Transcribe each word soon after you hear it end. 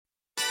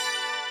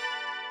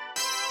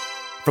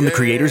From the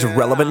creators of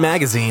Relevant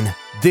Magazine,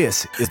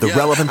 this is the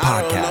Relevant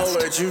Podcast. I don't know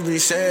what you be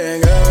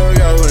saying,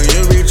 girl, when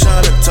you be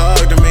trying to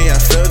talk to me, I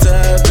filter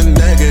out the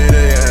negative,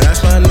 yeah,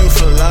 that's my new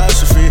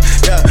philosophy,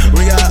 yeah,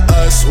 we got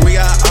us, we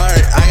got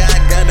art, I got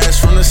gun, that's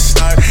from the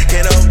start,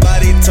 can't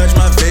nobody touch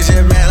my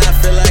vision, man, I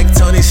feel like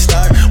Tony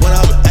Stark, when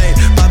I'm,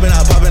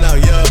 popping out,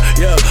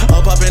 yeah,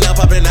 I'm popping out,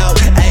 I'm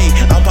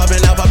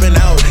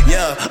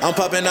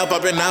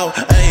popping out,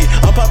 yeah, I'm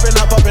popping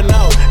out, I'm popping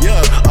out, yeah,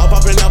 I'm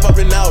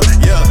popping out,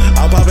 yeah,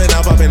 I'm popping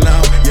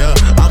out, yeah,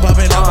 I'm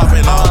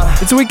popping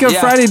out. It's a week of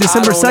Friday,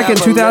 December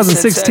 2nd,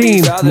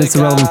 2016, and it's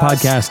the Relevant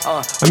Podcast.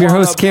 I'm your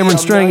host, Cameron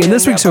Strang, and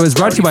this week's show is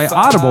brought to you by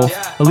Audible,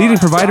 a leading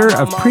provider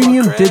of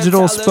premium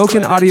digital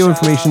spoken audio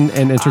information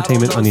and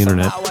entertainment on the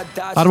internet.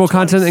 Audible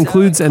content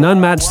includes an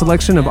unmatched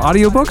selection of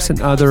audiobooks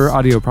and other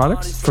audio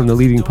products from the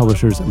leading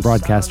publishers and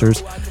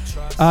broadcasters.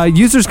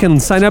 Users can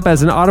sign up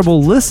as an Audible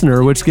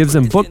listener, which gives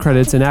them book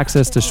credits and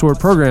access to short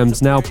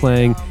programs now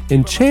playing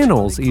in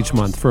channels each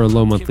month for a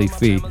low monthly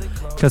fee.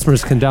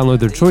 Customers can download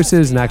their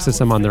choices and access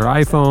them on their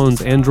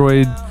iPhones,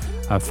 Android,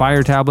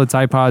 Fire tablets,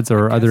 iPods,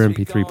 or other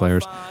MP3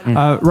 players.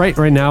 Right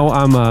now,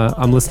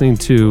 I'm listening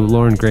to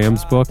Lauren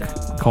Graham's book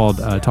called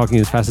 "Talking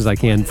as Fast as I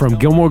Can: From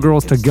Gilmore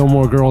Girls to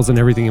Gilmore Girls and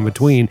Everything in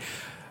Between."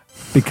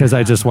 Because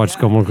I just watched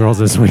Gilmore Girls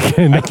this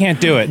weekend. I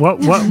can't do it.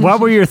 What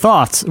were your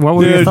thoughts? What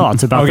were your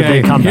thoughts about the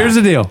big comeback? Here's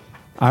the deal.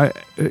 I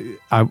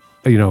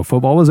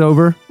football was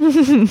over.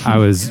 I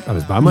was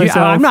by myself.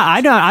 I'm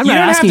not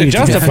asking you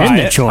to defend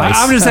the choice.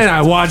 I'm just saying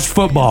I watched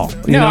football.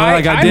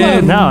 I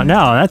did.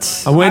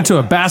 That's. I went to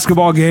a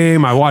basketball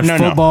game. I watched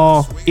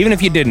football. Even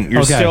if you didn't,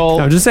 you're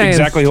still just saying,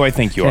 exactly who I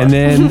think you are. And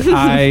then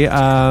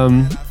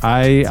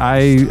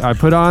I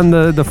put on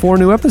the 4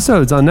 new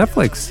episodes on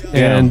Netflix,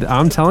 and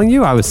I'm telling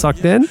you, I was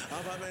sucked in.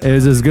 It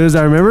was as good as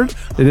I remembered.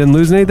 They didn't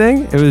lose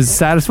anything. It was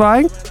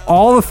satisfying.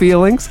 All the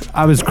feelings.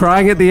 I was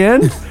crying at the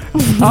end.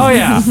 Oh,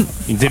 yeah.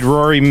 Did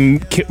Rory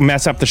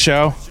mess up the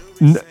show?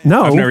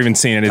 No. I've never even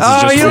seen it. It's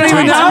just you don't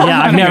even know?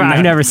 Yeah,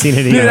 I've never seen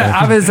it either. Dude,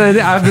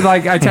 I've been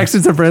like, I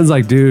texted some friends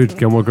like, dude,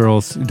 Gilmore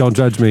Girls, don't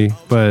judge me.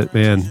 But,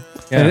 man.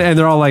 Yeah. And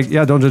they're all like,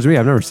 yeah, don't judge me.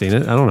 I've never seen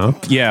it. I don't know.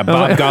 Yeah,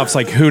 Bob Goff's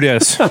like, who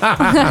dis?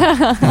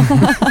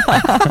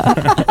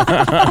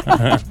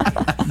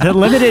 The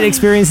limited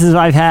experiences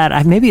I've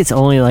had, maybe it's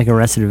only like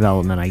Arrested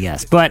Development, I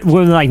guess. But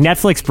when like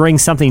Netflix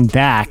brings something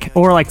back,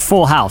 or like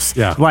Full House,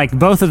 like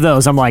both of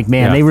those, I'm like,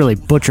 man, they really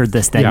butchered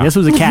this thing. Yeah. This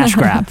was a cash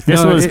grab.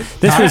 This was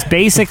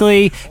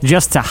basically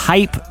just to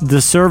hype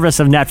the service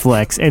of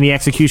Netflix, and the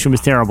execution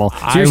was terrible.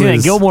 Seriously,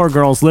 Gilmore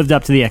Girls lived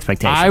up to the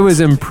expectations. I was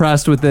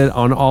impressed with it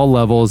on all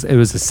levels. It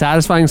was a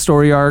satisfying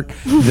story arc.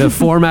 The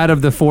format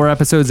of the 4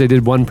 episodes, they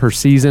did 1 per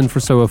season for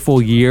a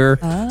full year.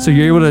 So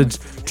you're able to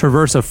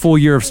traverse a full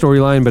year of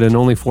storyline, but in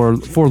only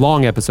 4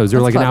 long episodes. They're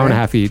like an hour and a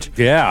half each.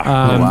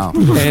 Yeah. Wow.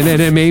 And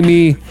it made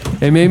me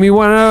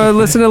want to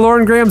listen to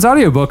Lauren Graham's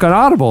audiobook on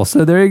Audible.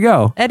 So there you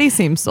go. Eddie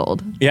seems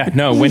sold. Yeah.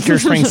 No. Winter,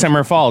 spring,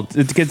 summer, fall.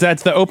 Because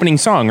that's the opening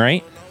song,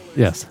 right?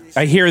 Yes.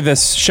 I hear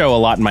this show a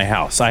lot in my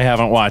house. I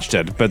haven't watched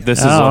it, but this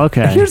is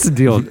okay. Here's the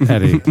deal,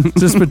 Eddie.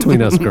 Just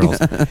between us girls.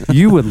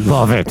 You would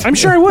love it. I'm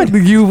sure I would.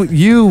 You would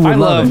I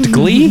loved it.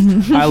 Glee.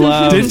 I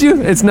loved. Did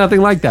you? It's nothing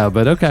like that,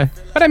 but okay.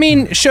 But I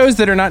mean, shows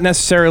that are not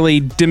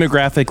necessarily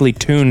demographically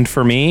tuned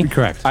for me.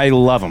 Correct. I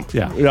love them.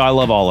 Yeah. I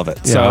love all of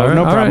it. Yeah, so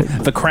no problem.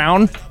 Right. The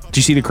Crown. Did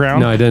you see The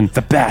Crown? No, I didn't.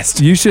 The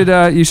best. You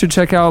should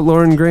check out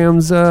Lauren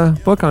Graham's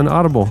book on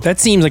Audible.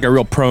 That seems like a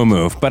real pro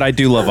move, but I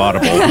do love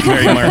Audible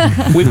very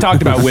much. We've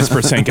talked about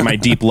WhisperSync and my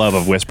deep love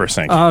of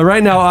WhisperSync.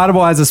 Right now,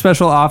 Audible has a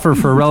special offer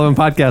for Relevant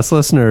Podcast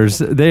listeners.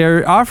 They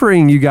are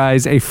offering you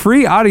guys a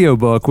free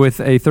audiobook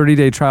with a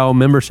 30-day trial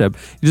membership.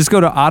 You just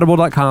go to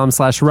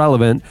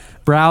audible.com/relevant,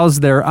 browse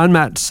their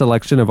unmatched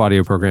selection of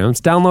audio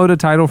programs, download a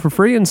title for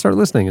free, and start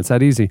listening. It's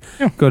that easy.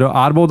 Yeah. Go to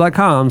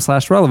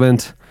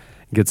audible.com/relevant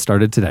and get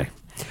started today.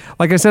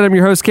 Like I said, I'm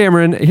your host,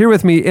 Cameron. Here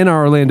with me in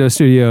our Orlando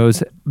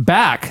studios,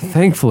 back,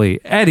 thankfully,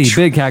 Eddie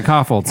Big Cat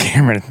Koffoltz.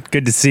 Cameron,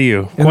 good to see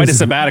you. Quite a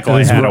sabbatical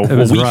I had. It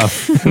was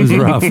rough. It was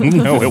rough.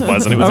 No, it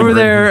wasn't. It was over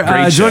there,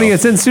 great joining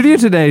us in studio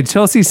today,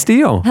 Chelsea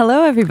Steele.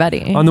 Hello,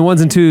 everybody. On the ones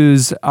and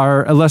twos,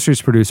 our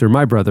illustrious producer,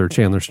 my brother,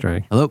 Chandler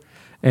Strang. Hello.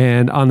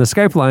 And on the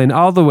Skype line,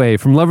 all the way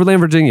from Loverland,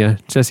 Virginia,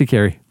 Jesse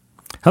Carey.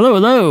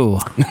 Hello.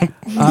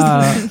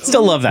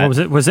 Still love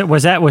that. Was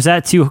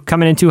that too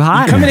coming in too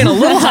hot? Coming in a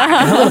little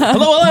hot.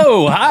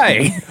 Hello.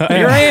 Hi.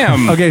 Here I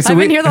am. Okay, so I've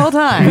been here the whole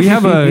time. We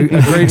have a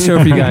great show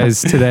for you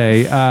guys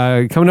today.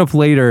 Coming up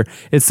later,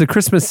 it's the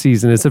Christmas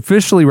season. It's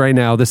officially right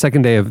now the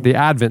second day of the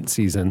Advent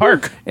season.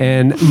 Hark.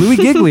 And Louie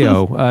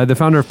Giglio, the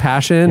founder of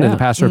Passion and the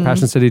pastor of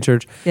Passion City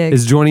Church,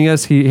 is joining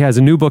us. He has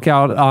a new book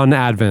out on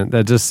Advent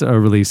that just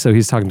released, so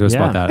he's talking to us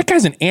about that. That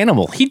guy's an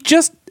animal.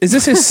 Is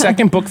this his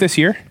second book this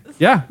year?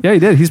 Yeah, he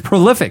did. He's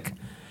prolific.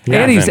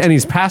 Yeah, and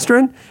he's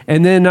pastoring.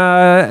 And then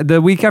the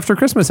week after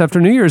Christmas,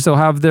 after New Year's, they'll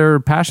have their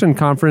Passion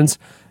Conference.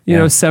 You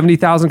know,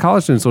 70,000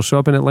 college students will show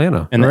up in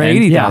Atlanta. And or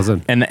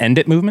 80,000. And the End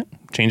It movement,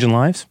 changing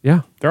lives.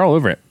 Yeah. They're all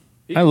over it.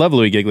 I love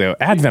Louie Giglio.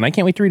 Advent. I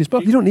can't wait to read his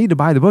book. You don't need to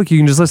buy the book. You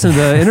can just listen to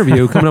the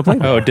interview coming up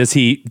later. Oh, does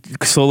he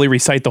slowly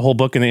recite the whole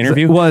book in the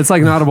interview? Well, it's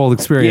like an Audible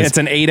experience. Yeah, it's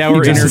an 8-hour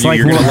He just- interview. It's like,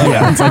 You're gonna love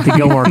that. it's like the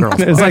Gilmore Girls.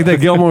 It's like the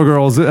Gilmore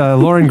Girls,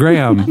 Lauren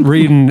Graham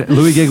reading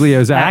Louie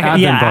Giglio's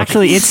Advent book.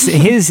 Actually, it's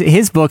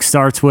his book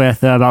starts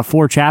with about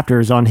 4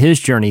 chapters on his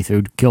journey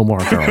through Gilmore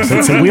Girls.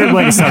 It's a weird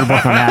way to start a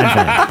book on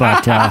Advent,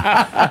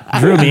 but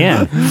drew me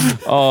in.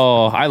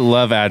 Oh, I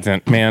love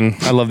Advent, man.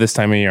 I love this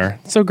time of year.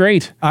 It's so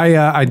great.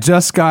 I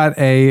just got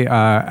a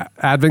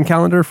Advent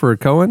calendar for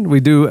Cohen. We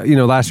do,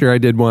 last year I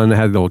did one that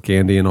had the old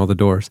candy and all the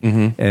doors.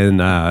 Mm-hmm. And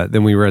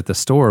then we were at the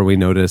store. We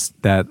noticed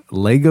that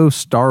Lego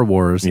Star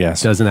Wars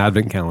does an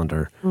Advent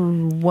calendar.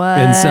 What?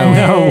 And so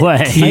No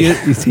way.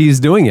 he's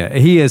doing it.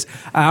 He is.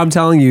 I'm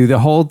telling you, the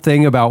whole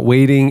thing about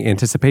waiting,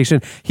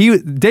 anticipation.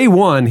 Day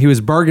one, he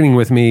was bargaining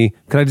with me.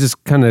 Could I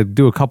just kind of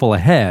do a couple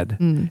ahead?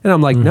 And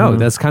I'm like, no,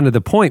 that's kind of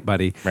the point,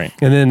 buddy. Right.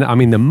 And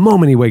then, the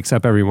moment he wakes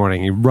up every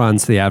morning, he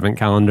runs to the Advent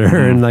calendar,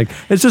 and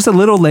it's just a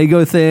little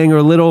Lego thing or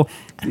a little.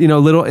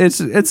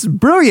 It's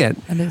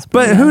brilliant. It is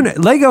But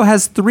brilliant. Lego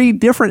has 3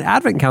 different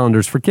Advent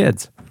calendars for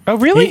kids. Oh,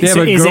 really? They have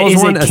a Is girls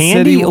one, it a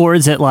candy city- or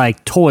is it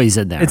like toys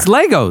in there? It's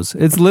Legos.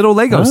 It's little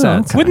Lego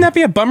sets. okay. Wouldn't that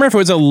be a bummer if it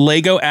was a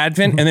Lego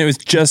Advent and it was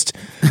just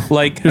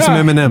like Here's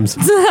some M&Ms.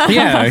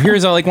 yeah,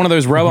 here's like one of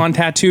those row-on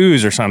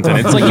tattoos or something.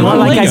 It's like you Well,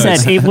 want like I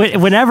Legos. said,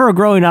 whenever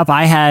growing up,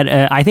 I had,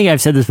 I think I've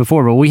said this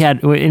before, but we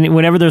had,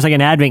 whenever there's like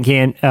an Advent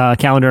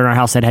calendar in our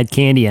house that had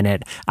candy in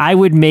it, I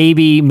would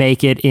maybe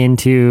make it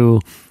into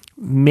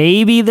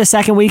maybe the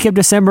second week of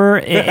December,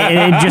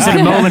 and just in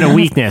a moment of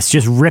weakness,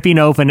 just ripping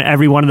open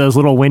every one of those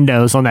little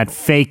windows on that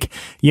fake,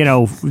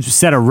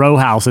 set of row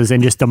houses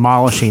and just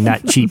demolishing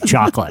that cheap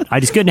chocolate. I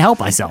just couldn't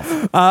help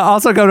myself.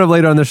 Also coming up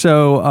later on the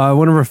show,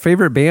 one of our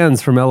favorite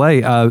bands from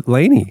LA,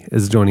 LANY,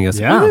 is joining us.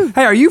 Yeah.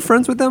 Hey, are you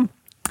friends with them?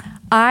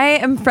 I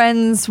am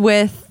friends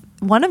with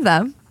one of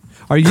them.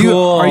 Are you?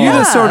 Cool. Are you the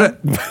Yeah. sort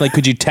of? Like,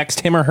 could you text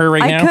him or her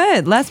right I now?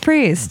 could. Les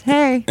Priest.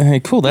 Hey.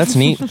 Cool, that's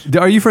neat.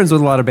 Are you friends with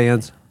a lot of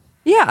bands?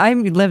 Yeah, I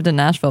lived in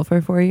Nashville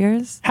for 4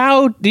 years.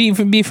 How do you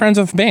be friends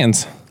with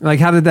bands? Like,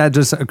 how did that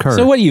just occur?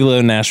 So what do you live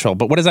in Nashville?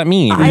 But what does that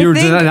mean? I You were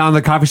think- down in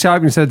the coffee shop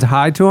and you said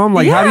hi to them?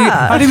 Like,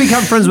 Yeah. how do you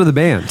become friends with a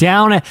band?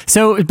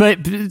 But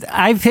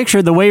I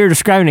pictured the way you're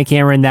describing it,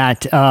 Cameron,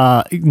 that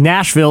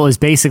Nashville is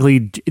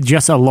basically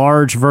just a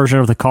large version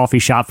of the coffee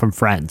shop from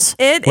Friends.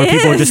 It where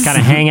people is. just kind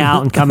of hang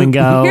out and come and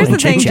go. Here's and the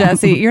thing, chit-chat.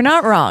 Jesse. You're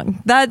not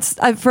wrong. That's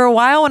for a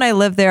while when I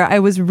lived there, I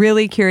was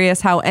really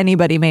curious how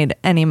anybody made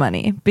any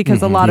money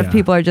because a lot of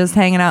people are just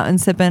hanging out and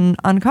sipping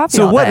on coffee.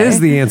 So all what day. is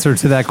the answer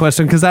to that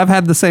question? Because I've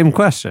had the same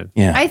question.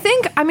 Yeah. I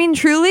think,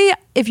 truly,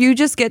 if you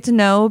just get to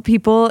know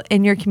people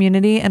in your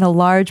community and a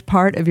large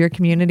part of your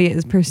community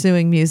is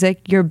pursuing music,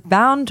 you're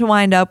bound to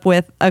wind up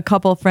with a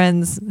couple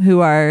friends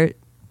who are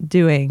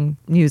doing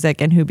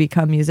music and who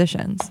become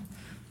musicians.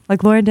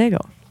 Like Lauren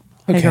Daigle.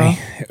 Hey, girl.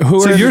 Who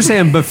So are you're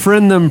saying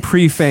befriend them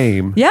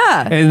pre-fame.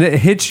 Yeah. And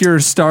hitch your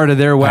star to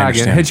their wagon.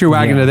 understand. Hitch your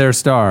wagon to their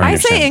star. I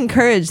say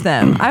encourage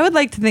them. I would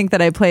like to think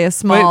that I play a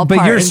small but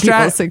part your in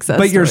people's success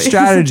but your stories.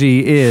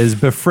 strategy is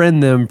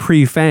befriend them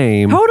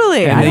pre-fame.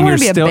 Totally. and I then don't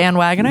wanna you're be a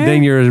bandwagoner.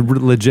 Then you're a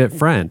legit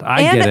friend.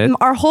 I and get it.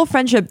 our whole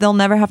friendship, they'll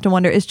never have to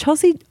wonder, is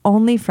Chelsea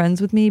only friends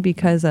with me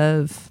because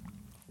of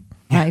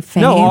my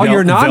fame? No, all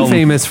your They'll-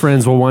 non-famous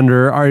friends will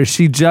wonder, is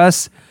she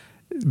just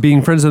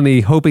being friends with me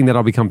hoping that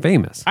I'll become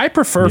famous? I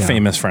prefer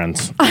famous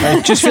friends.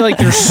 I just feel like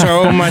they're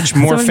so much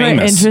more So very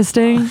famous.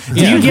 interesting.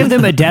 Do you give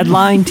them a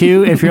deadline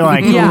too? If you're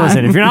like, Yeah.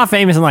 listen, if you're not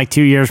famous in like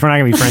 2 years, we're not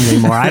gonna be friends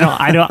anymore. I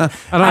don't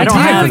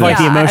have like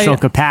the Yeah, emotional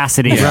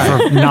capacity for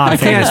not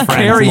famous can't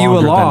friends. carry you longer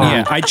than along.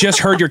 that. Yeah, I just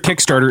heard your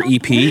Kickstarter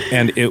EP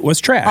and it was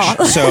trash.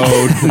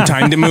 So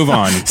time to move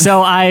on.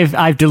 So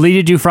I've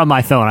deleted you from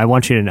my phone. I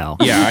want you to know.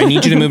 Yeah, I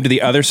need you to move to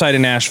the other side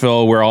of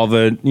Nashville where all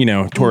the,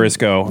 tourists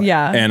go.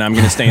 Yeah. And I'm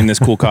going to stay in this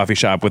cool coffee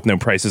shop with no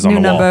prices on New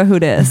the number, wall. who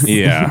dis?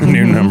 Yeah,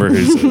 new number.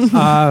 Who's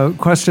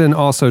Question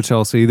also,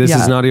 Chelsea. This is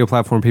Yeah. an audio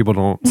platform. People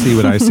don't see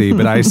what I see,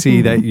 but I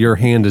see that your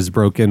hand is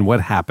broken.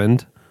 What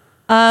happened?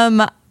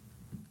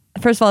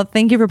 First of all,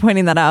 thank you for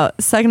pointing that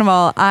out. Second of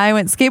all, I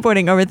went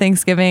skateboarding over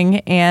Thanksgiving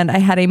and I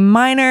had a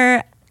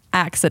minor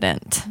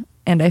accident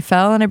and I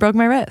fell and I broke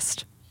my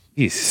wrist.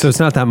 So it's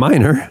not that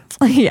minor.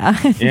 Yeah.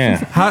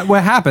 Yeah.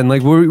 What happened?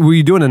 Like, were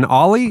you doing an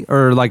ollie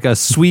or like a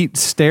sweet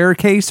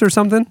staircase or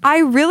something? I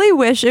really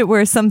wish it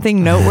were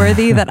something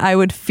noteworthy that I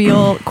would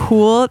feel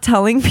cool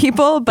telling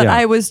people, but Yeah.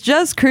 I was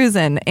just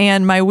cruising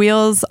and my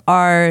wheels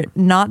are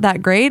not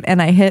that great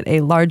and I hit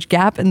a large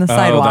gap in the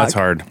sidewalk. that's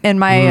hard. And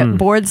my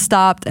board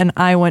stopped and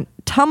I went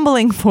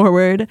tumbling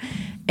forward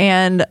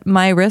and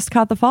my wrist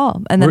caught the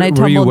fall. And then Were- I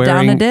were you tumbled down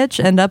a wearing- ditch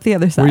and up the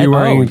other side. Were you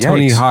wearing yikes.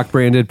 Tony Hawk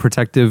branded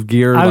protective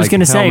gear? I was like going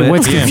to say, helmet?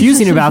 what's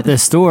confusing about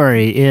this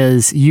story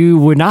is you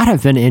would not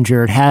have been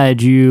injured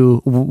had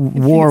you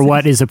wore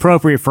what is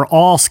appropriate for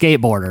all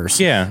skateboarders.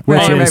 Yeah. Which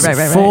Right, is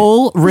right.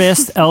 full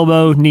wrist,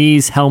 elbow,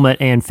 knees, helmet,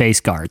 and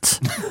face guards.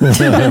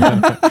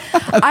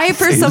 I,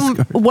 for some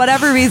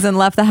whatever reason,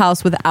 left the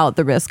house without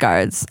the wrist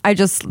guards. I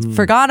just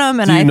forgot them,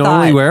 and Do you I thought,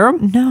 normally wear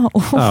them? no.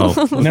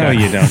 Oh, No,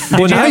 you don't.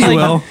 Well, now you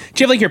will.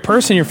 Do you have like take your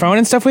purse and your phone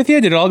and stuff with you?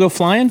 Did it all go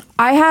flying?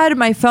 I had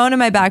my phone in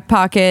my back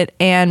pocket,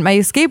 and my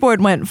skateboard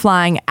went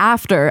flying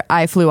after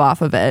I flew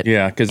off of it.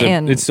 Yeah, because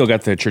it's still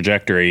got the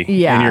trajectory.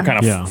 Yeah. And you're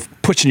kind of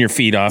pushing your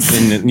feet off,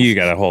 and you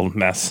got a whole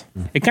mess.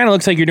 It kind of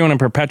looks like you're doing a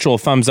perpetual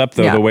thumbs up,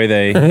 though, the way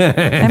they...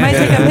 I might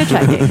take a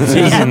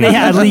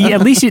hitchhiking.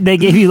 At least they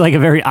gave you like a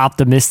very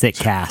optimistic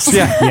cast.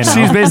 Yeah,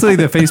 she's basically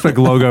the Facebook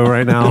logo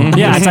right now.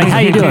 Yeah, it's like, how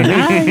you doing?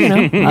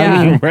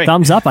 I mean,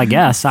 thumbs up, I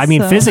guess. I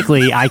mean,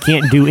 physically, I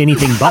can't do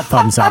anything but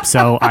thumbs up,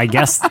 so I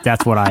guess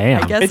that's what I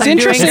am. It's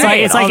interesting.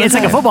 It's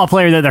like a football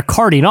player that they're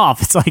carting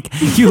off. It's like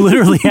you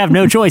literally have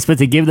no choice but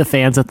to give the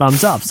fans a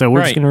thumbs up. So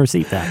we're just going to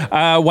receive that.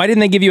 Why didn't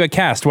they give you a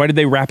cast? Why did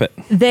they wrap it?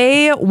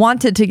 They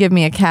wanted to give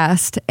me a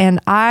cast, and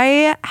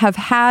I have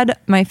had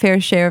my fair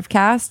share of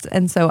casts,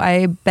 and so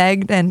I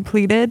begged and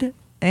pleaded,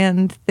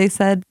 and they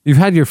said... You've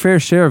had your fair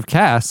share of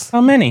casts. How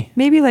many?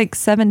 Maybe like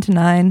 7 to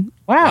 9.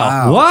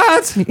 Wow.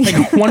 What?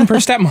 Like one per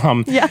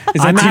stepmom. Yeah.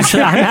 I'm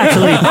actually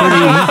pretty...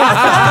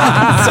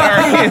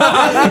 Sorry.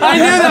 I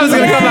knew that was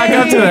going to come back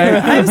up today.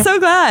 I'm so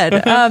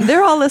glad.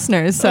 They're all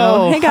listeners,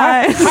 so hey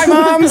guys. Hi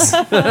moms.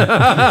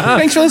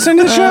 Thanks for listening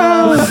to the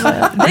show.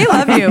 They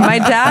love you. My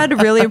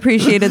dad really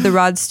appreciated the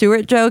Rod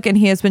Stewart joke, and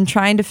he has been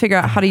trying to figure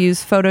out how to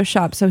use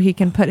Photoshop so he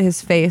can put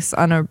his face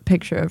on a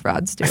picture of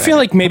Rod Stewart. I feel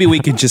like maybe we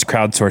could just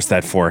crowdsource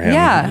that for him.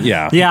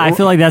 Yeah. Yeah, I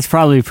feel like that's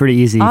probably pretty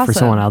easy for Awesome.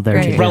 someone out there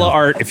Great. to do. Umbrella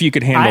Art, if you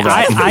could handle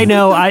that. I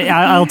know.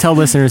 I'll tell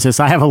listeners this.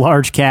 I have a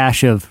large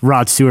cache of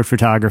Rod Stewart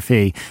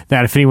photography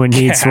that if anyone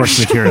needs source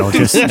material,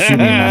 just shoot me a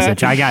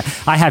message. I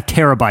have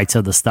terabytes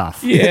of the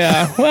stuff.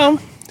 Yeah. Well,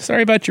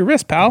 sorry about your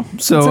wrist, pal.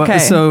 So,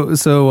 It's okay.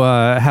 so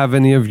have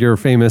any of your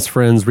famous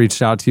friends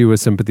reached out to you with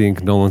sympathy and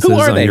condolences Who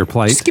are on they? your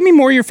plight? Just give me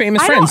more of your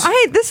famous friends.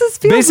 This is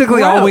feels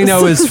Basically, all we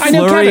know is I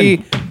know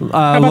Flurry,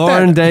 about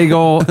Lauren that?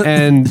 Daigle,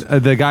 and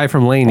the guy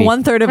from LANY.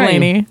 1/3 of Right.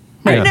 LANY.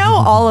 I Yeah. know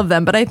all of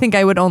them, but I think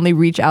I would only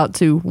reach out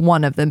to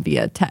one of them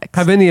via text.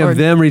 Have any of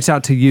them reached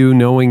out to you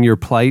knowing your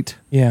plight?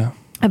 Yeah.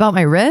 About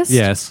my wrist?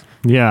 Yes.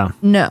 Yeah.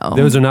 No.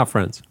 Those are not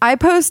friends. I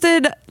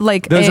posted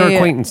like Those are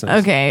acquaintances.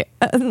 Okay,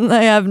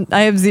 I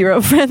have 0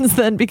 friends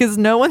then because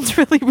no one's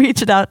really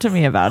reached out to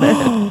me about it.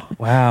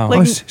 Wow.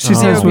 Like, She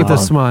says with a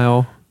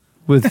smile,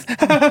 with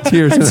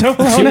tears.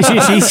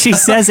 She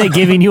says it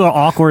giving you an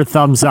awkward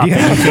thumbs up, and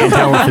you can't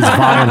tell if it's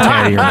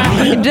voluntary or not.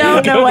 I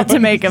don't know what to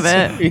make of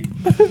it.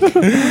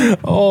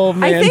 Oh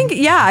man. I think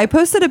I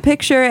posted a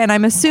picture, and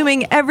I'm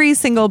assuming every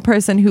single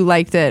person who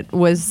liked it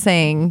was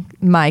saying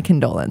my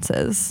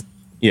condolences.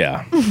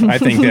 Yeah. I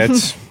think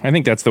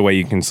that's the way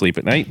you can sleep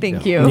at night.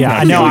 Thank you.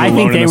 Yeah, Not no, feeling I think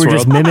alone in they this were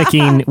just world.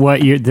 mimicking what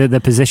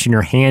the position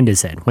your hand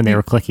is in when they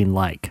were clicking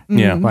like.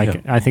 Yeah.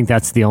 Like I think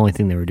that's the only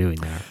thing they were doing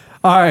there.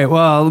 All right,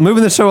 well,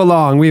 moving the show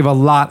along, we have a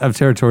lot of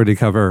territory to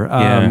cover.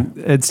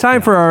 It's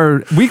time for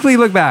our weekly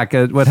look back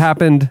at what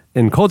happened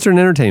in culture and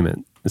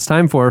entertainment. It's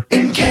time for...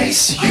 In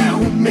case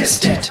you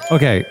missed it.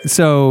 Okay,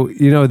 so,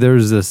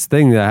 there's this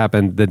thing that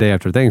happened the day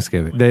after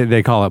Thanksgiving.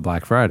 They call it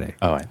Black Friday.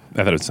 Oh, I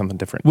thought it was something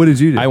different. What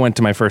did you do? I went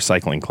to my first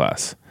cycling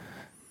class.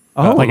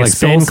 Oh, like a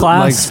spin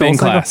class? Like Spin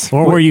class.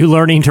 Or were you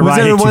learning to Was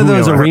ride it a one of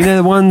those two-wheeler?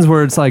 arena ones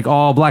where it's like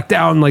all blacked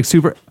out and like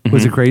super...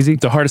 Was it crazy?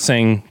 The hardest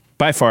thing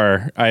by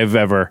far I've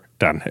ever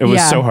done. It was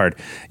Yeah. so hard.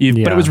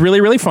 But it was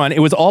really, really fun. It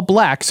was all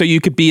black, so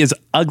you could be as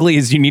ugly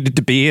as you needed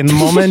to be in the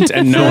moment,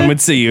 and no one would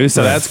see you.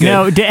 So that's good.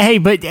 No, hey,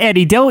 but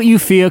Eddie, don't you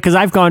feel? Because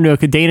I've gone to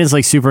Dana's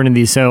like super into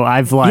these, so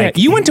I've like.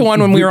 Yeah, you went to one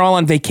when we were all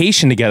on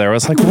vacation together. I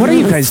was like, what are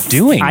you guys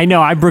doing? I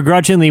know. I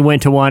begrudgingly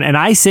went to one, and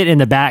I sit in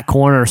the back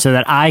corner so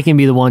that I can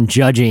be the one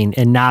judging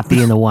and not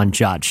being the one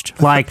judged.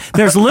 Like,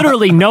 there's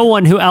literally no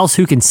one who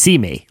can see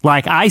me.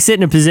 Like, I sit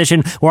in a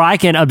position where I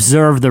can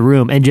observe the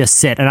room and just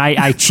sit, and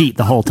I cheat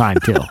the whole time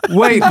too.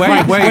 Wait.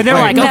 Where they're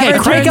like, okay,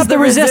 Never crank turns up the the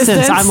resistance.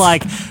 resistance. I'm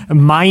like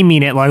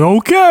miming it, like,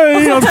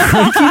 okay, I'm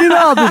cranking it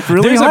up. It's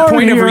really There's a hard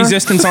point here. of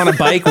resistance on a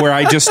bike where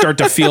I just start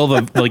to feel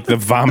the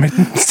vomit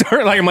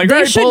start. Like I'm like, all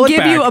They right, pull should it give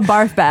back. you a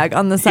barf bag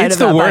on the side It's of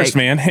that the worst, bike.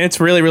 man. It's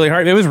really, really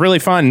hard. It was really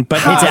fun, but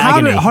It's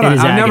agony. Hold on, It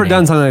is I've never agony.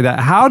 done something like that.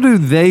 How do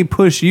they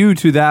push you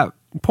to that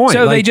point?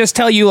 so they Like, just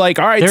tell you like,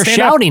 all right, They're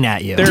stand up. shouting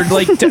at you. They're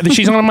like,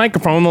 she's on a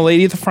microphone, the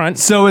lady at the front.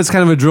 So it's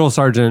kind of a drill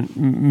sergeant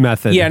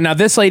method. Yeah, now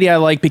this lady I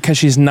like because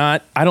she's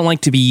not, I don't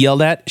like to be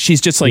yelled at.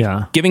 She's just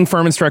like giving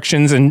firm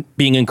instructions and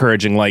being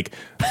encouraging, like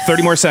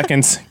 30 more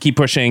seconds, keep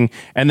pushing.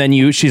 And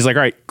then she's like,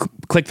 all right,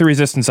 click the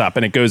resistance up,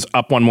 and it goes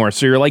up one more.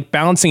 So you're like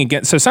balancing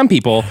against, so some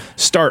people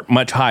start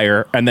much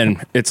higher and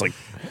then it's like,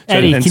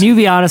 Eddie, can you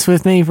be honest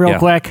with me real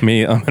quick? I'm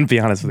going to be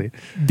honest with you.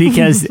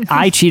 Because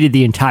I cheated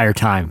the entire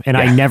time and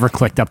I never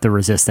clicked up the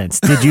resistance.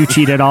 Did you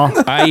cheat at all?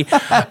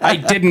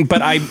 I didn't, but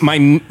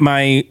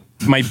my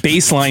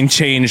baseline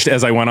changed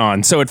as I went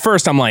on. So at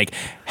first I'm like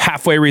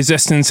halfway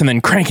resistance and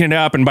then cranking it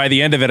up, and by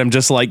the end of it I'm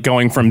just like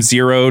going from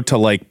 0 to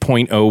like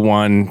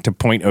 0.01 to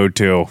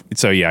 0.02.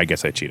 So yeah, I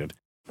guess I cheated.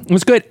 It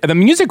was good. The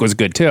music was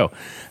good too.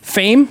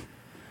 Fame.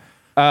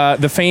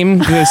 The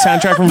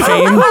soundtrack from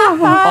Fame.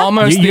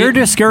 Almost. You're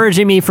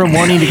discouraging me from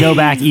wanting to go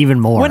back even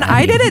more. When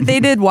I did it,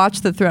 they did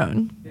Watch the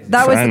Throne.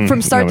 That was Fun,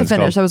 from start what to it's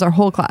finish. called. That was our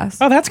whole class.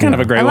 Oh, that's kind of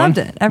a great I one. loved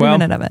it. Every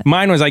minute of it.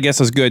 Mine was, I guess,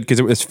 was good because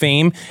it was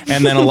Fame,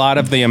 and then a lot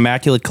of the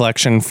Immaculate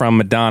Collection from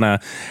Madonna,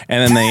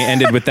 and then they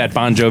ended with that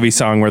Bon Jovi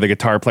song where the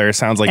guitar player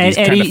sounds like he's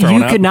kind Eddie, of throwing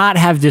you up. could not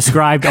have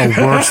described a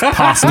worse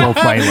possible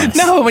playlist.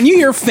 No, when you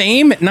hear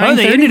Fame at 9:30, Oh,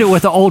 they ended it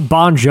with the old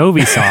Bon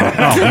Jovi song.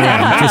 Oh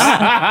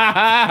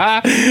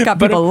man, Got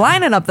people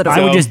lining up the door.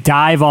 I would just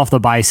dive off the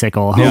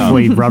bicycle,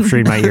 hopefully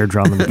rupturing my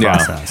eardrum in the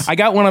process. I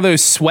got one of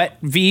those sweat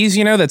V's,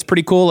 that's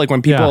pretty cool. Like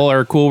when people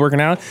are cool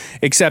working out,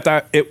 except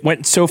it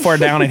went so far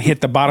down and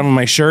hit the bottom of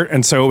my shirt.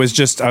 And so it was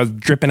just, I was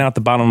dripping out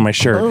the bottom of my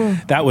shirt. Ugh.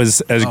 That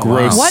was as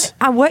gross.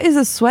 What is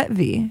a sweat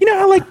V? You know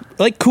how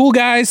like cool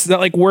guys that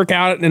like work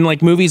out and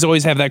like movies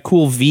always have that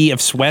cool V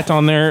of sweat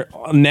on their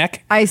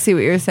neck? I see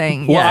what you're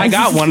saying. Well, yes. I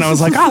got one. I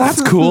was like, oh,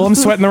 that's cool. I'm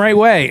sweating the right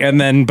way. And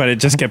then, but it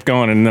just kept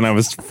going. And then I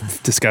was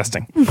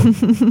disgusting.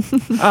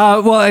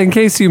 Well, in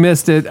case you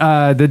missed it,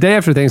 the day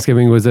after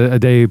Thanksgiving was a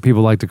day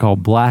people like to call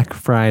Black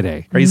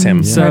Friday. Praise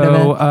him.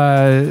 So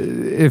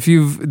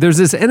there's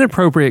this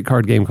inappropriate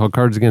card game called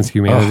Cards Against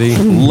Humanity.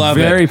 Love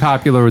it. Very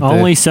popular with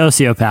Only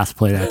sociopaths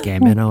play that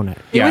game and own it.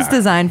 It was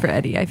designed for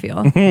Eddie, I feel.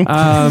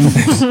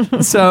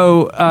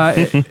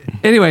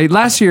 Anyway,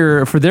 last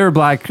year for their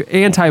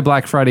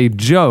anti-Black Friday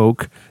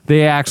joke,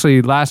 they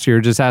actually last year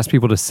just asked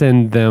people to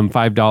send them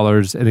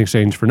 $5 in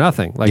exchange for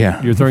nothing. Like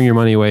you're throwing your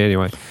money away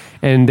anyway.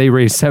 And they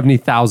raised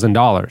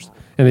 $70,000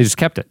 and they just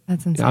kept it.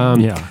 That's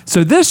insane.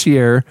 So this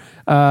year,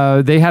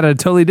 they had a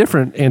totally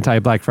different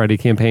anti-Black Friday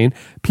campaign.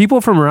 People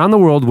from around the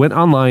world went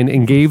online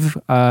and gave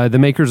the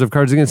makers of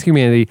Cards Against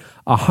Humanity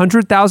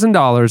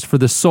 $100,000 for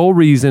the sole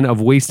reason of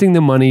wasting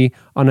the money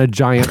on a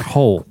giant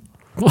hole.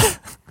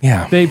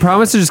 Yeah. They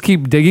promised to just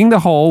keep digging the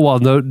hole while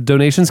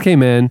donations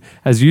came in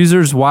as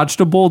users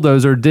watched a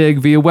bulldozer dig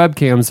via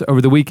webcams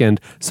over the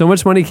weekend. So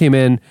much money came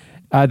in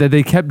that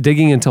they kept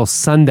digging until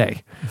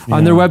Sunday. Yeah.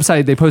 On their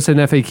website, they posted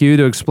an FAQ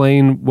to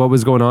explain what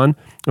was going on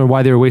or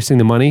why they were wasting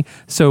the money.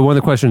 So one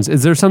of the questions,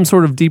 is there some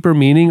sort of deeper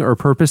meaning or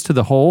purpose to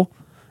the hole?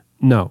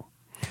 No.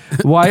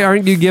 Why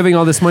aren't you giving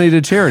all this money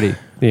to charity?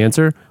 The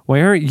answer,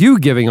 why aren't you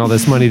giving all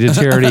this money to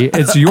charity?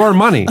 It's your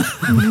money.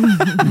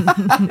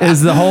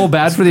 Is the hole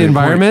bad for the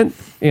environment?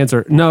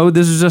 Answer, no,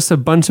 this is just a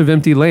bunch of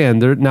empty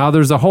land. Now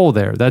there's a hole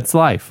there. That's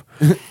life.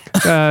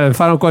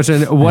 Final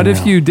question, what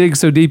if you dig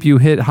so deep you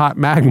hit hot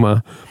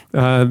magma?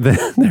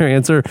 Their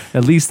answer,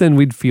 at least then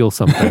we'd feel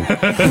something.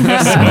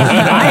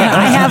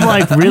 I have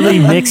like really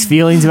mixed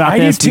feelings about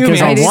this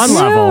because on one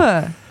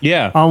level,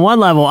 on one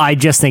level, I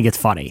just think it's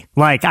funny.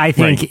 Like I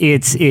think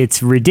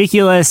it's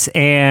ridiculous,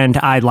 and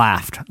I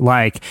laughed.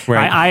 Like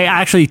I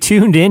actually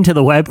tuned into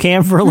the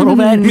webcam for a little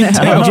bit.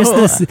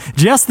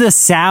 Just the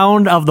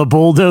sound of the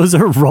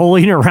bulldozer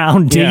rolling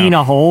around digging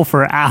a hole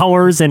for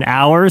hours and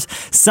hours.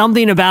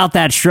 Something about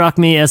that struck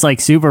me as like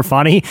super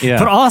funny,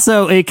 but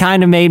also it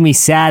kind of made me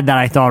sad that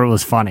I thought it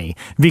was funny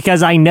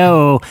because I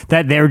know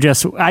that they're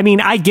just. I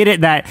mean, I get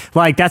it that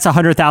like that's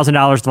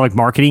 $100,000 to like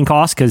marketing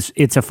costs because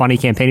it's a funny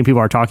campaign and people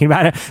are talking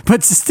about it.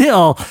 But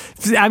still,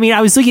 I mean,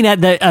 I was looking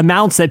at the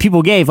amounts that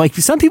people gave. Like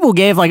some people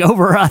gave like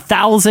over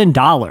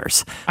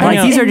 $1,000.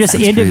 Like these are just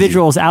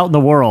individuals out in the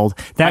world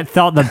that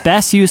thought the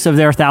best use of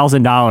their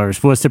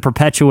 $1,000 was to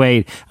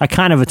perpetuate a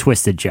kind of a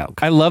twisted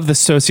joke. I love the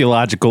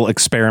sociological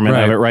experiment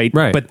of it, right?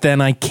 But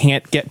then I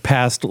can't get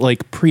past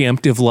like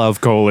preemptive love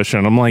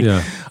coalition. I'm like,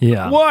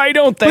 why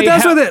don't they? But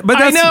that's what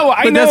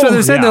that's what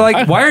they're saying. They're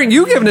like, why aren't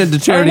you giving it to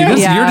charity? This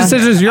is your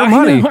decision, is your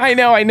money. I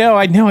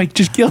know. It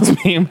just kills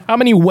me. How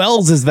many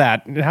wells is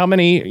that? How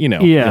many?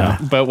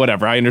 But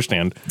whatever. I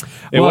understand.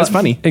 It was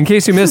funny. In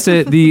case you missed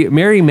it, the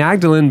Mary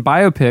Magdalene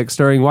biopic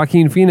starring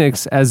Joaquin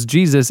Phoenix as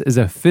Jesus is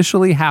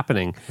officially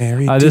happening.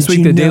 This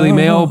week, the Daily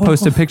Mail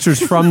posted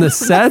pictures from the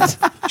set.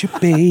 Your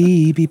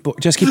baby boy.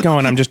 Just keep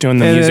going. I'm just doing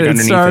the music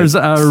underneath. It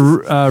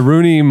stars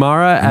Rooney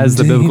Mara as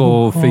the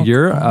biblical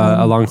figure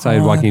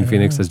alongside Joaquin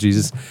Phoenix as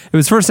Jesus. It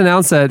was first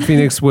announced that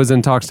Phoenix was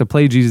in talks to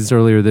play Jesus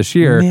earlier this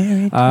year.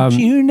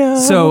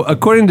 So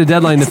according to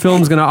Deadline, the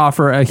film is going to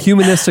offer a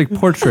humanistic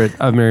portrait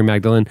of Mary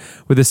Magdalene,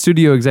 with a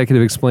studio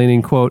executive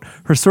explaining, quote,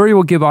 her story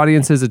will give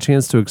audiences a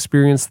chance to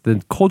experience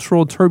the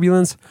cultural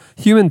turbulence,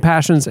 human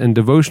passions, and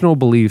devotional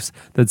beliefs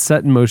that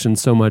set in motion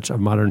so much of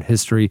modern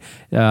history.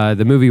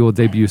 The movie will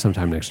debut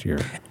sometime next year.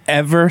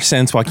 Ever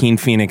since Joaquin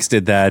Phoenix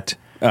did that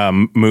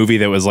movie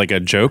that was like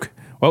a joke,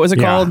 what was it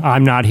called?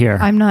 I'm not here.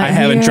 I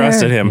haven't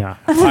trusted him.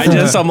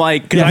 I'm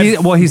like,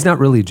 he's not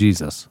really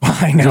Jesus.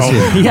 I know.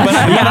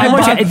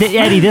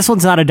 Eddie, this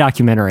one's not a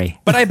documentary.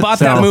 But I bought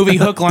that movie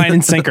hook, line,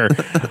 and sinker.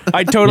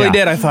 I totally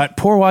did. I thought,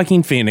 poor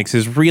Joaquin Phoenix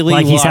is really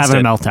like he's lost having it.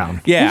 a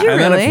meltdown. Did you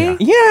really?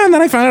 And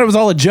then I found out it was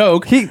all a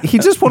joke. He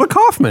just pulled a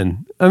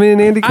Kaufman. I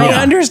mean, Andy Kaufman.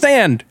 I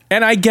understand.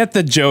 And I get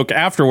the joke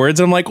afterwards.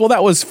 I'm like, well,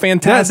 that was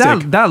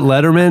fantastic. That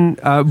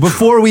Letterman,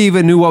 before we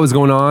even knew what was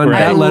going on,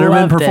 that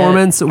Letterman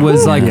performance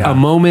was like a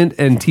moment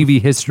in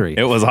TV history.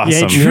 It was awesome.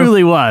 Yeah, it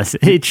truly was.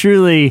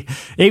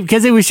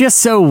 Because it was just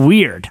so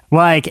weird.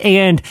 Like,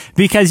 and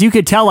because you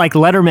could tell like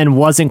Letterman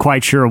wasn't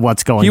quite sure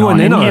what's going on. He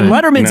wasn't in on it. And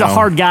Letterman's a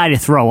hard guy to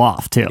throw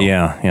off too.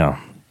 Yeah.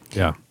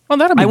 Well,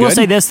 that'll be I good. will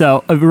say this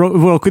though, some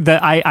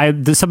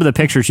of the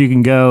pictures you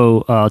can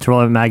go to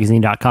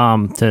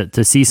relevantmagazine.com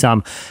to see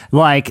some.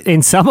 Like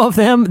in some of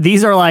them,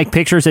 these are like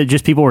pictures that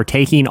just people were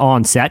taking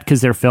on set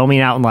because they're filming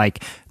out in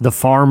like the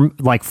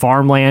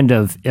farmland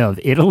of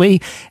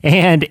Italy.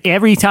 And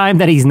every time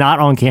that he's not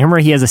on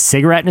camera, he has a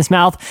cigarette in his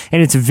mouth,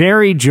 and it's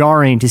very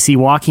jarring to see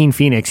Joaquin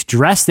Phoenix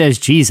dressed as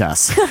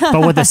Jesus,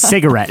 but with a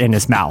cigarette in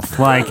his mouth.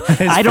 Like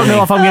I don't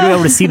know if I'm going to be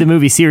able to see the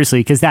movie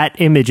seriously because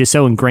that image is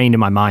so ingrained in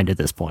my mind at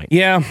this point.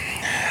 Yeah.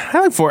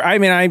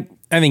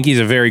 I think he's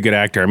a very good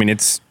actor. I mean,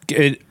 it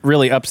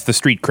really ups the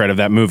street cred of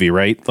that movie,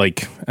 right?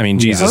 Like, I mean,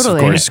 Jesus, Totally.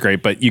 of course, is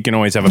great, but you can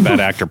always have a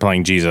bad actor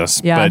playing Jesus.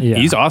 Yeah. But Yeah.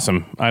 he's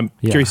awesome. I'm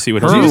curious to see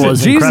what Pearl his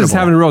was Jesus incredible. is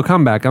having a real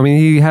comeback. I mean,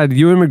 he had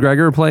Ewan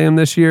McGregor play him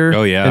this year.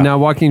 Oh, yeah. And now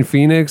Joaquin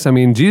Phoenix. I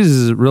mean, Jesus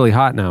is really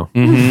hot now.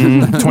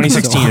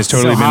 2016 has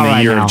totally been hot the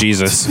right year now. of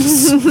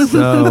Jesus.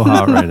 So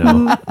hot right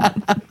now.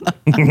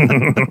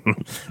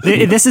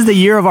 This is the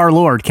year of our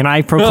Lord. Can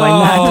I proclaim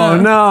that? Oh,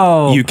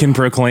 no. You can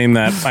proclaim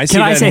that. I see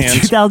Can I that say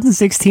hand.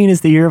 2016 is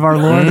the year of our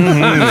Lord? Is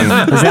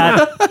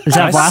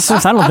that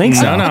blasphemous? I don't think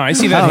so. No, I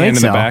see that I don't hand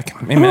in think the so. back.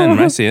 Amen.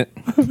 I see it.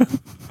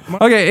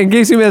 Okay, in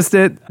case you missed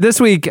it,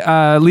 this week,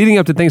 leading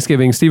up to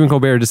Thanksgiving, Stephen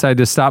Colbert decided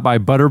to stop by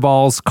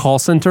Butterball's call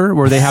center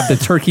where they have the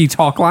turkey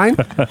talk line.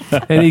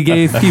 And he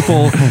gave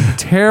people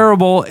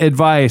terrible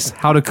advice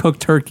how to cook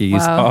turkeys.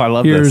 Wow. Oh, I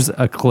love Here's this.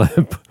 a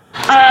clip.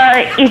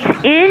 It's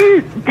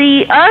in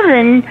the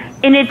oven,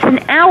 and it's an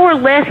hour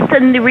less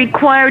than the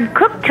required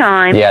cook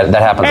time. Yeah, that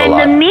happens a And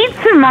lot. the meat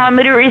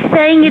thermometer is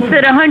saying it's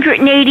at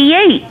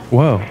 188.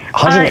 Whoa.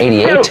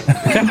 188? So,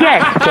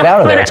 yes. Get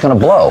out of there. It's going to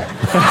blow.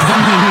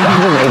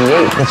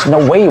 188? There's no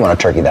way you want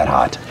a turkey that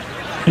hot.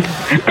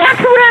 That's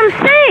what I'm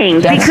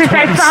saying, That's because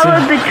I crazy.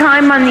 followed the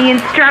time on the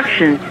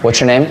instructions. What's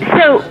your name?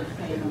 So,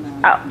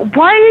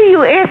 why are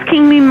you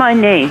asking me my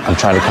name? I'm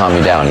trying to calm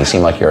you down. You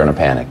seem like you're in a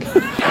panic.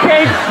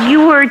 Said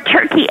you were a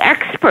turkey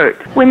expert.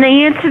 When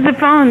they answer the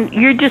phone,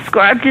 you're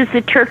described as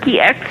a turkey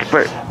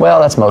expert. Well,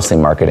 that's mostly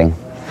marketing.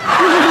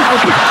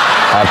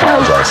 I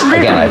apologize.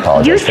 Again, I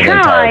apologize to the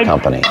entire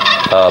company.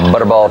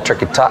 Butterball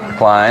Turkey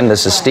Talk Line.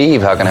 This is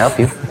Steve. How can I help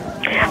you?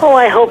 Oh,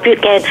 I hope you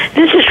can.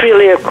 This is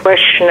really a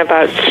question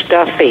about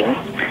stuffing.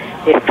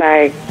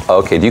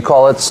 Okay, do you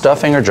call it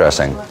stuffing or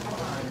dressing?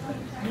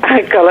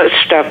 I call it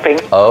stuffing.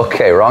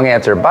 Okay, wrong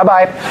answer.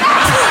 Bye-bye.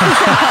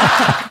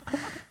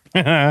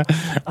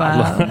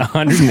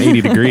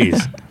 180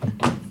 degrees.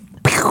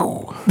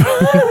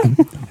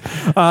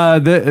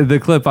 The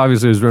clip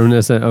obviously was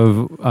reminiscent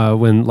of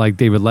when like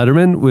David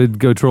Letterman would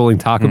go trolling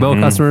Taco Bell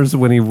customers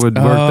when he would work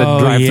the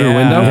drive-through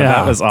window.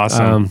 That was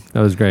awesome. That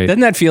was great.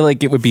 Doesn't that feel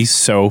like it would be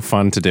so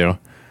fun to do?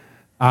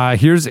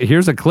 Here's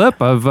a clip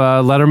of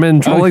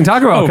Letterman trolling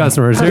Taco Bell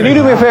customers. Can you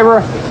do me a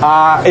favor?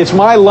 It's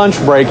my lunch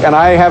break, and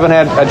I haven't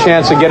had a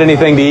chance to get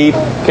anything to eat.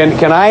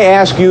 Can I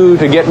ask you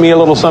to get me a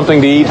little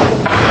something to eat?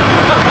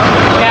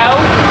 No?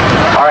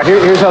 All right,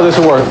 here's how this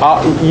will work.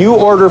 You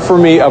order for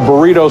me a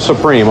burrito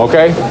supreme,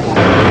 okay?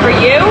 For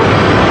you?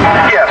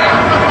 Yes.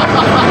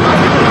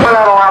 We're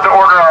not allowed to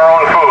order our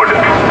own food.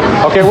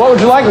 Okay, what would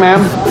you like,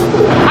 ma'am?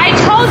 I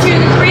told you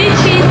the 3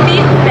 cheese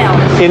beef belt.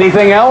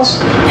 Anything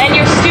else? And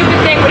your stupid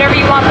thing, whatever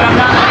you want, but I'm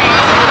not paying.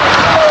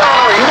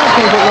 You don't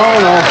think that,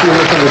 no, you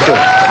misunderstood.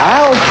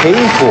 I'll pay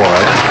for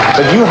it,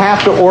 but you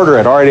have to order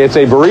it. All right, it's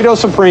a burrito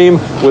supreme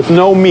with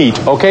no meat.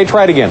 Okay,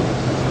 try it again.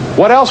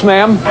 What else,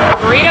 ma'am?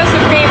 Burrito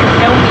supreme with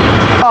no meat.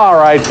 All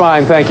right,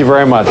 fine. Thank you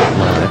very much.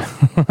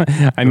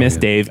 I miss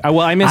Dave.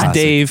 I miss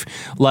Dave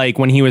like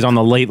when he was on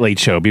the Late Late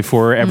Show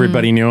before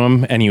everybody knew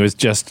him, and he was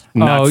just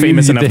not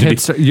famous enough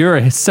to be.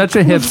 You're such a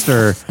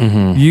hipster.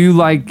 You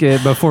like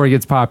it before it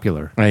gets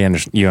popular. You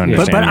understand.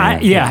 But I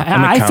feel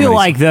comedy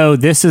like though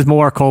this is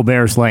more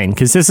Colbert's lane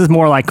because this is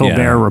more like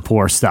Colbert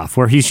Report stuff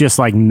where he's just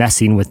like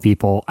messing with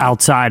people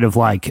outside of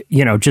like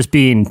just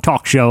being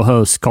talk show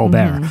host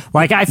Colbert.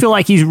 Like I feel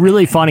like he's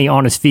really funny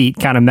on his feet,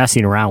 kind of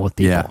messing around with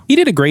people. Yeah. He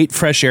did a great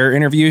Fresh Air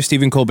interview,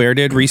 Stephen Colbert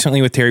did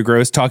recently with Terry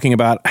Gross, talking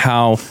about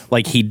how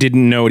like he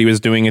didn't know what he was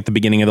doing at the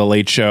beginning of the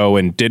Late Show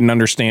and didn't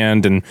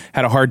understand and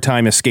had a hard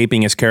time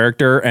escaping his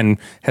character and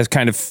has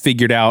kind of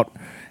figured out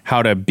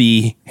how to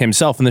be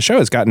himself. And the show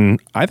has gotten,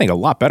 I think, a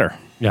lot better.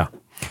 Yeah.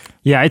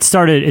 Yeah, it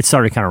started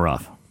kind of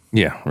rough.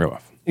 Yeah, real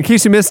rough. In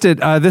case you missed it,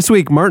 this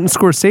week Martin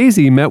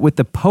Scorsese met with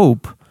the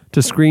Pope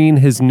to screen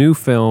his new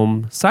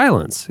film,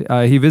 Silence.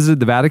 He visited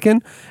the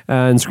Vatican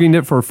and screened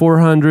it for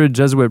 400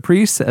 Jesuit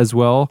priests as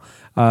well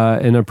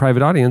in a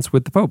private audience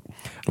with the Pope.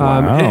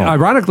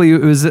 Ironically,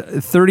 it was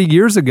 30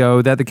 years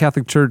ago that the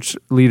Catholic Church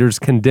leaders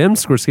condemned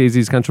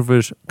Scorsese's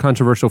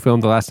controversial film,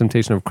 The Last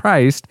Temptation of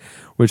Christ,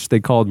 which they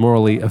called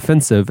morally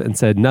offensive and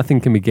said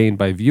nothing can be gained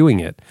by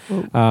viewing it.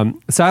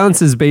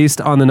 Silence is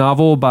based on the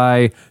novel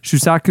by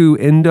Shusaku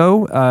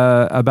Endo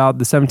about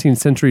the 17th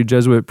century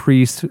Jesuit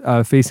priests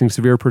facing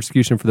severe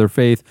persecution for their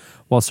faith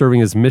while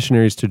serving as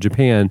missionaries to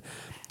Japan.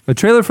 A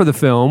trailer for the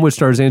film, which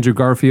stars Andrew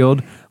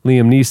Garfield,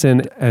 Liam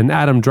Neeson, and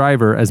Adam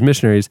Driver as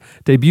missionaries,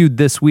 debuted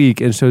this week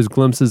and shows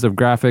glimpses of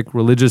graphic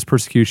religious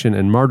persecution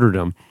and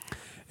martyrdom.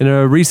 In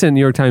a recent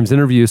New York Times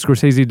interview,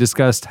 Scorsese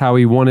discussed how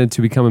he wanted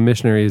to become a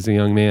missionary as a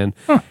young man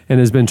and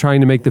has been trying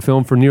to make the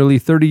film for nearly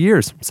 30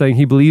 years, saying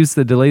he believes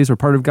the delays were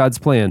part of God's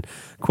plan.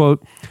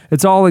 Quote,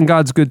 "It's all in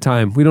God's good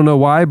time. We don't know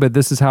why, but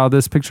this is how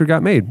this picture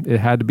got made. It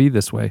had to be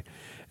this way."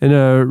 In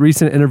a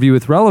recent interview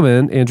with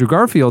Relevant, Andrew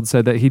Garfield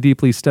said that he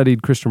deeply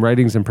studied Christian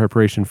writings in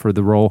preparation for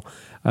the role,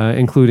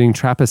 including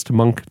Trappist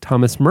monk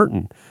Thomas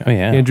Merton. Oh,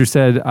 yeah. Andrew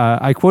said,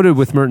 I quoted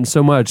with Merton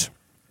so much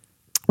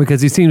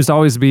because he seems to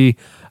always be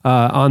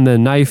on the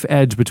knife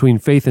edge between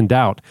faith and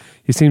doubt.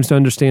 He seems to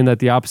understand that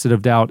the opposite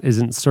of doubt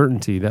isn't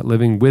certainty, that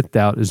living with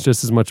doubt is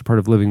just as much a part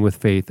of living with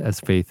faith as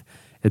faith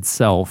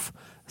itself.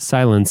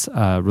 Silence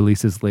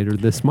releases later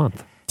this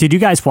month. Did you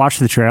guys watch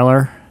the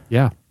trailer?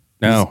 Yeah.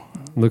 No.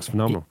 It looks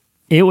phenomenal.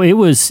 It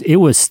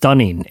was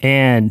stunning,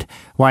 and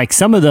like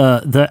some of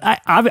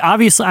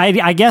obviously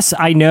I guess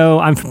I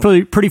know I'm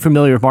pretty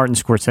familiar with Martin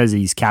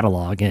Scorsese's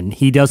catalog, and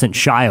he doesn't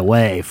shy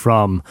away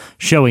from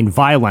showing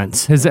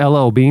violence. His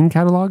LL Bean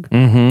catalog.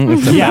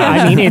 Mm-hmm. Yeah,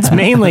 I mean it's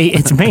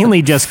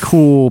mainly just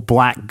cool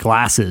black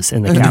glasses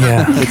in the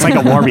catalog. Yeah. It's like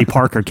a Warby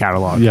Parker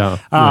catalog. Yeah.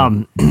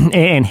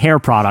 And hair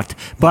product,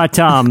 but.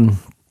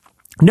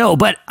 No,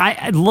 but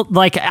I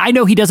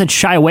know he doesn't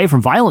shy away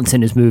from violence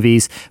in his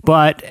movies,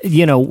 but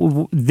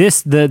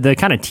the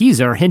kind of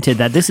teaser hinted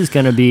that this is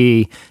going to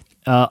be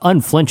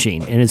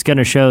unflinching, and it's going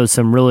to show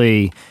some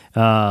really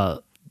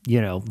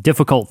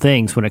difficult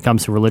things when it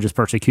comes to religious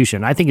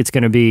persecution. I think it's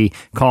going to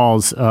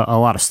cause a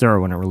lot of stir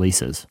when it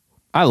releases.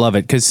 I love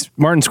it because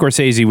Martin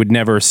Scorsese would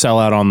never sell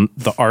out on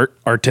the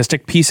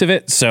artistic piece of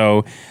it,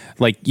 so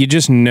like you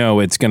just know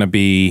it's going to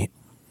be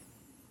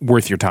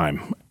worth your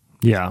time.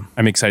 Yeah.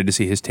 I'm excited to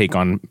see his take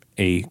on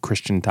a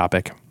Christian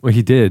topic. Well,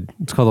 he did.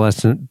 It's called The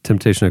Last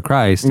Temptation of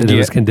Christ, and it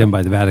was condemned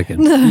by the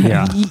Vatican.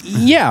 Yeah.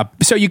 Yeah.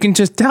 So you can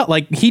just tell,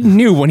 like, he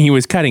knew when he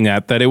was cutting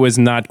that it was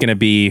not going to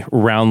be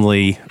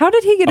roundly How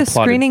did he get applauded.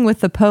 a screening with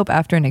the Pope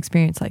after an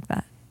experience like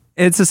that?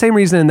 It's the same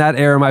reason in that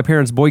era my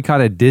parents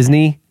boycotted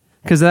Disney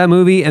because of that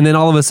movie, and then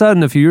all of a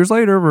sudden, a few years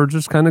later, we're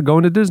just kind of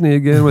going to Disney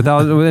again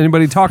without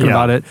anybody talking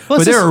about it. Well,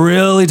 but they were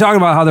really talking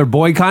about how they're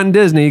boycotting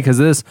Disney because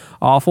of this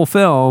awful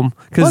film,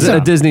 because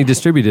Disney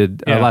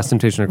distributed Last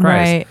Temptation of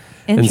Christ. Right.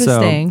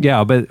 Interesting. And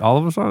so, but all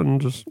of a sudden,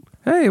 just,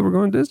 hey, we're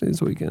going to Disney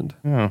this weekend.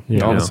 Yeah.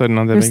 All of a sudden,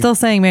 on that They're still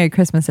saying Merry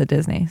Christmas at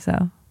Disney,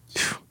 so...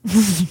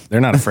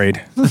 They're not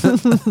afraid.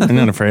 They're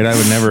not afraid. I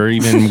would never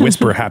even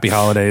whisper Happy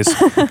Holidays.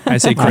 I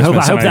say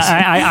Christmas.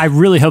 I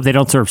really hope they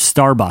don't serve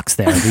Starbucks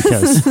there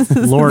because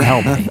Lord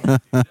help me.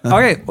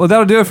 Okay, well,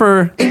 that'll do it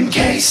for... In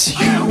case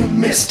you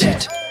missed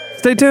it.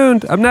 Stay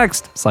tuned. Up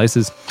next,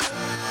 Slices.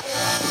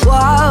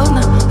 Wild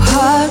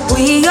heart,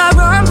 we are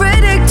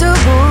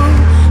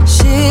unpredictable.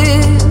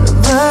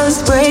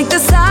 Shivers break the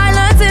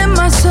silence in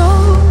my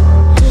soul.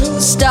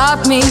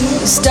 Stop me,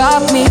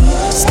 stop me,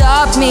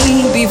 stop me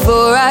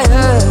before I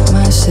hurt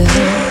myself.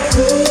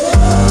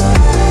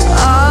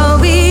 I'll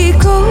be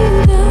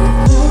colder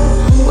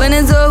when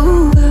it's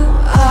over.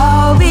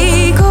 I'll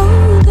be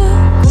colder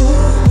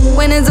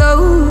when it's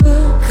over.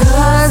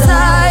 'Cause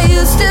I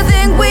used to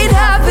think we'd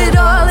have it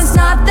all. It's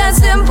not that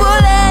simple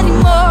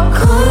anymore.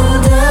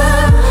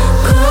 Colder,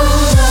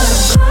 colder.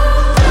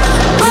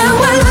 When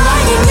we're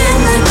lying in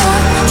the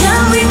dark,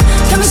 can we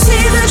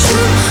see the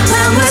truth?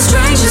 When we're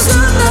strangers to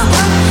the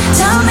world,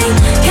 tell me,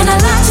 can I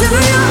lie to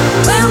you?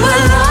 When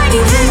we're lying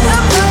in the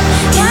dark,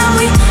 can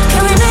we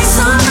make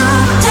some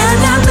love? And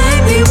then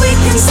maybe we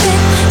can stay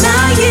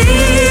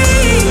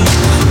naive.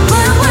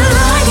 When we're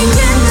lying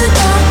in the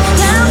dark,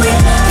 can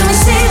we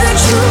see the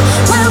truth?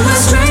 When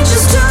we're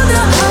strangers to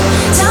the world,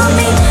 tell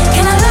me,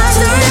 can I lie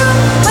to you?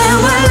 When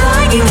we're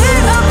lying in the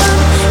dark,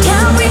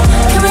 can we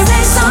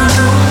make some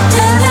love?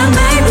 And then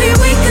maybe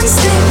we can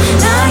stay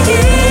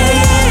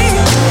naive.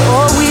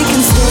 Or we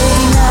can stay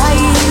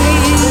naive.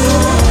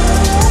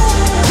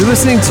 You're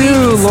listening to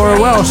Laura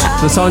Welsh.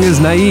 The song is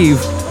Naive,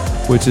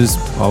 which is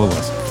all of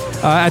us.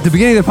 At the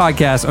beginning of the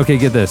podcast, okay,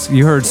 get this.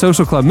 You heard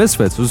Social Club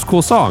Misfits. It was a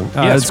cool song.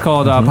 Yes. It's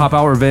called Pop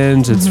Out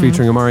Revenge. It's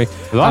featuring Amari. It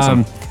was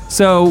awesome.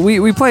 So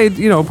we played,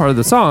 part of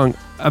the song.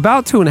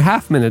 About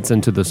 2.5 minutes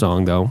into the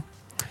song, though,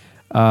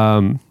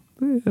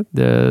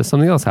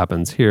 something else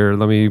happens. Here,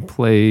 let me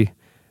play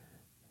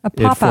A it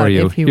pop for out,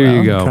 you. if you Here will.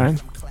 you go. Okay.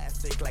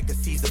 Like a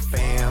Caesar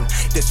fam.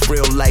 This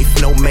real life,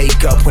 no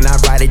makeup. When I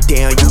write it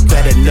down, you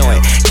better know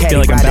it. Feel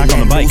like I'm back on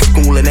the bike.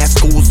 School and that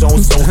school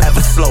zone so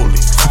ever slowly.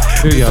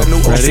 Here you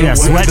go. Ready? Yeah,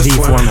 sweat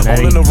deforming,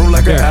 All in the room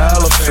like an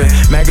elephant.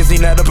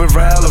 Magazine that up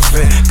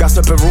irrelevant.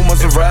 Gossip and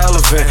rumors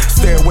irrelevant.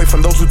 Stay away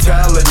from those who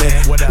telling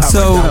it.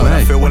 So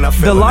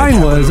the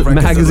line was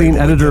magazine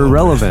editor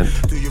irrelevant.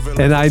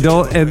 And I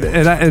don't,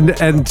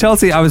 and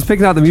Chelsea, I was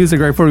picking out the music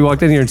right before we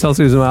walked in here, and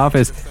Chelsea was in my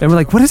office, and we're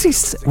like, what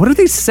are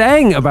they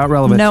saying about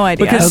relevant? No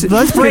idea. Because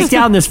Let's break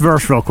down this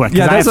verse real quick,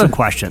 because I have some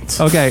questions.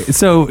 Okay,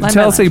 so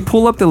Chelsea,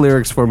 pull up the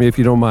lyrics for me if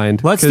you don't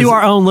mind. Let's do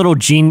our own little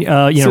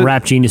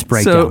rap genius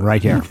breakdown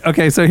right here.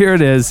 Okay, so here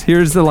it is.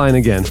 Here's the line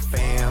again.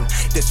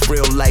 This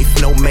real life,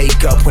 no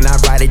makeup. When I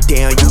write it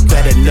down, you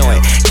better know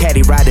it.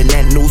 Caddy riding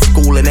that new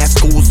school and that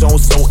school zone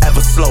so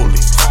ever slowly.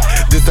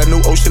 This that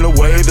new ocean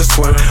away to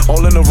swim.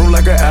 All in the room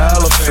like an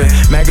elephant.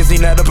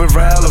 Magazine that up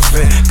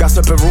irrelevant.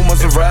 Gossip and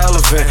rumors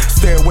irrelevant.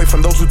 Stay away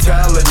from those who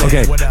telling it.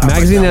 Okay,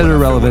 magazine editor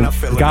relevant.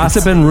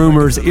 Gossip and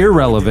rumors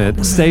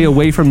irrelevant. Stay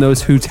away from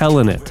those who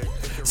telling it.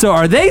 So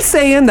are they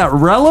saying that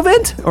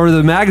relevant, or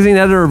the magazine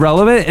editor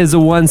relevant is the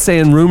one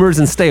saying rumors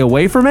and stay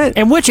away from it?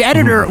 And which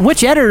editor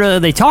are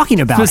they talking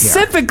about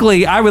Specifically,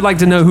 here? I would like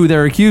to know who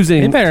they're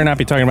accusing. They better not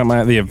be talking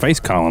about the advice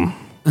column.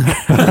 Or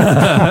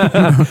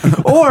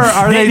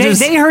are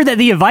they heard that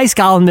the advice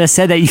columnist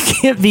said that you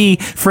can't be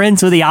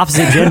friends with the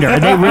opposite gender,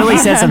 and they really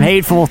said some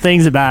hateful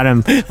things about him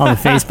on the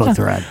Facebook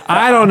thread.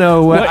 I don't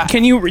know.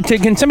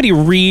 Can somebody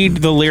read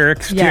the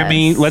lyrics to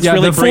me? Let's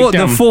really break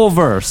down the full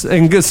verse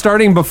and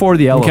starting before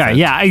the elephant. Okay,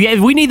 yeah,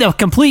 we need the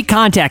complete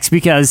context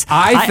because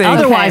I think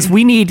otherwise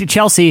we need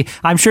Chelsea.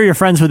 I'm sure you're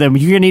friends with them.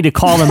 You're gonna need to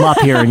call them up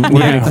here, and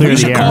we're gonna clear we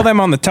the should air. call them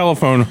on the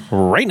telephone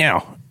right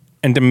now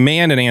and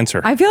demand an answer.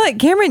 I feel like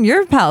Cameron,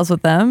 you're pals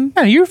with them.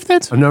 Yeah,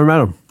 I've never met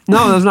them.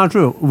 No, that's not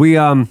true. We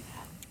Andy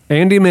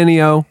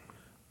Mineo,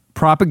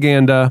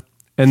 Propaganda,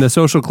 and the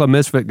Social Club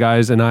Misfit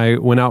guys and I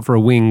went out for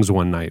wings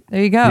one night.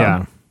 There you go.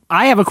 Yeah.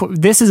 I have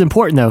this is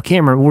important though,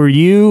 Cameron. Were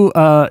you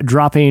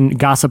dropping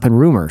gossip and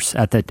rumors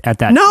at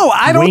that? No,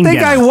 I don't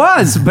think I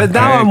was, but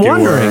now I'm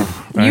wondering.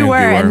 You were,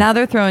 and now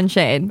they're throwing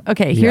shade.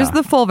 Okay, here's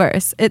the full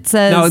verse. It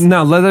says,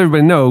 No, let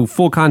everybody know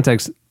full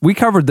context. We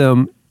covered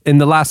them in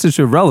the last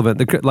issue of Relevant,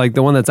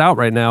 the one that's out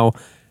right now,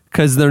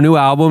 because their new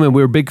album, and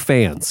we were big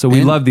fans. So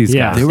we love these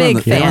guys. They were on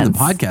the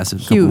podcast a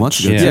couple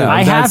months ago. Yeah,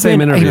 I have been,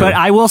 but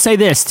I will say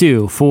this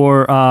too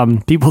for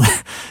people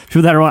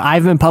that are on.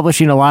 I've been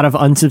publishing a lot of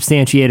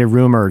unsubstantiated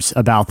rumors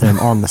about them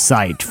on the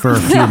site for a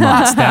few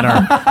months that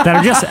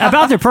are just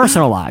about their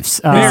personal lives.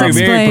 Very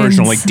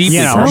personal, like deeply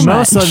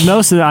personal.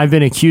 Most of them, I've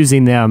been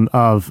accusing them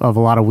of a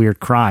lot of weird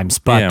crimes,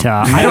 but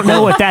I don't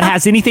know what that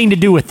has anything to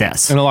do with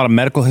this. And a lot of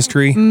medical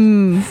history.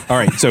 All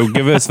right, so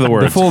give us the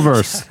words. The full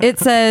verse. It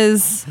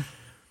says,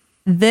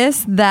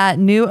 "This, that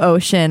new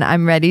ocean,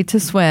 I'm ready to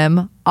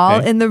swim, all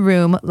in the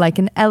room like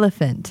an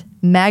elephant.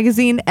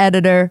 Magazine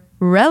editor,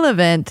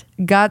 relevant,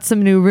 got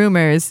some new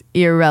rumors,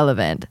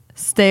 irrelevant.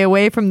 Stay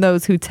away from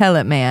those who tell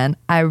it, man.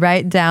 I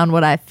write down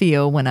what I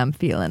feel when I'm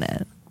feeling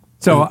it."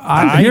 So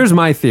here's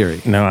my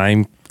theory.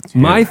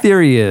 My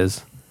theory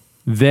is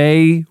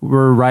they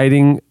were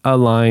writing a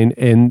line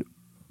and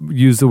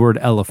used the word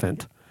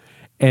elephant.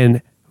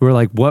 And we're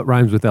like, what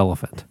rhymes with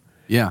elephant?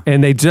 Yeah.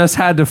 And they just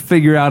had to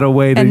figure out a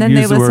way to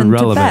use the word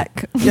relevant.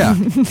 Yeah.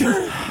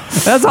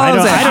 That's all I'm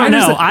saying. I don't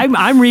know.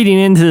 I'm reading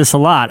into this a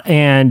lot,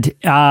 and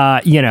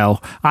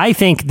I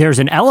think there's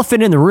an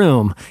elephant in the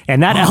room,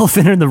 and that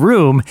elephant in the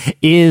room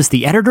is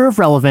the editor of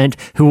Relevant,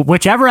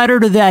 whichever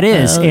editor that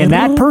is, and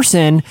that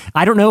person.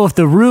 I don't know if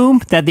the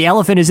room that the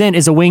elephant is in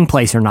is a wing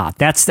place or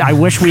not. I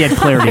wish we had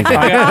clarity.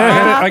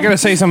 I gotta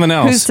say something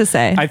else. Who's to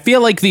say? I feel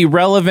like the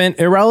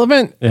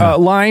irrelevant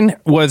line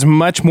was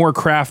much more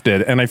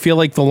crafted, and I feel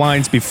like the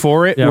lines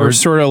before it were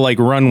sort of like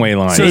runway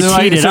lines. So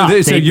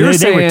you're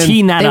saying were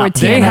teeing that up.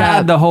 They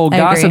had the whole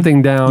gossip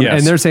thing down,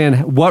 and they're saying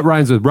what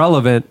rhymes with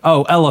relevant?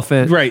 Oh,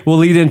 elephant. Right. We'll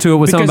lead into it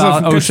with something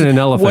about ocean and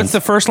elephants. What's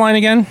the first line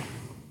again?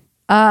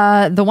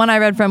 The one I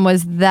read from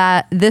was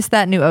that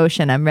new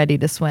ocean, I'm ready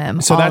to swim.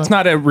 So that's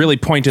not a really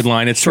pointed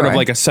line. It's sort of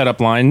like a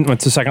setup line.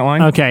 What's the second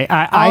line? Okay.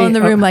 All in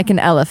the room like an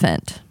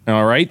elephant.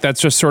 All right.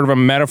 That's just sort of a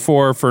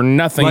metaphor for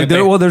nothing.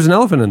 There's an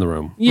elephant in the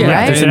room. Yeah.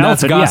 Right? And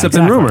that's gossip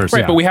and rumors.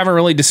 Right. But we haven't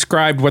really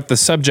described what the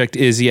subject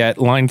is yet.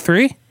 Line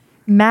 3?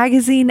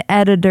 Magazine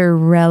editor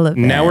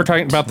relevant. Now we're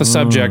talking about the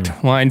subject.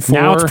 Line 4.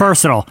 Now it's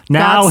personal.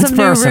 Got some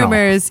new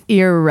rumors,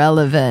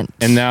 irrelevant.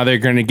 And now they're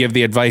going to give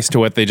the advice to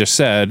what they just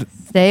said.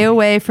 Stay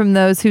away from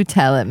those who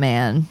tell it,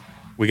 man.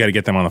 We got to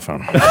get them on the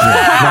phone.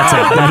 That's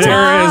it.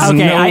 There is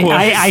okay, no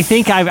I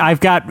think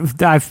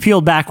I've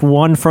peeled back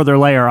one further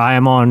layer. I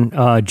am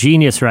on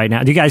Genius right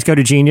now. Do you guys go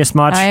to Genius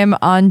much? I am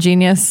on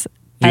Genius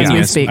as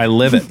we speak. I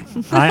live it.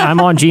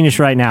 I'm on Genius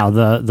right now,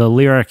 the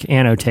lyric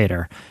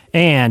annotator.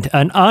 And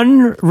an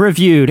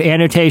unreviewed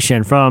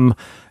annotation from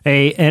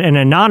an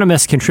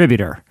anonymous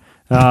contributor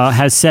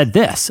has said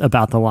this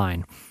about the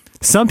line.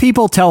 Some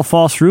people tell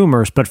false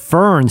rumors, but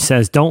Fern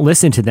says don't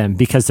listen to them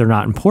because they're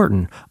not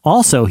important.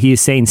 Also, he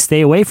is saying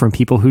stay away from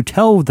people who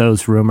tell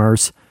those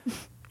rumors.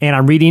 And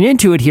I'm reading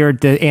into it here.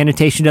 The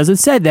annotation doesn't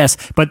say this,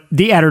 but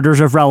the editors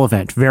of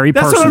Relevant, very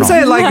personal. That's what I'm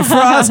saying. Like for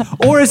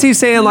us, or is he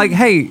saying like,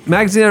 "Hey,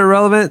 magazine are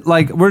relevant.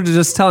 Like we're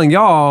just telling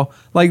y'all,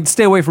 like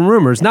stay away from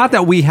rumors." Not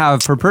that we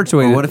have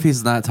perpetuated. Well, what if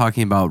he's not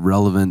talking about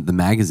Relevant, the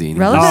magazine?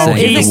 Relevant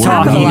he's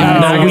talking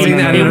about magazine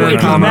editor.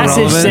 The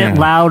message sent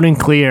loud and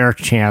clear,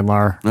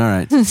 Chandler. All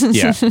right.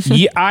 Yeah.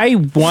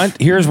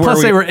 Here's where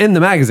Plus they were in the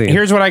magazine.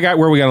 Here's what I got.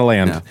 Where we got to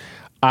land. Yeah.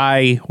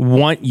 I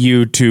want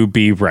you to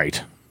be right.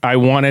 I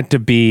want it to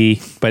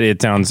be, but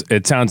it sounds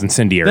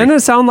incendiary. Doesn't it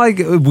sound like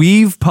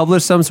we've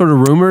published some sort of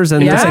rumors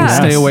and they're saying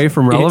stay away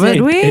from relevant?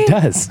 Did we? It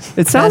does.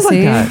 It sounds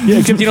like that. Yeah,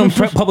 except you don't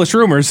publish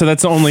rumors, so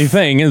that's the only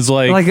thing. Is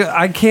like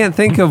I can't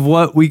think of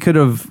what we could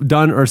have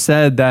done or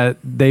said that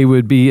they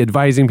would be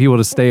advising people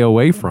to stay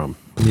away from.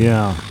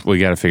 Yeah. We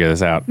got to figure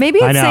this out. Maybe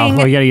it's saying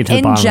Well, we gotta get to the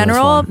in bottom of this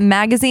general, one.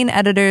 magazine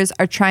editors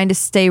are trying to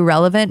stay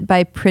relevant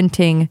by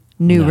printing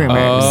new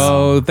rumors.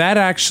 Oh, that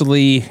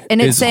actually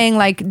And it's is, saying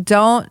like,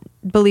 don't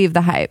believe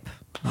the hype.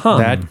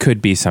 that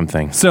could be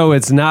something. So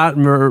it's not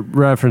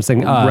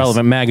referencing us.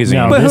 Relevant magazine.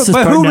 No, But, this is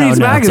but per- who no, reads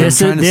no, magazines?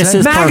 this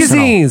is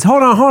magazines.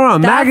 Hold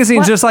on. That's Magazines,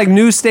 what- just like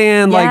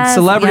newsstand, like Yes,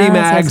 celebrity yes,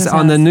 mags yes,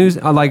 on the yes.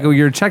 news, like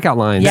your checkout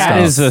line. Yes. That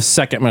stuff. is the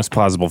second most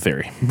plausible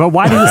theory. But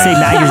why do you say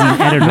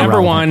magazine editor?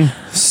 Number relevant?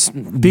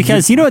 one,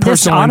 Because you know what,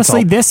 this personal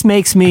honestly, insult. this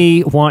makes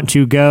me want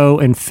to go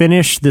and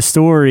finish the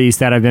stories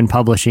that I've been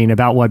publishing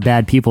about what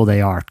bad people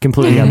they are.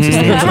 Completely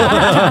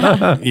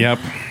unsubstantiated. Yep.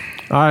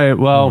 All right.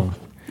 Well,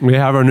 we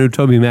have our new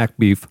Toby Mac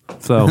beef.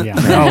 So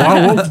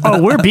Yeah.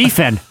 We're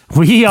beefing.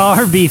 We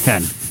are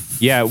beefing.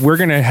 Yeah, we're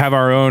gonna have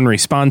our own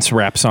response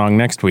rap song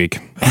next week.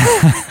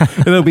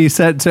 it'll be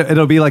set to.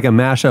 It'll be like a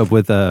mashup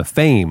with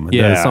Fame.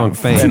 Yeah, The song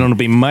Fame. and it'll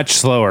be much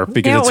slower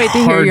because Can't wait it's to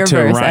hear hard your to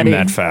verse, rhyme Eddie.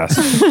 that fast.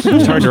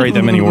 It's hard to write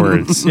that many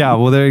words. Yeah,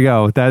 well, there you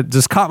go. That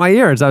just caught my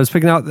ears. I was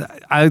picking out.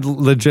 I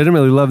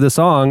legitimately love this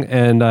song,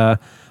 and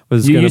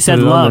was You gonna said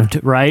put it on loved,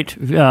 right?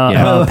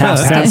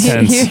 Past tense.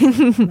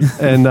 there.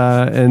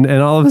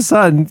 and all of a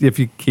sudden, if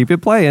you keep it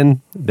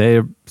playing,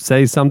 they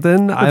say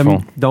something. I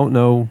Beautiful. don't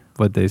know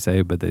what they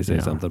say, but they say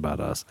something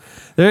about us.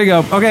 There you go.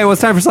 Okay, well,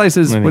 it's time for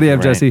slices. What do you have,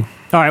 Right. Jesse?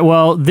 All right.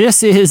 Well,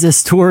 this is a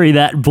story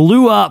that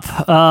blew up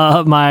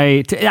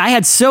I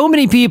had so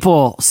many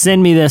people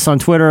send me this on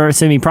Twitter,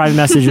 send me private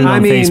messages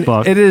on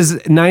Facebook. It is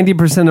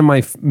 90% of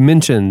my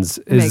mentions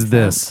Makes is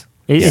this.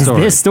 It's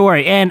story. this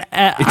story, and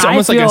It's I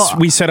almost feel, like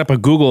we set up a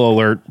Google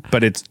alert,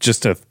 but it's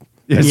just a.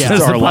 It's It's just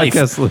just our a life.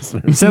 podcast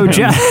listener. So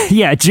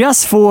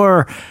just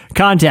for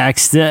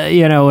context,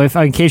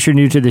 in case you're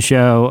new to the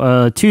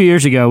show, 2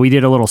 years ago we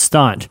did a little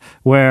stunt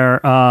where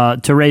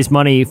to raise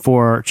money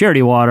for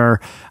charity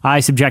water, I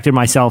subjected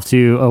myself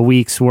to a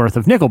week's worth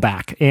of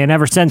Nickelback, and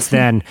ever since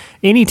then,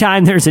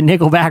 anytime there's a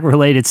Nickelback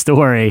related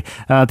story,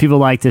 people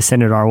like to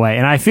send it our way,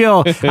 and I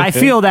feel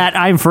that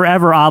I'm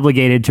forever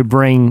obligated to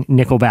bring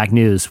Nickelback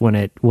news when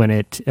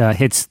it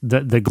hits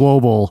the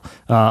global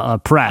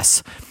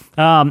press.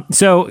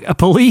 So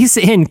police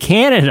in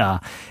Canada,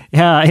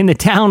 in the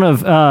town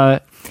of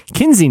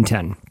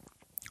Kensington,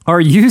 are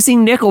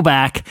using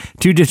Nickelback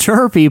to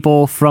deter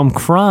people from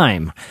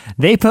crime.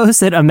 They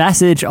posted a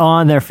message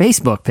on their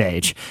Facebook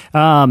page,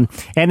 and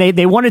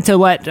they wanted to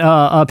let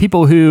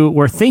people who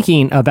were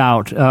thinking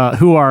about,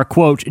 who are,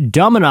 quote,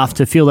 dumb enough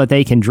to feel that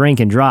they can drink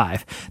and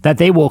drive, that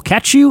they will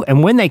catch you,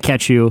 and when they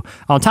catch you,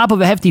 on top of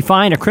a hefty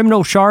fine, a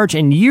criminal charge,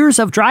 and years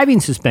of driving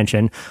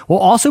suspension, will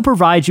also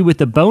provide you with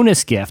the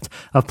bonus gift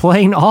of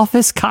playing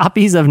office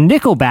copies of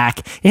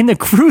Nickelback in the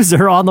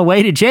cruiser on the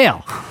way to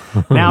jail.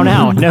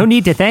 Now, no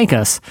need to thank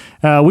us.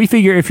 We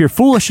figure if you're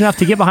foolish enough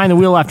to get behind the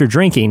wheel after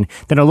drinking,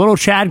 then a little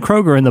Chad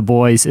Kroger and the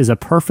boys is a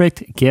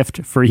perfect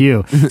gift for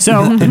you.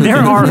 So there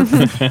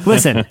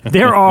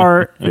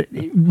are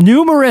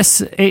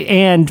numerous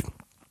and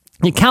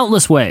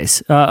countless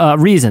ways,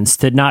 reasons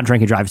to not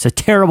drink and drive. It's a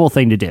terrible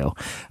thing to do.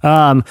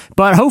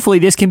 But hopefully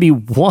this can be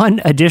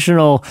one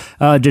additional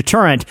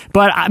deterrent.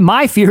 But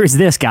my fear is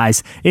this,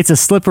 guys. It's a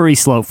slippery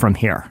slope from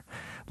here.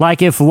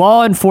 Like, if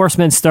law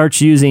enforcement starts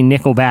using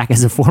Nickelback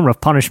as a form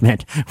of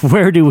punishment,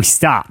 where do we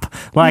stop?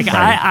 Like,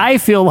 I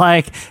feel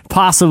like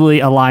possibly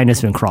a line has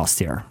been crossed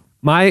here.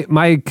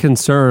 My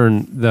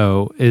concern,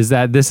 though, is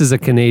that this is a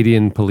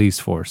Canadian police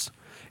force,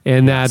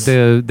 and that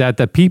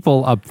the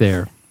people up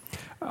there,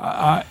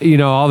 all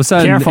of a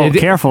sudden,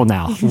 careful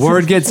now.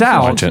 Word gets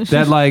out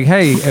that, like,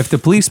 hey, if the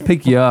police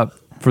pick you up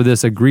for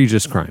this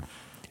egregious crime,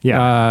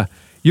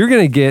 you're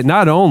going to get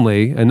not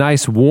only a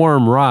nice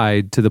warm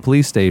ride to the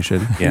police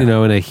station, in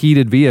a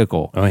heated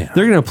vehicle. Oh, yeah.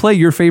 They're going to play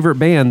your favorite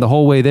band the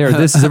whole way there.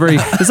 This is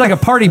it's like a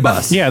party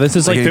bus. Yeah, this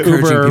is like the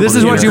encouraging Uber. people This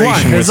is what you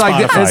want. integration with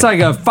It's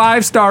like a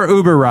 5-star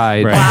Uber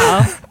ride. Right.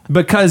 Wow.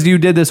 Because you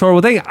did this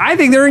horrible thing. I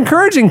think they're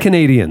encouraging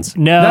Canadians.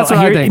 No, that's what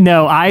I think.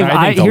 No, I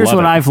think they'll here's love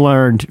what it. I've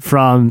learned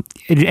from,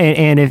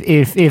 and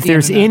if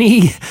there's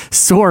any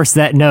source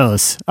that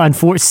knows,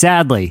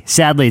 sadly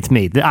it's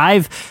me.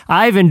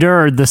 I've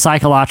endured the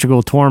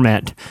psychological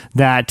torment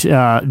that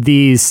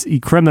these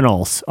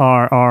criminals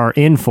are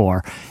in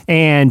for,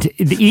 and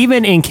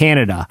even in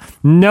Canada,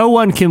 no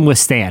one can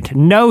withstand.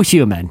 No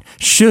human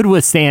should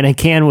withstand and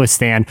can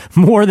withstand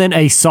more than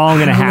a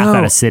song and a half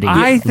out of city.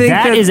 I think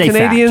that is a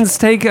Canadians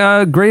take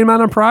a great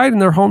amount of pride in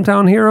their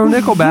hometown hero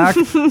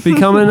Nickelback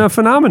becoming a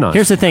phenomenon.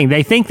 Here's the thing: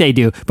 they think they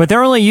do, but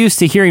they're only used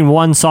to hearing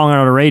one song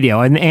on the radio,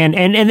 and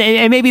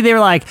maybe they're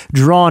like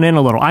drawn in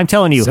a little. I'm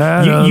telling you,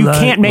 you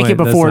can't make it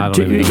before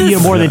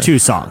more than 2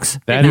 songs.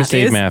 That is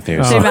Dave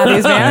Matthews. Dave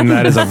Matthews Band. And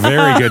that is a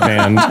very good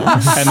band.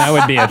 And that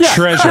would be a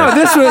treasure. No,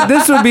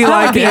 this would be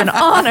like That'd be an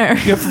honor.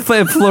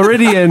 if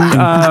Floridian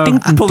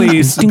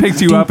police picked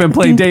you up and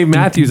played Dave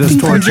Matthews as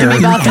torture.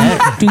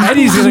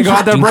 Eddie's going to go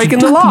out there breaking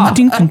the law.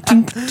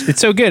 It's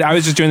so good. I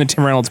was just doing the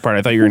Tim Reynolds part.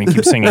 I thought you were going to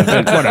keep singing,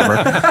 but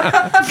whatever.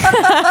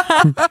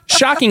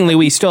 Shockingly,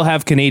 we still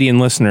have Canadian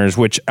listeners,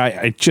 which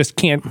I just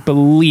can't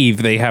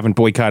believe they haven't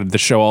boycotted the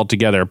show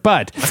altogether.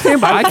 But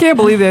I can't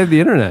believe they have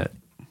the internet.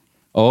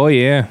 Oh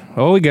yeah.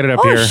 Oh, we get it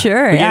up here.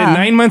 Sure. We get it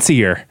 9 months a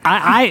year.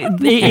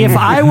 If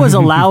I was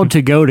allowed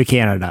to go to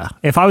Canada,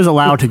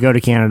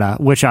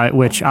 which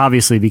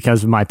obviously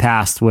because of my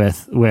past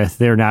with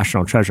their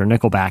national treasure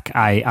Nickelback,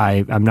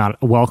 I'm not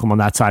welcome on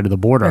that side of the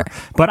border.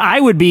 Sure. But I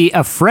would be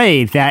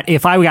afraid that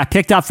if I got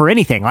picked up for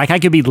anything, like I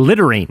could be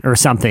littering or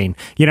something,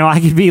 I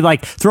could be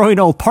like throwing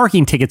old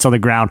parking tickets on the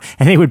ground,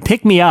 and they would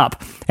pick me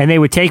up and they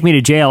would take me to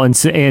jail and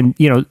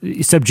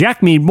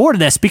subject me more to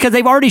this because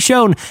they've already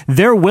shown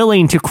they're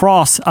willing to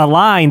cross a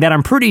line that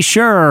I'm pretty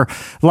sure,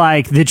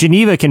 like the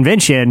Geneva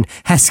Convention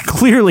has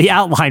clearly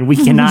outlined we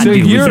cannot do.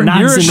 You're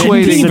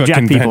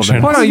subject people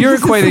to. Hold on, you're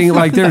equating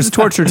like there's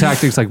torture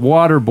tactics like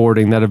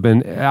waterboarding that have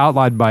been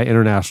outlawed by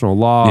international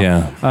law.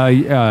 Yeah.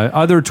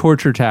 Other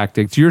torture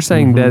tactics. You're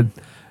saying that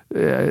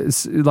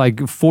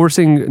like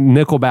forcing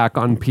Nickelback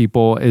on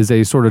people is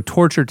a sort of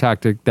torture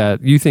tactic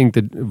that you think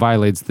that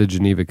violates the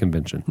Geneva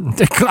Convention.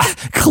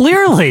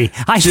 Clearly,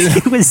 I think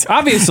it was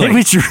obviously it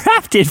was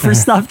drafted for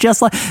stuff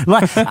just like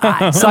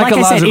I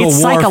said, it's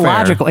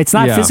psychological. It's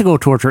not physical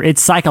torture.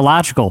 It's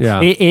psychological.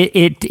 Yeah.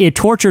 It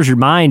tortures your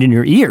mind and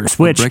your ears.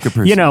 Which here's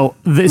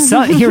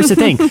the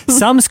thing: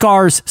 some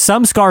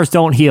scars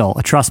don't heal.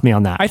 Trust me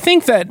on that. I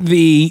think that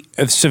the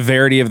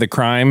severity of the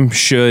crime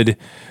should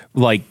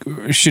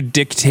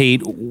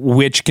dictate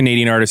which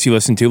Canadian artists you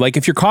listen to. Like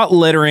if you're caught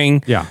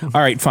littering, all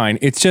right, fine.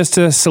 It's just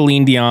a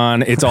Celine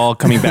Dion. It's all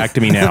coming back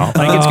to me now.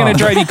 Like it's going to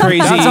drive you crazy.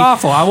 That's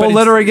awful. I won't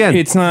litter again.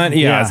 It's not.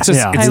 Yeah. It's just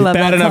it's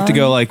bad enough to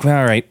go like, all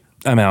right,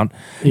 I'm out.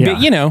 Yeah.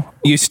 But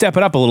you step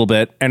it up a little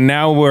bit, and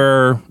now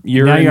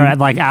you're at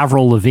like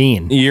Avril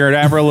Lavigne. You're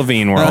at Avril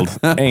Lavigne world,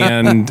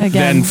 and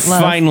then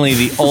finally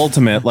the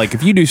ultimate. Like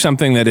if you do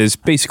something that is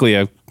basically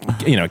a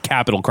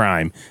capital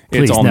crime,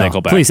 it's all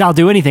Nickelback. Please, I'll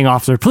do anything,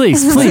 officer.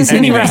 Please,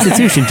 any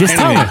restitution. Just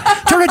tell me.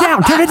 Turn it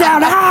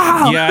down.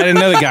 Ow! Yeah, I didn't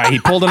know the guy. He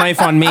pulled a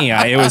knife on me.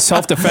 It was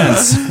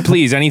self-defense.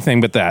 Please,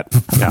 anything but that.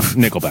 Yeah,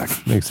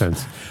 Nickelback. Makes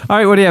sense. All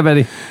right, what do you have,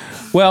 Eddie?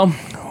 Well,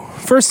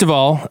 first of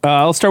all,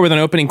 I'll start with an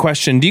opening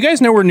question. Do you guys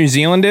know where New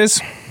Zealand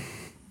is?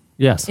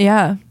 Yes.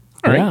 Yeah.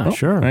 All right. Yeah,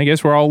 sure. I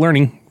guess we're all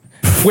learning.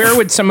 Where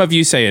would some of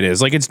you say it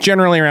is? Like it's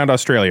generally around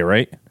Australia,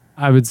 right?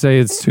 I would say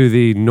it's to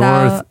the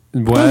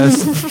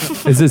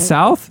northwest. Is it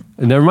south?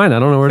 Never mind. I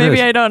don't know where it is.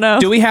 Maybe I don't know.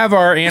 Do we have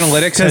our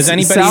analytics? Has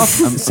anybody?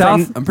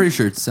 South? I'm pretty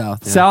sure it's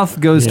south. Yeah. South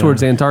goes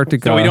towards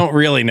Antarctica. So we don't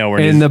really know where.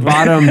 And the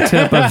bottom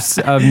tip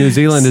of New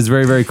Zealand is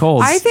very, very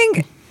cold. I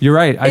think you're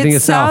right. I think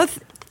it's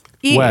southeast.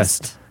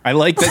 West. I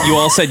like that you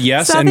all said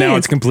yes, and now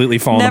it's completely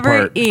fallen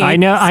apart. I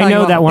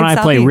know that when I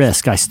play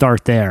Risk, I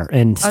start there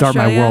and start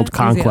my world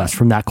conquest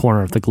from that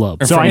corner of the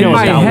globe. So I know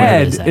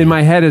in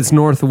my head, it's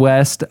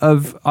northwest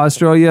of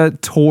Australia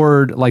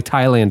toward like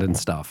Thailand and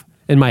stuff.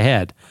 In my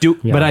head,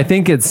 but I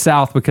think it's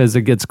south because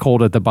it gets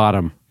cold at the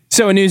bottom.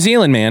 So a New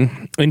Zealand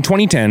man in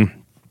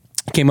 2010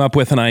 came up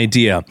with an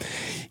idea.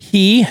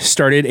 He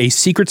started a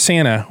Secret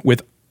Santa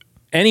with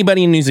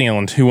anybody in New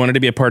Zealand who wanted to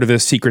be a part of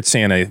this Secret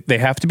Santa. They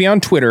have to be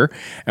on Twitter.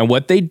 And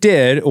what they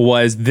did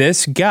was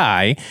this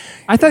guy.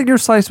 I thought your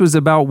slice was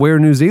about where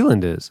New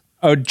Zealand is.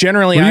 Oh,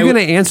 generally, Were you going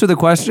to answer the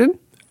question?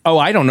 Oh,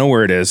 I don't know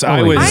where it is.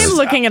 I'm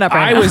looking it up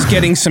right now. I was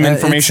getting some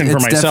information for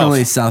myself.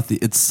 It's definitely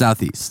it's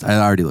southeast. I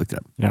already looked it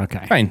up.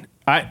 Okay. Fine.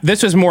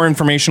 This was more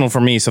informational for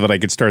me so that I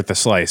could start the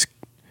slice.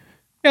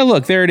 Yeah,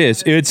 look, there it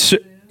is. It's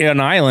an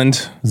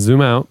island.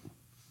 Zoom out.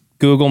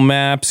 Google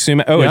Maps. Zoom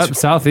out. Oh, it's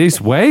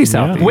southeast. Way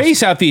southeast. Way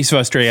southeast of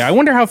Australia. I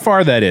wonder how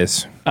far that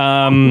is.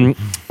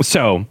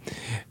 So,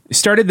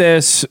 started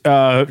this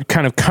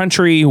kind of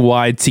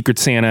countrywide Secret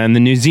Santa, and the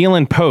New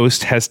Zealand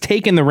Post has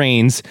taken the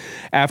reins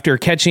after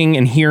catching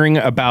and hearing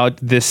about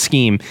this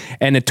scheme.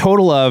 And a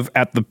total of,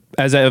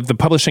 as of the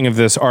publishing of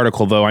this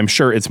article, though I'm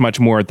sure it's much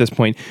more at this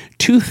point,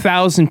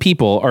 2,000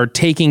 people are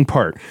taking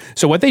part.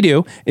 So what they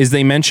do is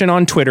they mention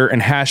on Twitter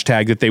and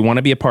hashtag that they want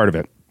to be a part of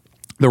it.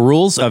 The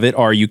rules of it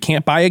are you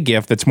can't buy a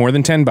gift that's more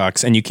than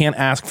 $10 and you can't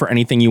ask for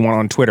anything you want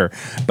on Twitter,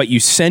 but you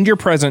send your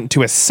present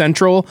to a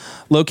central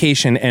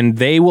location and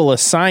they will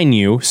assign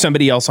you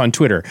somebody else on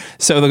Twitter.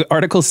 So the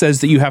article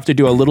says that you have to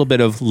do a little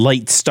bit of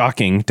light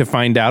stalking to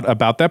find out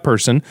about that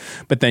person,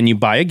 but then you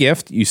buy a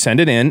gift, you send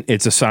it in,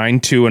 it's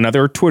assigned to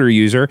another Twitter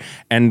user,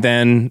 and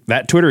then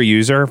that Twitter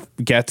user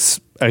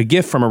gets a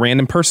gift from a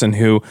random person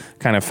who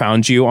kind of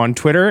found you on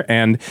Twitter.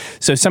 And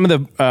so some of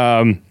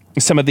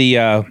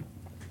the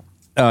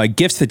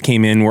gifts that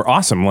came in were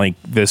awesome. Like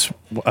this,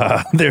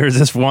 there was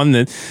this one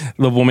that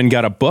the woman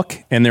got a book,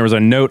 and there was a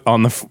note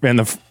on the front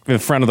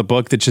of the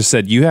book that just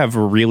said, "You have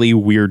a really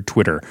weird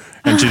Twitter,"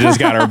 and she just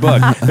got her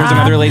book. There's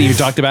another lady who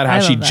talked about how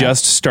she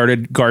just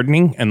started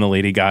gardening, and the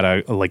lady got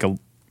a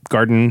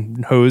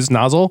garden hose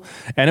nozzle,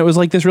 and it was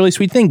like this really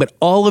sweet thing. But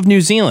all of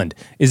New Zealand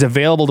is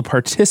available to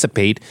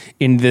participate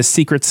in this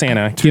Secret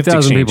Santa gift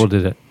exchange. 2,000 people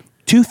did it.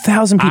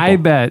 2,000 people. I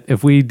bet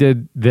if we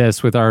did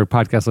this with our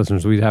podcast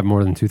listeners, we'd have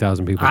more than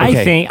 2,000 people. I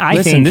think.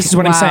 This is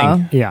what I'm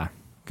saying. Yeah.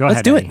 Go ahead.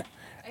 Let's do it.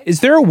 Is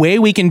there a way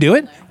we can do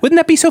it? Wouldn't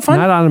that be so fun?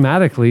 Not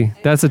automatically.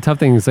 That's a tough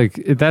thing. It's like,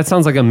 that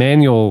sounds like a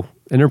manual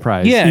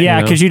enterprise.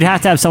 Yeah, because you'd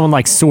have to have someone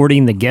like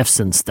sorting the gifts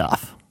and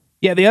stuff.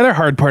 Yeah, the other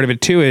hard part of it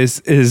too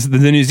is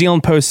the New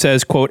Zealand Post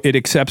says, quote, it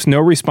accepts no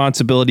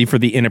responsibility for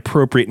the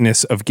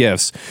inappropriateness of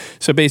gifts.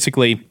 So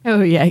basically, oh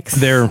yikes,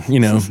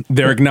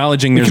 they're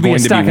acknowledging there's going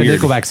to be weird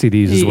Nickelback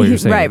CDs is what you're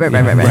saying. Right.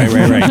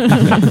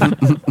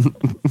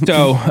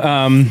 So,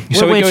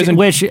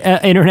 which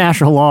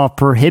international law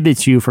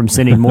prohibits you from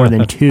sending more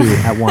than 2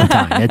 at one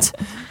time. It's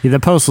the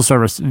Postal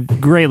Service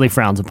greatly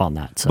frowns upon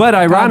that. So. But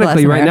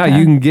ironically, right now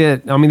you can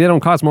get. I mean, they don't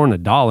cost more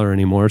than $1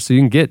 anymore, so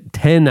you can get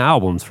 10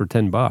 albums for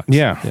 $10.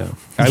 Yeah.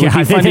 It would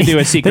be fun to do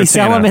a secret They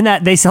sell Santa. them in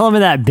that. They sell them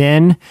in that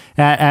bin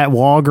at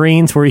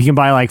Walgreens where you can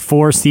buy like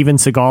 4 Steven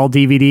Seagal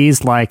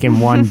DVDs like in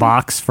one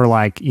box for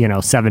like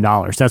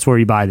 $7. That's where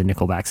you buy the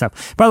Nickelback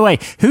stuff. By the way,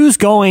 who's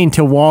going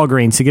to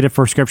Walgreens to get a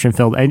prescription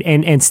filled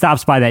and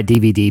stops by that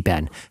DVD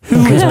bin?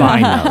 Who is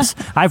buying those?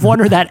 I've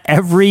wondered that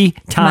every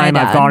time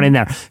I've gone in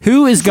there.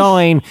 Who is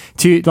going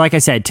to, like I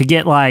said, to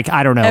get like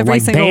I don't know, Every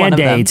like single one of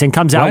Band-Aids them. and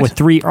comes out with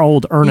 3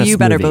 old Ernest You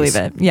better movies.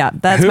 believe it. Yeah,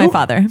 that's Who? my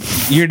father.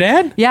 Your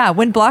dad? Yeah,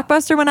 when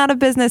Blockbuster went out of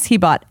business, he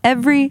bought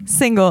every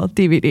single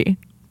DVD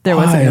there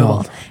was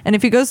available. And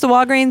if he goes to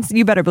Walgreens,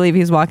 you better believe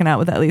he's walking out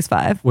with at least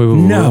 5.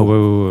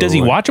 Wait. Does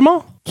he watch them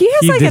all? He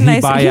has like a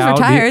nice. He's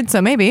retired, so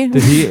maybe.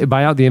 Did he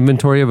buy out the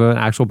inventory of an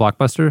actual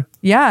Blockbuster?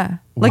 Yeah,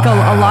 like a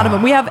lot of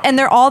them. We have, and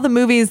they're all the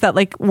movies that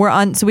like were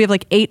on. So we have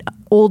like 8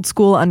 old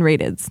school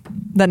unrateds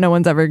that no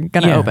one's ever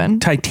gonna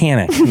open.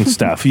 Titanic and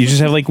stuff. You just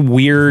have like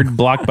weird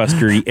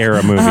Blockbuster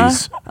era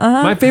movies.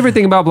 My favorite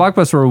thing about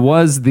Blockbuster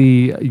was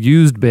the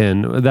used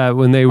bin that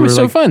when they were was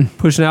so fun.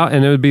 pushing out,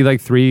 and it would be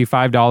like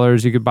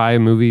 $3-5. You could buy a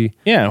movie.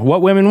 Yeah,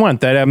 What Women Want,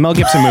 that Mel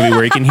Gibson movie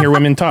where you can hear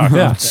women talk.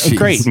 Yeah. A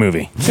great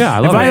movie. Yeah, I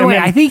love By it. the way,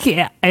 I think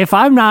if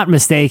I'm not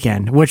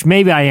mistaken, which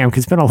maybe I am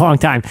because it's been a long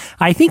time,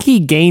 I think he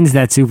gains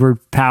that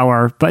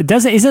superpower, but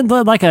isn't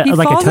like a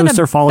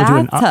toaster fall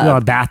into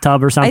a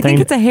bathtub or something? I think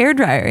it's a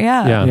hairdryer.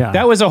 Yeah.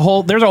 That was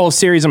there's a whole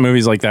series of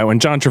movies like that when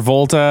John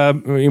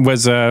Travolta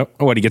was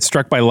he gets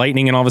struck by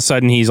lightning and all of a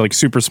sudden he's like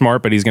super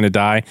smart but he's gonna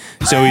die,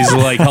 so he's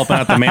like helping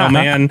out the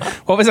mailman.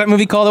 What was that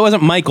movie called? It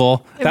wasn't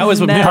Michael. That was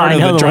part of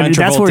the John Travolta.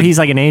 That's where he's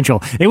like an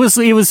angel. It was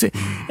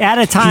at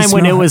a time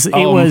when it was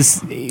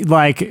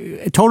like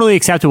totally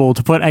acceptable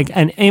to put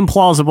an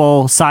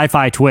implausible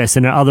sci-fi twist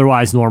in an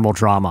otherwise normal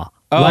drama.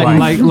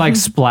 Like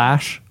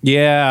Splash.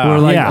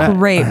 Yeah.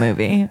 Great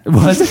movie.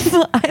 Was it?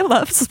 I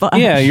love Splash.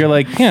 Yeah, you're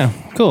like, yeah,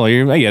 cool.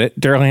 I get it.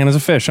 Daryl Hannah's a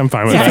fish. I'm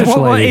fine with that.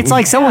 It's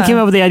like someone came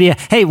up with the idea,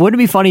 hey, wouldn't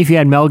it be funny if you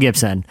had Mel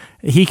Gibson?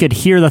 He could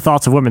hear the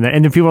thoughts of women.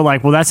 And then people are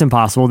like, well, that's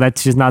impossible.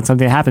 That's just not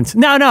something that happens.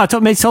 No,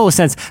 it makes total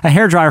sense. A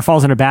hairdryer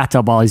falls in a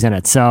bathtub while he's in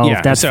it. So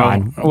that's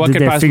fine. What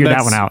could they possibly figured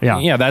that one out.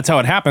 Yeah, that's how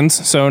it happens.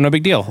 So no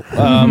big deal.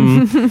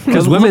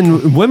 Because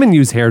women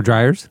use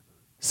hairdryers.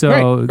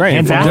 So right.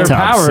 And their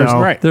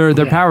powers,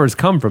 their powers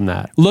come from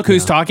that. Look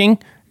who's talking.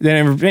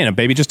 Then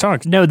baby just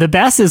talks. No, the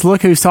best is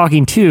Look Who's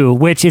Talking Too,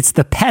 which it's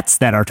the pets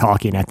that are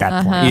talking at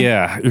that point.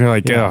 Yeah, you're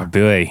like, oh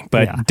boy,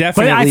 but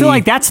definitely. But I feel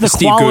like that's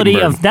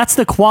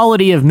the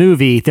quality of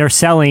movie they're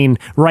selling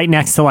right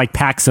next to like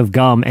packs of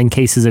gum and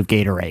cases of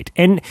Gatorade,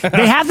 and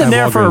they have them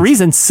there for a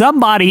reason.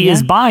 Somebody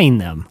is buying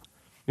them.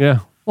 Yeah.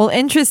 Well,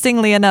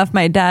 interestingly enough,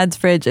 my dad's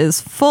fridge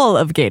is full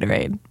of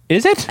Gatorade.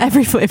 Is it?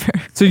 Every flavor.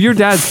 So your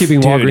dad's keeping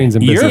Walgreens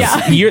in business.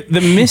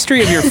 The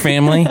mystery of your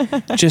family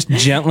just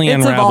gently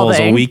unravels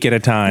a week at a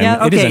time.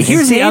 Yeah, okay,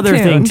 here's the other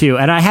thing too,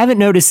 and I haven't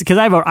noticed because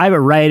I have a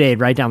Rite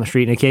Aid right down the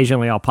street, and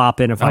occasionally I'll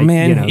pop in if I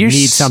need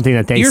something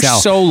that they sell.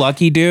 You're so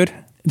lucky, dude.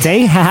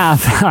 They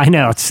have, I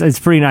know, it's a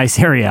pretty nice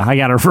area. I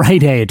got a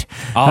Rite Aid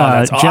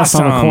that's just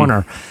on the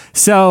corner.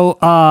 So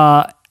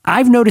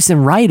I've noticed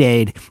in Rite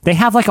Aid, they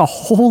have like a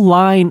whole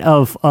line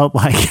of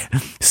like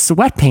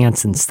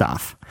sweatpants and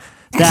stuff.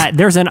 That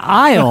there's an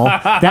aisle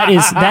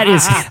that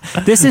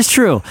is this is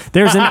true.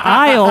 There's an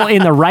aisle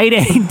in the Rite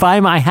Aid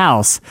by my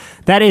house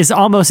that is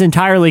almost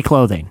entirely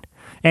clothing.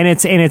 And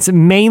it's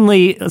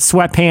mainly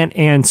sweatpant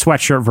and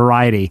sweatshirt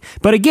variety.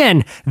 But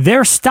again,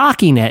 they're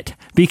stocking it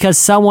because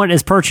someone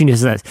is purchasing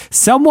this.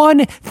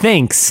 Someone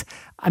thinks,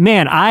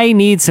 man, I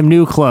need some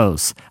new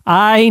clothes.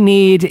 I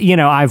need,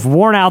 I've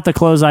worn out the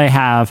clothes I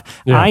have.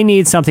 Yeah. I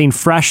need something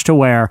fresh to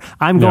wear.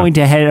 I'm going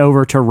to head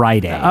over to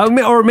Rite Aid.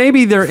 Or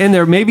maybe they're in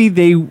there. Maybe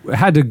they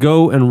had to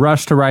go and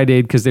rush to Rite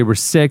Aid because they were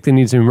sick. They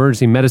need some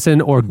emergency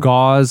medicine or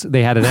gauze.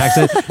 They had an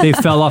accident. They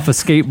fell off a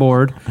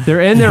skateboard.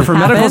 They're in there for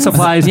medical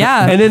supplies.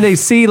 Yeah. And then they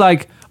see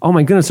like, oh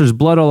my goodness, there's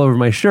blood all over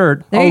my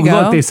shirt.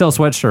 Look, they sell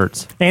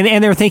sweatshirts.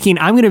 And they're thinking,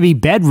 I'm going to be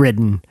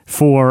bedridden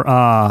for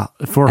a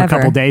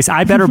couple days.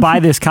 I better buy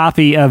this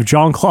copy of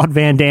Jean-Claude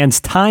Van Damme's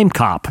Time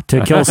Cop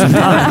to kill some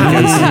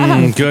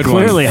time. Because good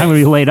clearly, I'm going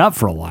to be laid up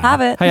for a while.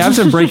 Have it. Hey, I have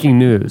some breaking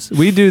news.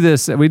 We do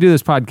this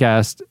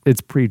podcast.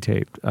 It's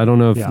pre-taped. I don't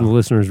know if the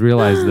listeners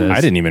realize this.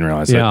 I didn't even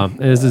realize that. Yeah,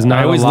 this is not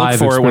I always a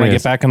live look for it when I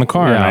get back in the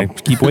car, and I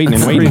keep waiting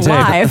and waiting.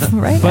 Live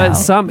right But now.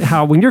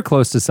 somehow, when you're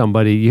close to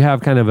somebody, you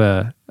have kind of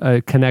a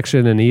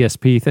connection, an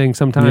ESP thing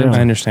sometimes. Yeah,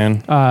 I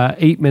understand.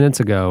 8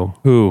 minutes ago,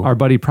 our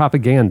buddy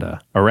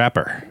Propaganda, a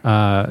rapper,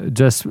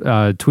 just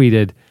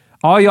tweeted,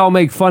 all y'all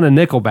make fun of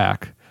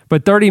Nickelback,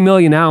 but 30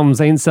 million albums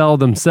ain't sell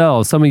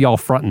themselves. Some of y'all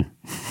fronting.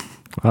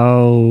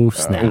 Oh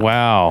snap!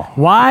 Wow.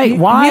 Why he's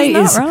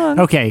not is wrong.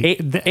 okay?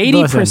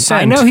 80%.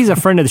 I know he's a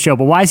friend of the show,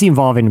 but why is he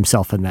involving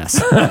himself in this?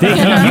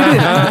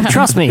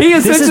 Trust me, He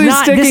this is essentially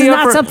not sticking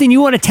up for- something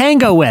you want to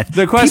tango with.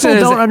 The question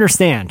People is- don't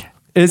understand.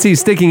 Is he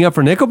sticking up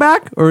for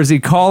Nickelback, or is he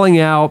calling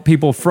out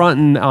people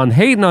fronting on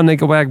hating on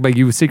Nickelback, but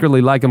you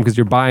secretly like them because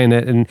you're buying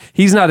it? And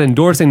he's not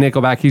endorsing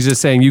Nickelback. He's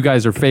just saying you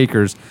guys are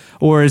fakers.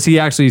 Or is he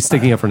actually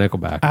sticking up for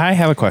Nickelback? I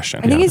have a question.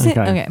 I think he's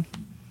okay.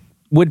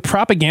 Would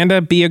Propaganda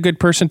be a good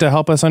person to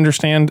help us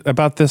understand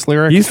about this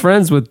lyric? He's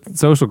friends with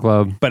Social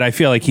Club. But I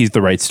feel like he's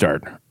the right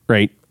start,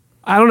 right?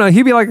 I don't know.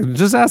 He'd be like,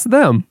 just ask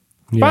them.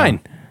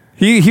 Fine.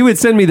 He would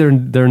send me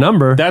their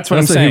number. That's what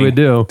I'm saying. He would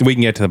do. We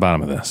can get to the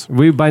bottom of this.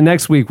 By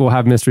next week we'll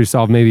have mystery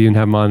solved. Maybe even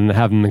have them on and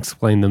have them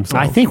explain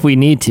themselves. I think we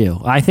need to.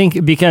 I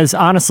think because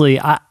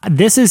honestly,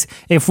 this is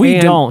if we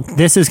don't,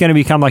 this is going to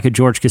become like a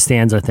George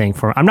Costanza thing.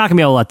 I'm not going to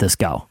be able to let this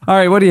go. All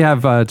right, what do you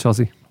have,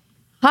 Chelsea?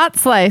 Hot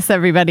Slice,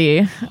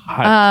 everybody.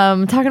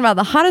 Talking about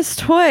the hottest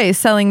toy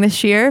selling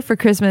this year for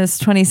Christmas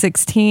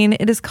 2016.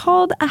 It is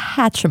called a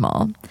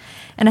Hatchimal.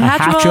 And a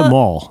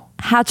Hatchimal.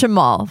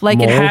 Hatchimal. Like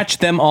it hatch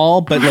them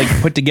all, but like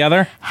put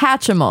together?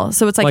 Hatchimal.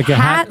 So it's like a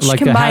hatch like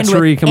combined a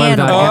hatchery with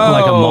combined with animal.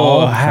 like a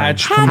mall.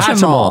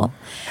 Hatchimal.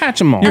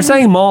 Hatchimal. You're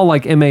saying mall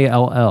like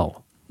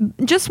MALL.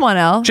 Just one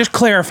L. Just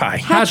clarify.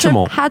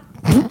 Hatchimal.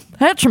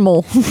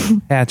 Hatchimal.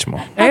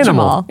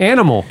 Hatchimal.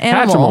 Animal.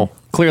 Hatchimal.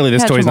 Clearly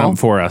this toy's Hatchimal. not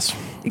for us.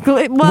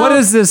 Well, what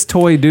does this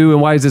toy do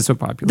and why is it so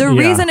popular? The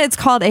reason it's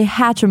called a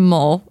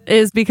Hatchimal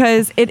is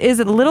because it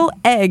is a little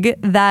egg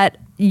that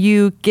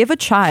you give a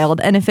child,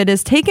 and if it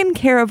is taken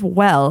care of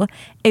well,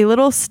 a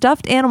little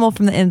stuffed animal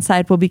from the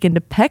inside will begin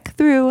to peck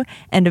through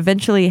and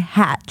eventually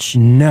hatch.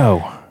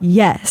 No.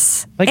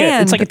 Yes.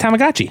 It's like a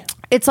Tamagotchi.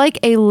 It's like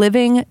a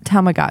living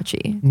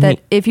Tamagotchi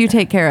that if you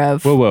take care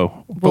of.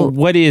 Whoa. But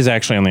what is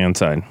actually on the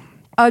inside?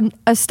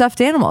 A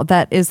stuffed animal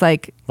that is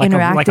like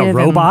interactive, like a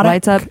robot, and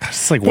lights up.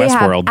 It's like they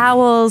Westworld. have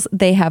owls,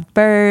 they have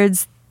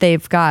birds,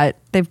 they've got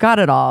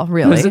it all,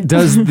 really.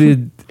 Does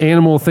the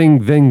animal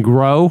thing then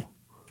grow?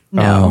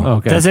 No.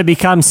 Okay. Does it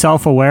become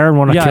self-aware and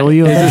want to kill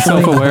you? Is it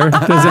self-aware?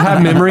 Does it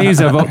have memories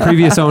of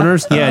previous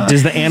owners? Yeah.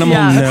 Does the animal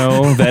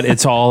know that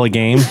it's all a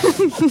game,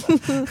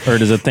 or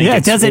does it think? Yeah.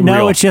 It's Does it know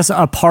real? it's just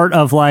a part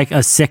of like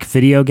a sick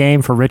video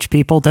game for rich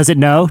people? Does it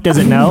know?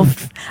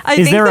 Is I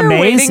think there a they're maze?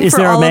 waiting Is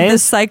for there a all of the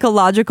maze?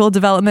 psychological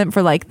development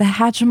for like the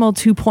Hatchimal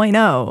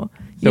 2.0.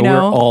 So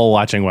we're all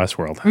watching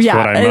Westworld. That's Yeah,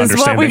 what I'm it is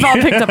what understanding. we've all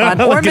picked up on.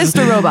 Or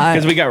Mr. Robot.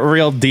 Because we got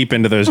real deep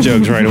into those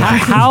jokes right away.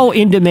 How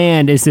in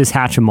demand is this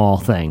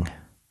Hatchimal thing?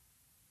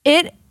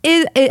 It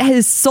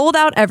has sold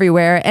out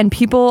everywhere, and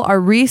people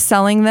are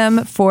reselling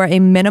them for a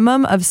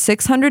minimum of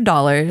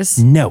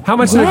 $600. No. How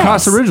much did it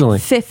cost originally?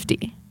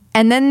 $50.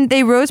 And then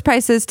they rose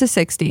prices to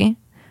 $60.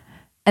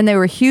 And they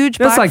were huge.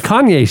 That's like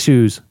Kanye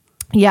shoes.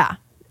 Yeah.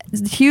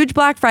 Huge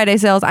Black Friday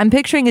sales. I'm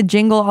picturing a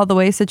Jingle All the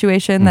Way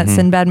situation, that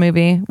Sinbad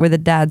movie where the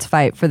dads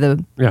fight for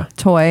the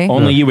toy.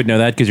 Only you would know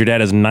that because your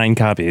dad has 9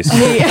 copies.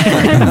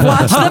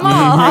 Watch them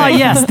all. Oh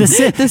yes, the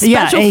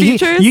special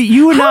features.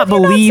 You would not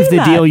believe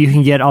the deal you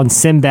can get on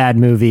Sinbad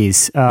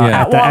movies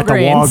at the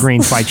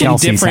Walgreens by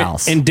Chelsea's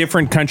house. In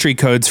different country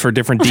codes for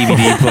different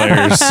DVD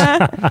players.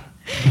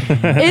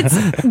 It's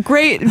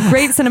great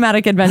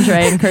cinematic adventure.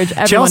 I encourage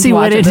everyone Chelsea to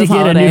watch went it in to this get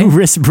holiday. a new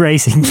wrist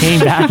brace and came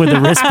back with a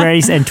wrist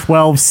brace and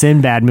 12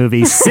 Sinbad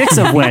movies, 6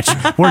 of which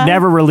were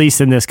never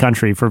released in this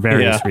country for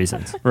various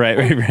reasons.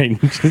 Right.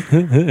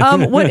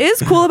 What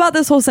is cool about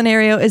this whole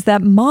scenario is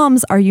that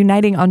moms are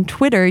uniting on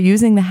Twitter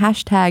using the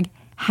hashtag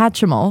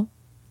Hatchimal.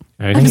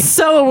 I'm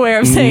so aware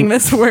of saying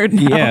this word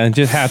now. Yeah,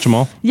 just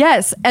Hatchimal.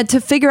 Yes, and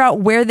to figure out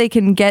where they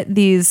can get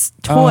these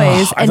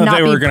toys and not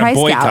be price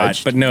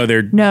gouged. But no,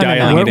 they're No.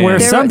 dialing it Where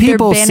in. some They're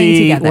people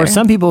banding together. where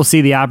some people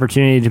see the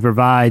opportunity to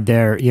provide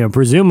their,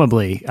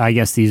 presumably, I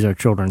guess these are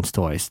children's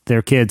toys,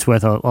 their kids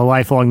with a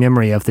lifelong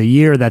memory of the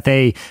year that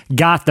they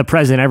got the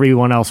present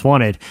everyone else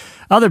wanted.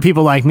 Other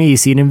people like me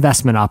see an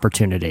investment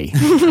opportunity.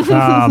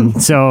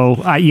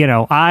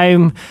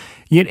 I'm.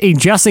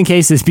 Just in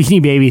case this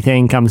Beanie Baby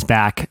thing comes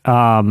back,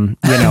 I'm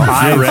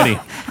ready.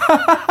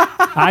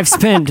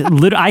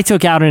 I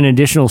took out an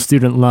additional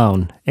student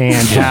loan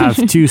and have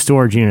 2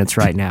 storage units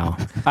right now.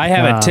 I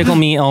have a Tickle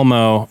Me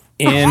Elmo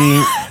in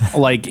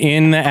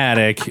the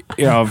attic,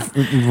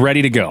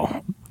 ready to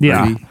go.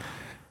 Yeah.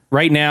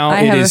 Right now,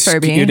 I have a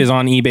Furby. it is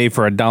on eBay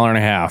for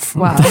 $1.50.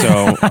 Wow.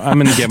 So I'm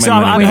going to get my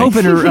money I'm back.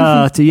 hoping to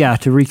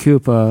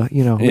recoup at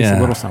least a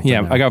little something.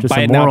 Yeah, there. I got Just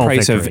buy a it now moral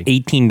price victory. of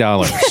 $18.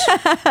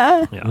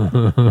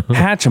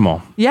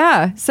 Hatchimal.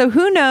 Yeah, so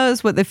who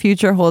knows what the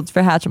future holds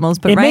for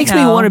Hatchimals, but It right makes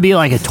now, me want to be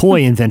like a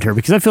toy inventor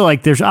because I feel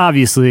like there's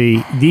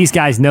obviously these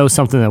guys know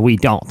something that we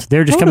don't.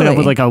 They're just coming up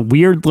with like a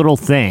weird little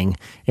thing,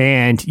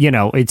 and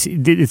it's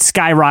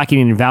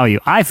skyrocketing in value.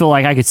 I feel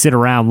like I could sit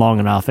around long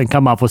enough and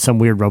come up with some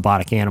weird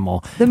robotic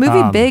animal. The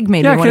movie Big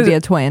made me want to be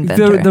a toy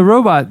inventor. The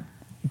robot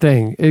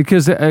thing,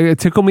 because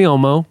Tickle Me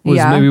Elmo was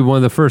maybe one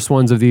of the first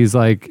ones of these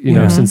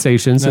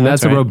sensations, and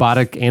that's a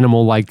robotic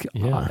animal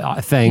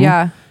thing.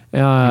 Yeah.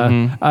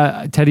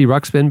 Teddy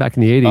Ruxpin back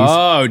in the 80s.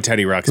 Oh,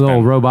 Teddy Ruxpin.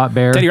 Little robot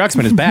bear. Teddy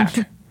Ruxpin is back.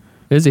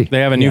 Is he? They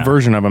have a new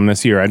version of him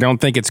this year. I don't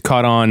think it's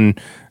caught on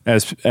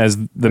as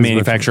the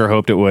manufacturer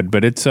hoped it would,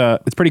 but it's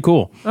pretty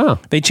cool. Oh.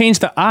 They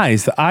changed the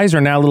eyes. The eyes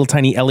are now little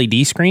tiny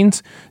LED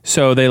screens,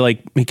 so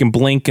he can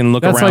blink and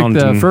look That's around.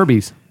 That's like the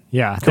Furbies.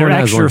 Yeah, they're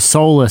extra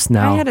soulless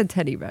now. I had a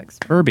Teddy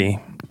Ruxpin. Furby.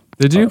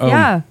 Did you?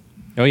 Yeah.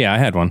 Oh yeah, I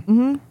had one.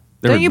 Mm-hmm.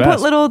 Don't you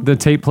put little the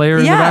tape player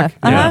in the back?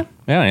 Yeah.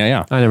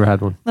 I never had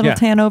one. Little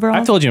tan overalls?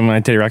 I've told you my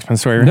Teddy Ruxpin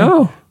story.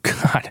 No.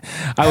 God,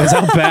 I was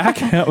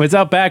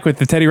out back with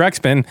the Teddy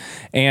Ruxpin,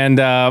 and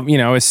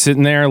I was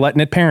sitting there letting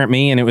it parent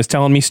me, and it was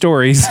telling me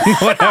stories,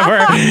 whatever,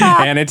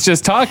 and it's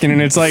just talking,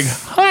 and it's like,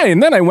 hi,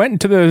 and then I went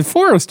into the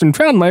forest and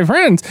found my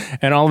friends,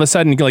 and all of a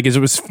sudden, like, it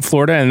was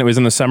Florida, and it was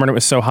in the summer, and it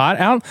was so hot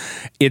out,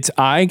 its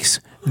eyes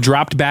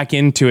dropped back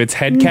into its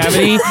head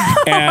cavity,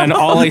 and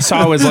all I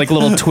saw was like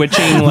little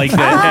twitching, like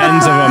the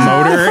ends of a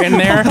motor in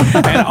there,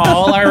 and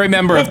all I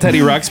remember of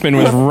Teddy Ruxpin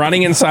was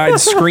running inside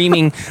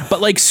screaming,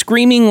 but like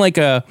screaming like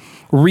a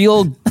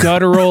real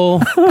guttural,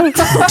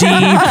 deep,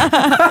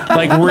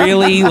 like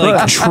really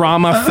like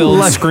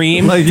trauma-filled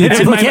scream. Look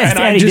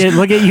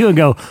at you and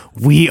go,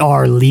 "We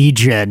are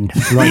Legion."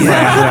 Like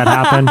that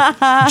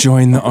happened.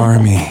 Join the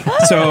army.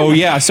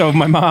 So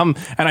my mom,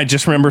 and I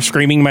just remember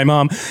screaming to my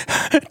mom,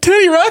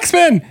 "Teddy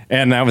Ruxpin!"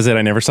 And that was it.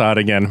 I never saw it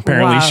again.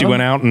 Apparently she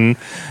went out and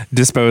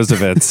disposed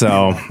of it.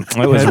 So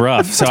it was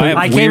rough. So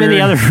I came in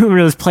the other room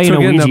and it was playing a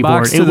Ouija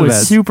board. It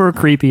was super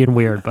creepy and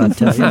weird, but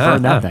you've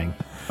heard that thing.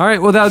 All right,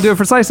 well, that'll do it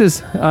for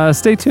Slices.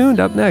 Stay tuned.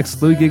 Up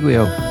next, Louie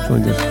Giglio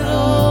joins us.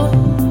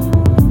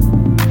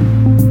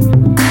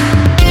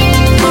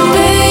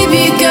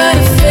 Baby, got a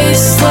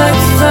face like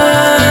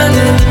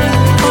thunder.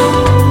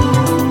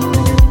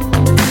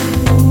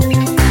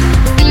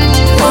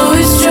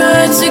 Always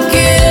trying to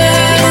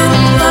get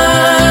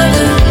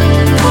under.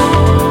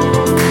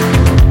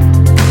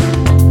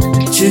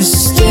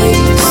 Just stay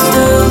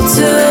still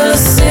till I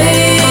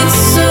say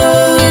it's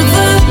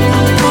over.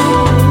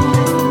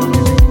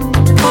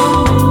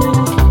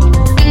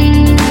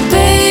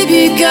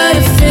 Got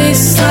a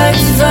face like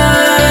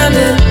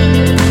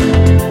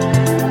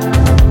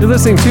You're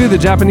listening to The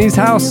Japanese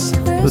House.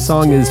 The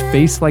song is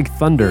Face Like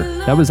Thunder.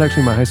 That was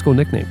actually my high school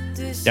nickname.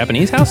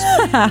 Japanese House?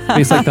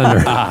 Face Like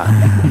Thunder.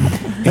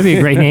 That'd be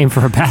a great name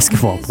for a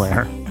basketball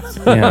player.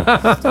 Yeah.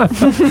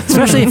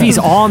 Especially if he's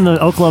on the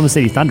Oklahoma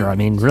City Thunder. I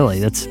mean, really,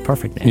 that's a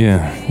perfect name.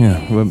 Yeah,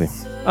 it would be.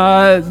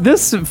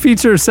 This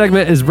feature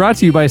segment is brought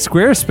to you by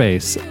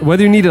Squarespace.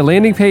 Whether you need a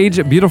landing page,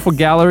 a beautiful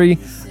gallery,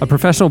 a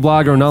professional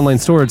blog, or an online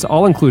store, it's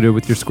all included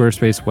with your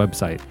Squarespace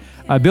website.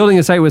 Building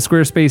a site with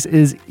Squarespace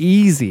is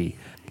easy.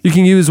 You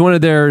can use one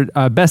of their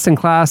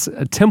best-in-class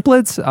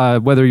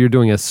templates, whether you're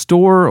doing a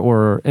store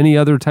or any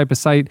other type of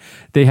site.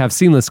 They have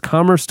seamless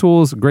commerce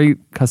tools, great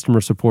customer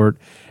support,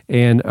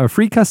 and a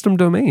free custom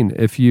domain.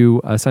 If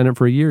you sign up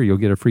for a year, you'll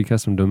get a free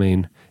custom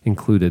domain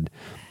included.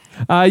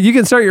 You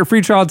can start your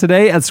free trial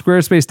today at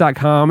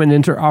squarespace.com and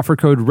enter offer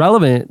code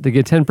RELEVANT to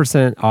get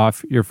 10%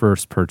 off your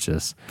first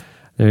purchase.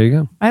 There you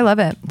go. I love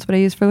it. That's what I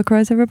use for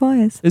LaCroix Over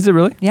Boys. Is it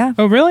really? Yeah.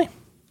 Oh, really?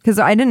 Because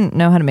I didn't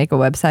know how to make a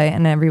website,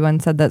 and everyone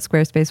said that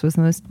Squarespace was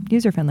the most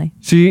user-friendly.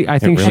 I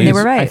think they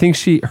were right. I think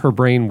her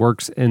brain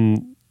works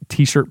in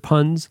t-shirt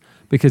puns,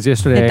 because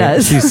yesterday It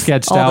does. she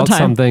sketched All the out time.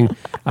 something.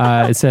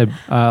 It said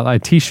a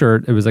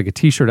t-shirt. It was like a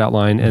t-shirt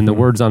outline, and the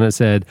words on it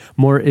said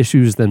 "more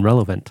issues than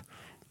relevant."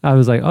 I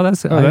was like,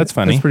 that's funny.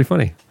 That's pretty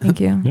funny. Thank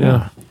you.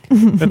 Yeah.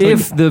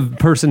 If the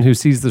person who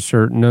sees the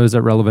shirt knows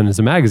that Relevant is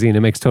a magazine,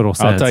 it makes total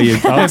sense. I'll tell you.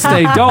 If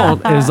they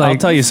don't, it's like, I'll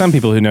tell you some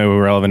people who know who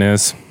Relevant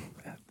is.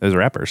 Those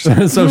rappers.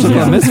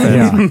 Social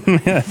misfits.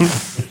 Yeah.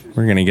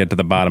 We're going to get to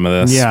the bottom of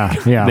this. Yeah.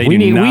 They We do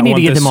need not to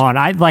want get this- them on.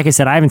 Like I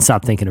said, I haven't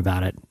stopped thinking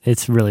about it.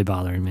 It's really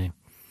bothering me.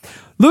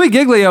 Louie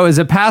Giglio is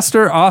a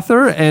pastor,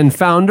 author, and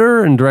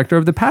founder and director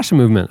of the Passion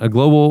Movement, a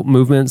global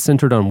movement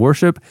centered on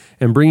worship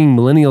and bringing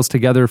millennials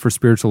together for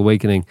spiritual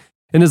awakening.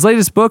 In his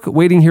latest book,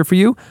 Waiting Here for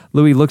You,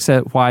 Louie looks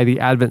at why the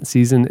Advent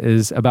season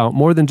is about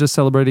more than just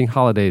celebrating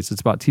holidays.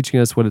 It's about teaching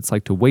us what it's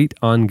like to wait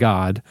on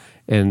God,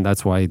 and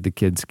that's why the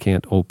kids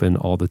can't open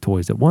all the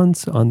toys at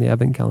once on the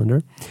Advent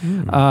calendar,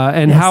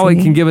 and how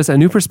it can give us a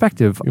new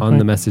perspective on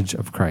the message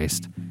of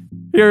Christ.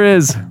 Here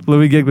is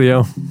Louie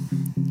Giglio.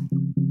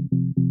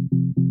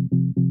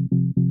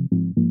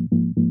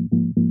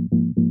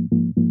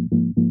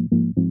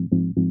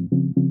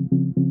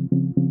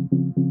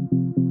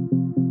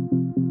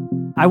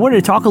 I wanted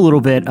to talk a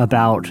little bit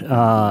about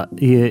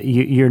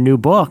your new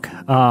book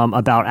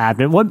about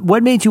Advent.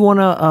 What made you want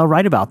to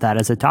write about that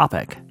as a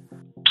topic?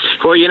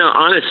 Well,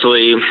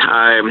 honestly,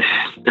 I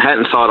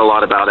hadn't thought a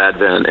lot about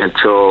Advent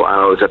until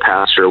I was a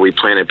pastor. We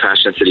planted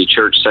Passion City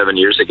Church 7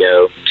 years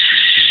ago.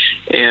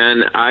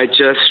 And I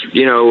just,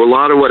 a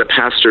lot of what a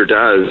pastor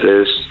does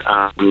is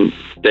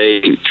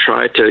they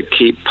try to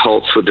keep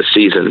pulse with the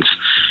seasons.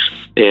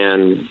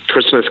 And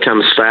Christmas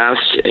comes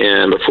fast,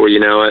 and before you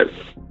know it,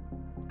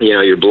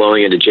 you're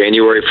blowing into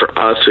January. For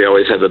us, we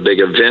always have a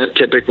big event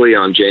typically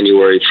on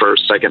January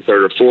 1st, 2nd,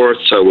 3rd, or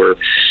 4th. So we're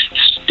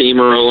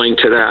steamrolling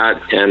to that.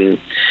 And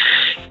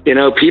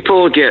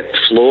people get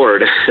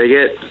floored. They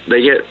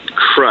get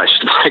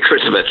crushed by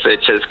Christmas.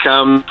 It just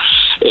comes,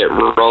 it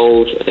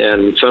rolls,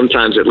 and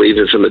sometimes it leaves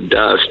us in the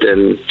dust,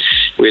 and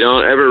we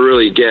don't ever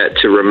really get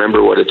to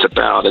remember what it's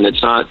about. And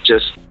it's not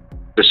just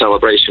the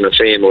celebration of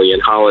family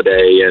and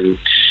holiday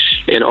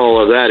and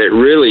all of that. It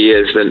really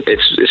is.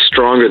 It's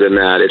stronger than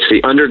that. It's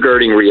the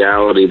undergirding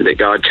reality that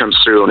God comes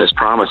through on His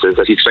promises,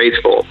 that He's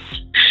faithful.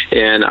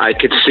 And I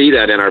could see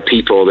that in our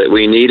people, that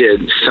we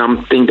needed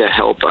something to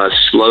help us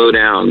slow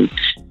down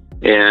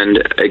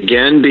and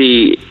again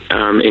be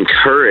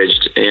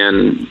encouraged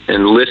and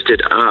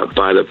lifted up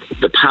by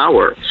the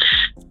power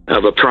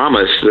of a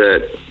promise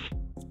that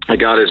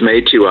God has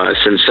made to us.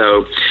 And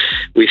so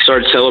we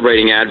started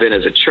celebrating Advent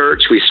as a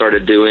church. We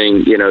started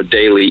doing,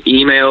 daily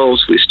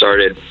emails. We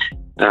started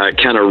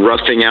kind of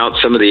roughing out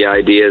some of the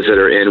ideas that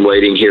are in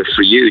Waiting Here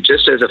for You,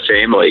 just as a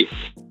family.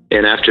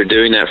 And after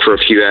doing that for a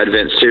few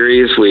Advent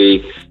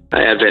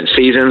Advent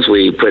seasons,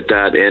 we put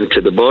that into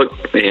the book,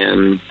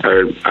 and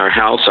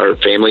our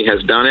family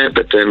has done it,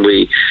 but then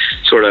we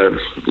sort of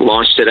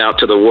launched it out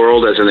to the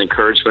world as an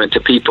encouragement to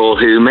people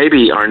who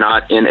maybe are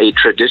not in a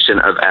tradition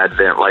of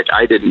Advent. Like,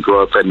 I didn't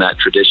grow up in that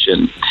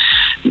tradition,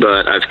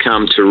 but I've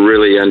come to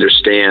really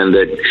understand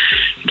that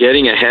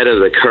getting ahead of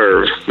the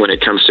curve when it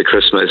comes to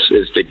Christmas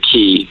is the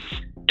key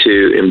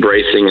to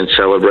embracing and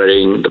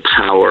celebrating the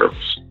power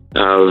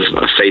of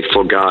a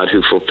faithful God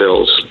who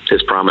fulfills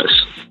His promise.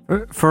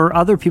 For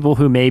other people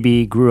who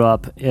maybe grew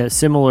up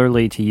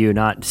similarly to you,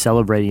 not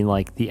celebrating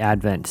like the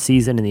Advent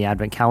season and the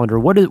Advent calendar,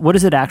 what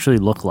does it actually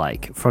look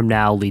like from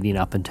now leading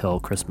up until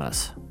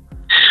Christmas?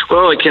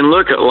 Well, it can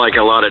look like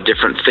a lot of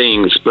different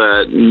things,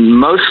 but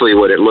mostly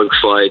what it looks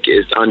like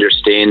is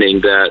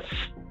understanding that,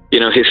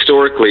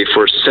 historically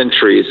for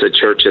centuries, the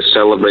church has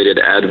celebrated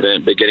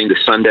Advent beginning the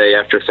Sunday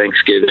after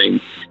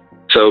Thanksgiving.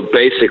 So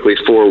basically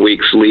 4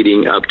 weeks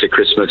leading up to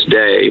Christmas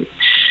Day,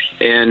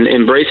 and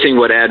embracing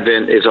what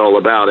Advent is all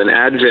about. And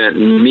Advent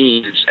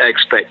means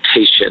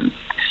expectation.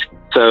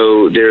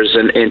 So there's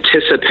an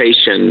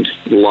anticipation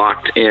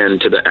locked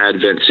into the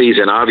Advent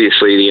season.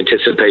 Obviously, the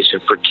anticipation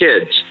for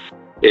kids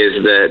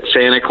is that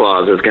Santa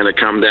Claus is going to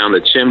come down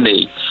the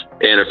chimney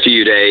in a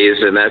few days,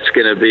 and that's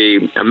going to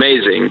be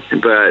amazing.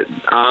 But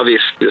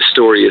obviously, the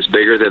story is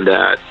bigger than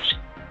that.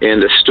 And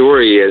the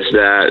story is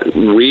that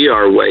we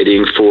are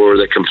waiting for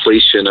the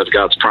completion of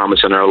God's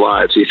promise in our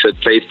lives. He said,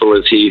 faithful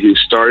is He who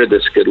started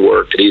this good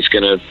work, that He's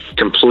going to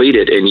complete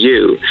it in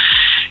you.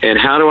 And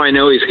how do I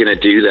know He's going to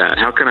do that?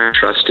 How can I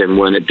trust Him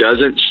when it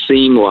doesn't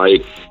seem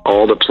like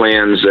all the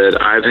plans that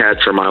I've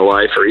had for my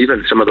life, or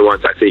even some of the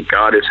ones I think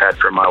God has had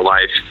for my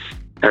life,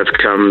 have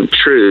come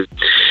true?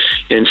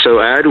 And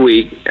so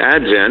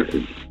Advent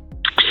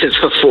is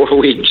a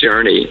 4-week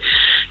journey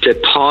to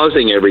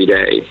pausing every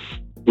day,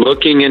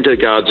 looking into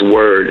God's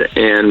Word,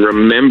 and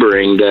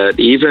remembering that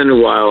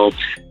even while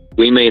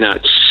we may not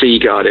see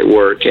God at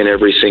work in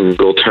every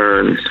single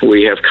turn,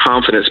 we have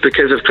confidence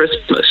because of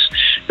Christmas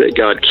that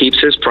God keeps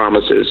His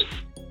promises,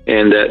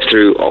 and that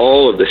through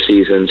all of the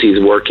seasons, He's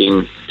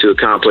working to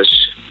accomplish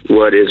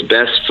what is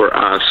best for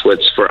us,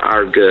 what's for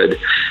our good,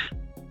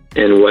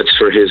 and what's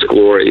for His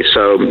glory.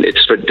 So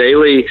it's for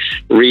daily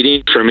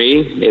reading for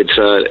me. It's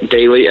a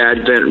daily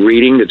Advent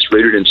reading that's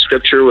rooted in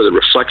Scripture with a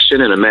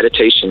reflection and a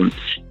meditation.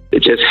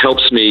 It just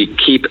helps me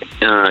keep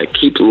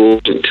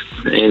linked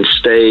and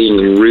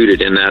staying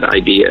rooted in that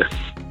idea.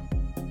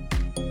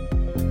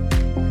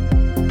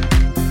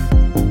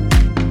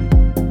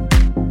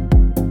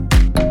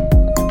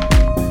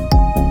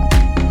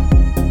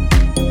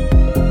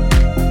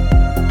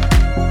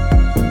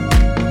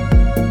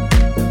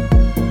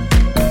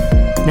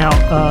 Now,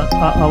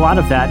 a lot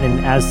of that,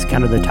 and as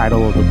kind of the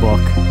title of the book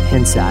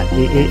hints at,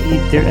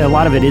 a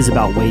lot of it is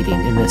about waiting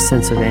in this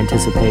sense of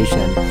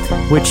anticipation,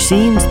 which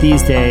seems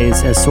these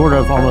days as sort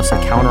of almost a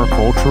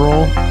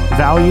countercultural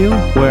value,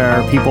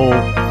 where people,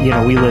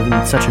 we live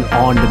in such an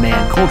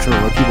on-demand culture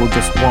where people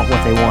just want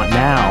what they want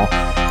now.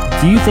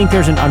 Do you think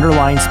there's an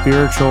underlying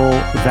spiritual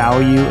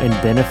value and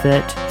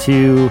benefit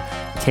to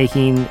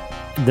taking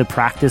the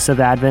practice of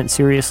Advent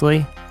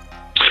seriously?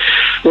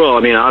 Well,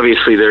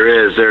 obviously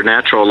there is. There are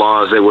natural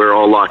laws that we're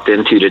all locked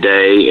into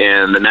today,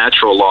 and the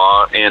natural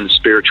law and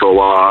spiritual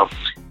law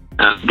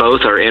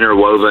both are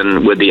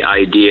interwoven with the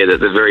idea that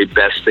the very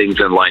best things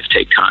in life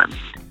take time.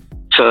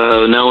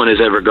 So no one has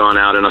ever gone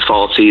out in a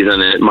fall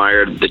season and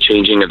admired the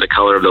changing of the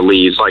color of the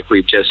leaves like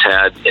we've just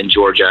had in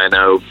Georgia. I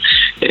know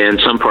in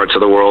some parts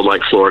of the world,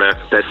 like Florida,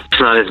 that's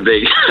not as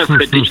big of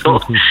a deal.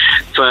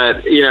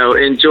 But,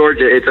 in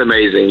Georgia, it's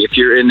amazing. If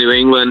you're in New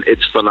England,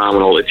 it's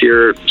phenomenal. If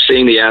you're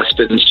seeing the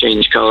aspens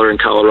change color in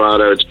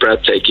Colorado, it's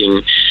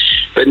breathtaking.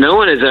 But no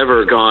one has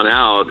ever gone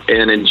out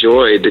and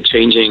enjoyed the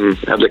changing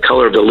of the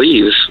color of the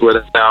leaves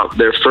without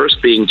there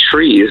first being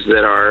trees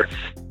that are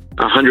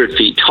 100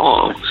 feet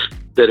tall.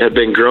 that have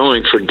been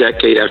growing for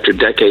decade after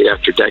decade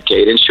after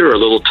decade. And sure, a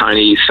little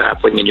tiny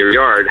sapling in your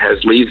yard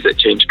has leaves that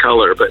change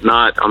color, but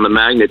not on the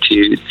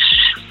magnitude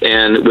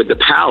and with the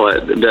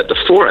palette that the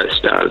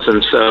forest does.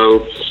 And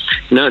so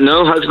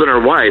no husband or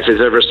wife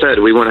has ever said,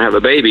 we want to have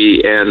a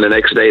baby, and the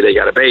next day they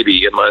got a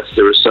baby, unless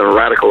there was some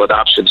radical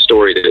adoption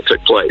story that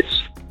took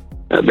place.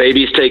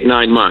 Babies take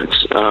 9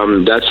 months.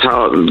 That's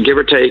how, give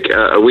or take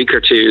a week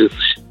or two,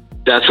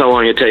 that's how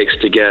long it takes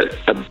to get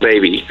a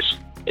baby.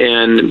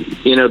 And,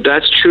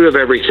 that's true of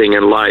everything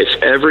in life.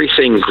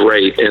 Everything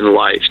great in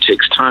life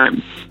takes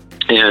time.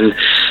 And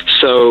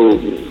so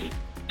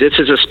this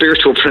is a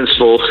spiritual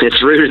principle.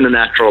 It's rooted in the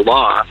natural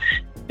law.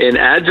 And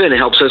Advent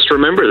helps us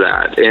remember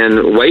that.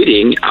 And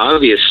waiting,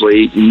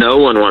 obviously, no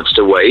one wants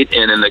to wait.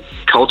 And in the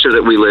culture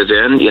that we live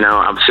in,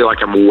 I feel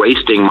like I'm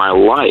wasting my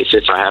life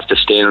if I have to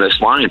stand in this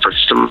line for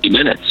 30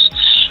 minutes.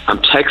 I'm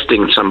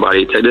texting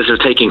somebody. This is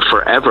taking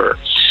forever.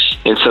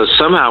 And so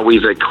somehow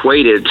we've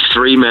equated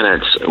 3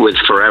 minutes with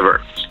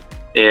forever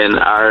in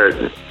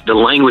the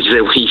language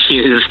that we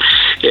use.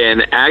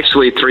 And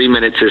actually 3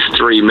 minutes is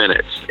 3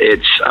 minutes.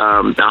 It's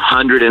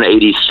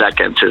 180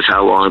 seconds is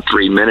how long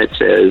 3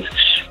 minutes is.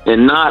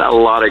 And not a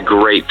lot of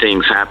great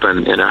things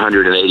happen in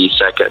 180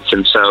 seconds.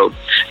 And so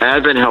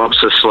Advent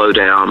helps us slow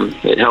down.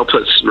 It helps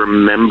us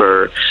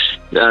remember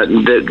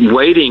that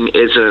waiting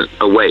isn't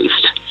a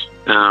waste.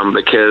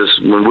 Because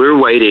when we're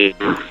waiting,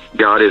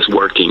 God is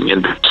working.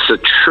 And it's the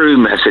true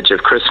message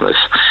of Christmas.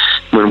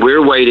 When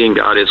we're waiting,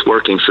 God is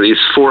working. For these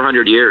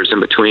 400 years in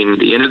between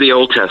the end of the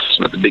Old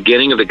Testament, the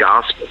beginning of the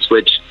Gospels,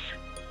 which,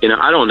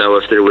 I don't know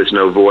if there was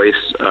no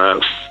voice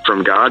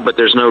from God, but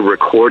there's no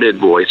recorded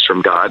voice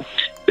from God.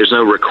 There's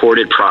no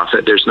recorded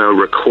prophet. There's no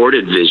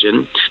recorded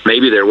vision.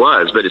 Maybe there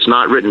was, but it's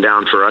not written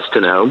down for us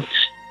to know.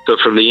 So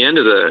from the end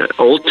of the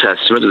Old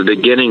Testament to the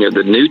beginning of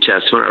the New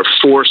Testament are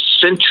 4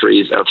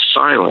 centuries of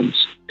silence.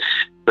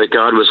 But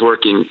God was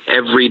working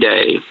every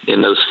day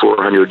in those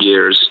 400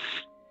 years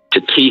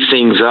to tee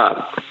things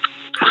up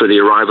for the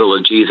arrival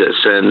of Jesus.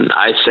 And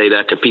I say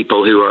that to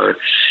people who are,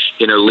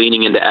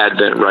 leaning into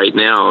Advent right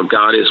now.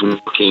 God is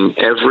working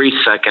every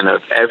second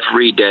of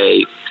every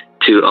day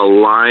to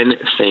align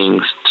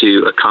things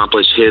to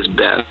accomplish His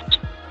best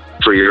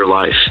for your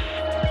life.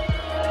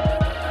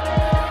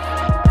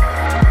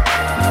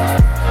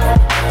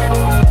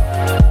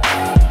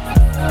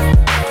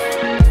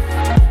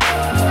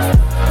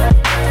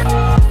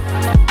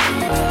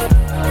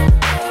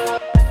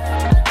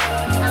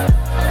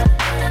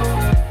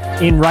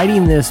 In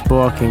writing this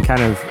book and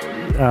kind of,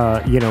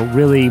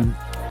 really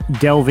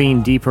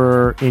delving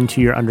deeper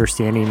into your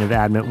understanding of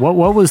Advent, what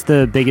was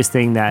the biggest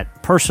thing that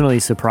personally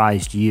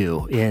surprised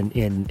you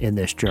in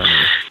this journey?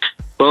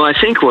 Well, I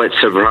think what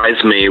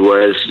surprised me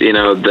was,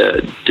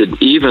 the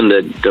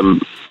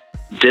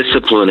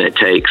discipline it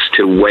takes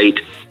to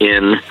wait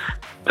in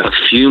a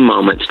few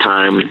moments'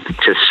 time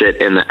to sit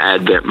in the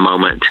Advent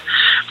moment.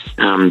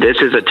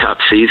 This is a tough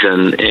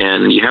season,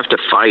 and you have to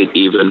fight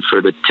even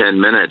for the 10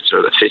 minutes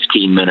or the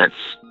 15 minutes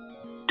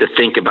to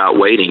think about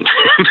waiting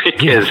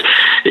because,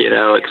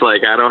 it's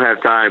like I don't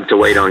have time to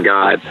wait on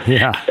God.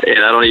 Yeah. And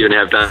I don't even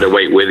have time to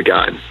wait with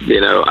God.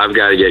 I've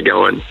got to get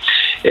going.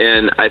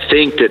 And I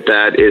think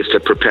that is the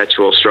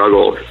perpetual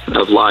struggle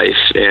of life.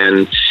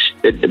 And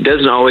it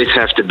doesn't always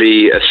have to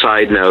be a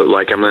side note,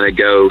 like I'm going to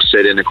go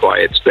sit in a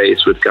quiet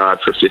space with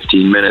God for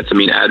 15 minutes. I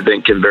mean,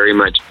 Advent can very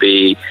much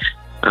be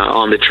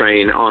on the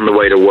train, on the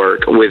way to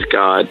work with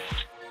God,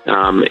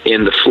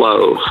 in the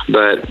flow.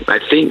 But I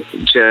think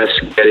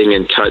just getting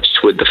in touch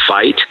with the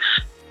fight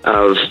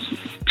of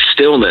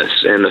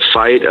stillness and the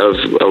fight of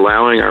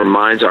allowing our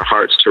minds, our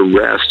hearts to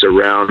rest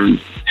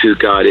around who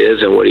God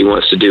is and what He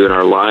wants to do in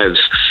our lives.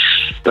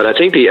 But I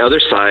think the other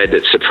side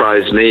that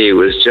surprised me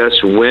was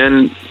just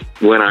when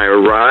I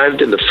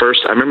arrived in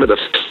I remember the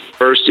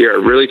first year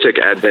I really took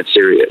Advent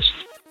serious.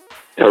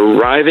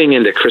 Arriving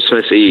into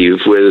Christmas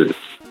Eve with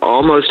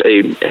almost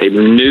a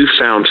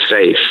newfound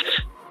faith,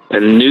 a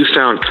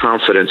newfound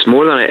confidence,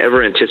 more than I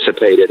ever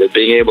anticipated, of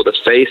being able to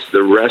face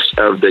the rest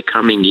of the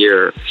coming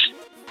year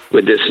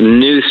with this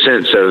new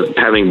sense of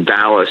having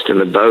ballast in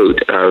the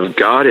boat of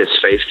God is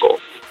faithful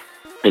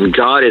and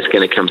God is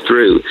going to come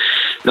through.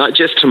 Not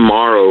just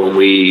tomorrow when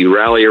we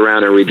rally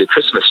around and read the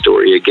Christmas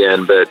story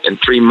again, but in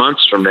 3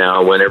 months from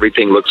now when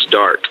everything looks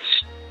dark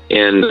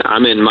and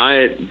I'm in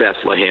my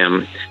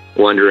Bethlehem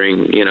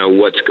wondering,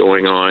 what's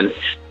going on.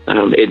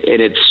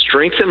 It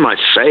strengthened my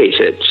faith.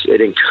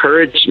 It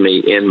encouraged me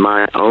in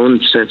my own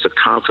sense of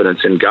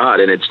confidence in God.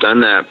 And it's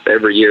done that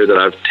every year that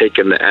I've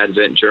taken the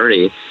Advent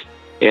journey.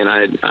 And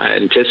I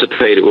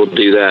anticipate it will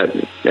do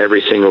that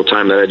every single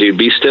time that I do.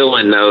 Be still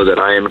and know that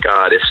I am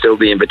God. It's still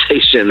the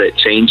invitation that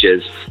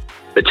changes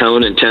the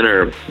tone and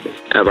tenor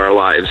of our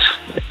lives.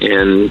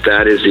 And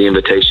that is the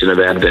invitation of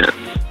Advent.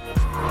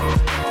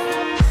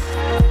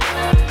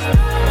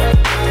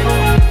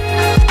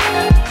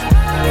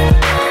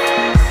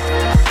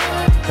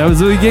 That was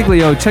Louie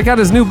Giglio. Check out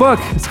his new book.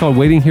 It's called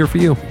Waiting Here For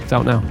You. It's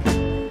out now.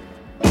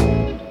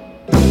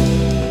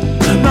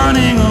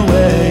 Running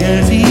away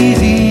is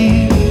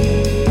easy.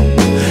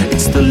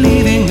 It's the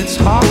leaving that's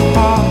hard.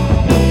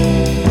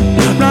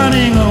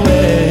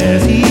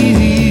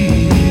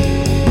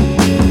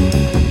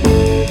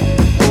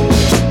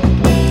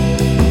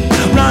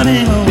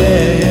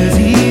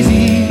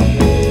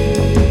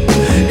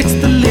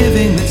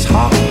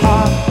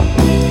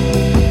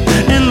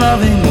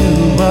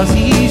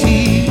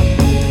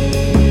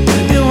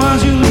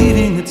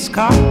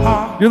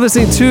 You're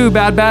listening to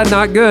Bad Bad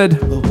Not Good.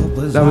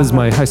 That was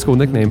my high school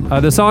nickname.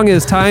 The song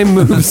is Time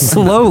Moves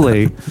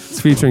Slowly.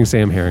 It's featuring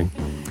Sam Herring.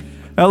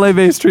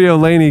 LA-based trio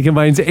LANY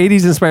combines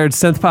 80s-inspired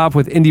synth pop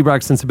with indie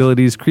rock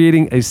sensibilities,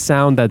 creating a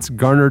sound that's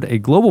garnered a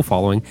global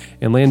following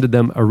and landed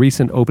them a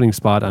recent opening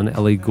spot on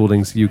Ellie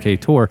Goulding's UK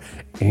tour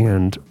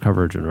and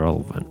coverage and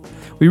relevant.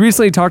 We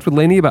recently talked with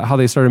LANY about how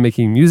they started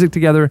making music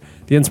together,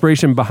 the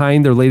inspiration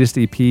behind their latest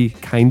EP,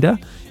 Kinda,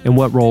 and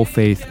what role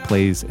faith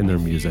plays in their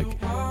music.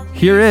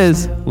 Here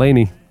is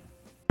LANY.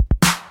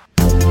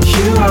 You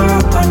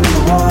are number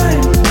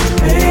one,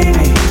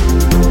 baby.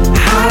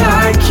 I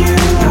like you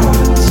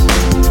lots.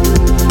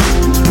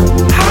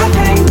 I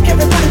think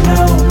everybody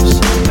knows,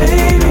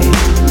 baby.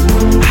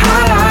 I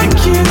like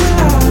you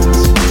lots.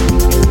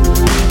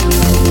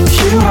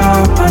 You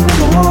are my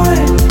number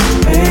one,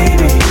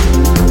 baby.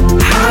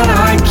 I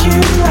like you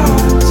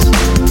lots.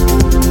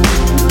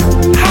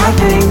 I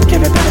think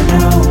everybody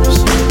knows,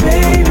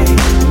 baby.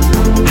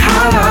 I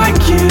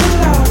like you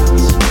lots.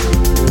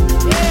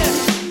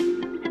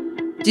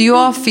 Do you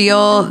all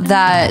feel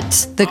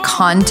that the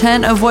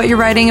content of what you're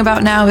writing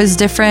about now is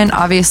different?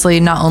 Obviously,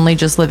 not only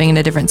just living in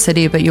a different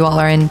city, but you all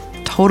are in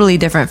totally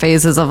different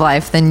phases of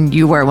life than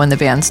you were when the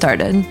band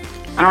started.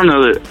 I don't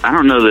know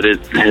that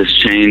it has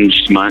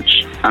changed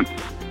much.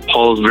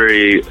 Paul's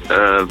very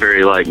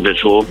like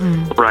visual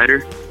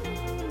writer,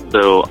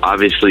 so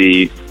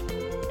obviously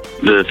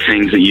the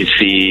things that you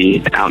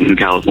see out in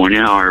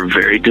California are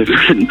very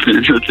different than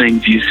the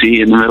things you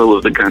see in the middle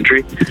of the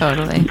country.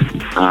 Totally.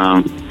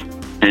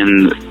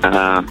 And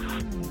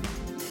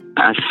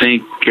I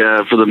think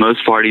for the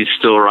most part, he's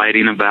still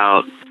writing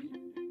about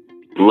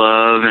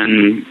love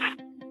and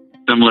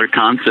similar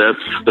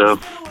concepts. So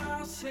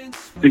I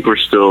think we're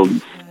still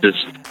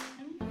just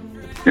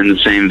in the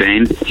same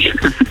vein.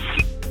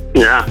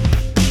 Yeah.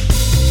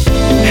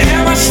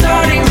 Am I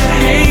starting to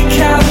hate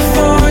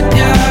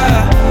California?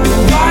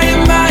 Why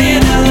am I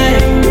in LA?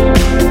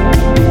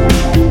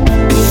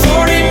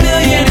 40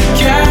 million in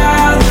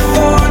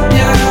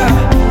California.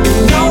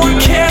 No one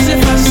cares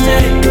if I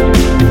stay.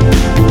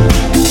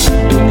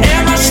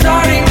 Am I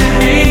starting to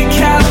hate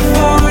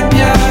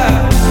California?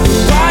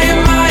 Why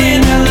am I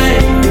in LA?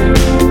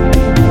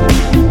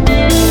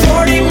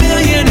 40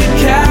 million in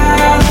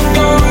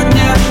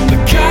California.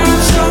 Because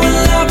I'm so in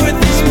love with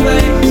this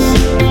place.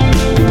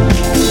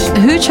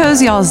 Who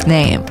chose y'all's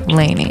name,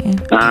 LANY?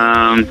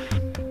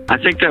 I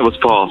think that was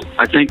Paul.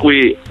 I think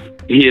he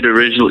had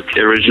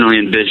originally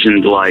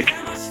envisioned like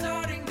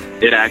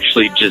it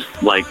actually just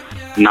like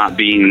not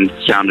being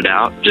sounded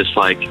out, just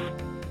like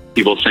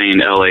people saying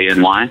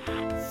LANY.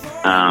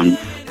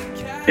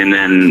 And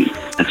then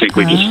I think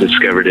we just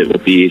discovered it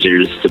would be easier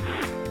just to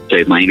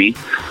say LANY,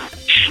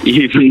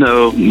 even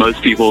though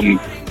most people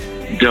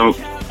still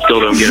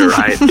don't get it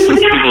right.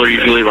 People are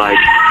usually like,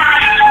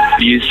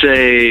 do you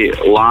say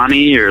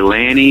Lonnie or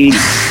Lanny?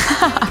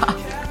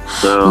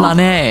 So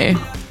LANY.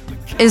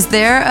 Is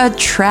there a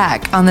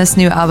track on this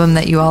new album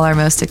that you all are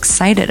most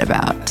excited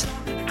about?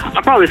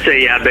 I'll probably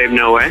say Yeah, Babe,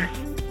 No Way.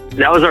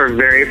 That was our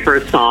very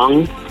first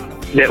song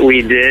that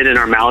we did in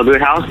our Malibu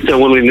house. So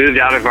when we moved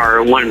out of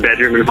our one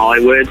bedroom in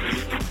Hollywood,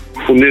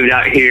 we moved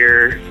out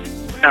here,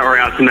 or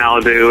out to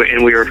Malibu,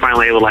 and we were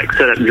finally able to like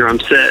set up drum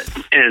set.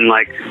 And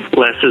like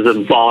Les is a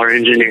baller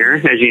engineer,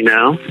 as you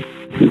know.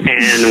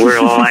 And we're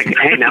all like,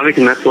 hey, now we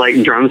can mess with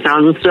like drum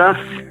sounds and stuff.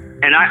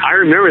 And I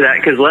remember that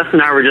because Les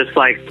and I were just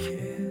like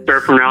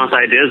surfing around with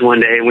ideas one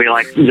day, and we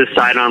like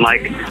decided on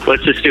like,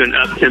 let's just do an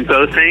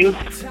up-tempo thing.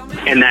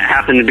 And that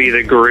happened to be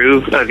the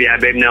groove of Yeah,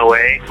 Babe, No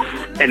Way.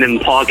 And then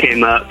Paul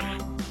came up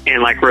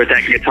and like wrote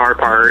that guitar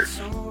part.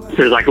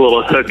 There's like a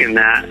little hook in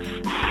that.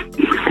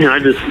 And I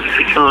don't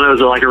know, it was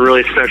like a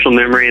really special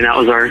memory, and that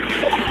was our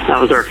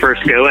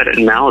first go at it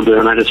in Malibu,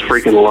 and I just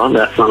freaking love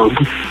that song.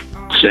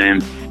 Same.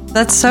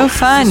 That's so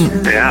fun.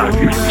 Yeah.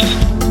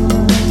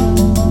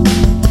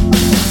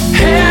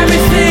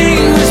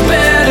 Everything was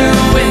better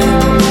when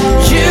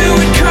you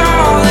would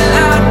call and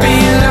I'd be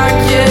like,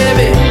 yeah,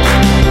 babe,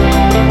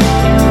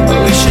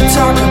 we should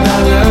talk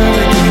about love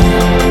again.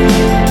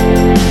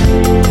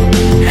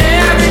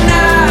 Every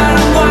night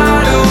I'm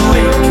wide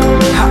awake,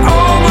 I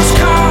almost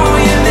call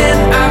you, then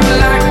I'm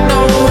like, no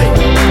way,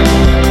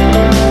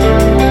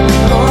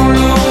 oh,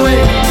 no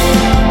way.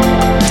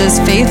 Does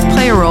faith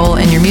play a role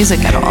in your music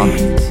at all?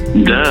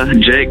 Duh,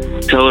 Jake,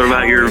 tell her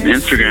about your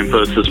Instagram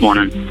post this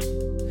morning.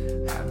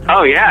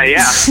 Oh yeah. I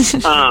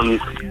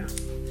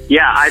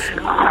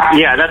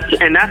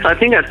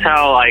think that's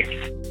how like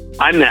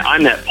I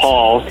met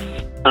Paul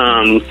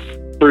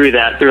through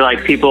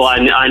like people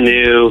I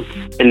knew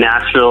in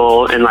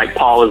Nashville, and like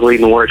Paul was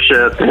leading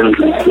worship and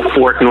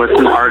working with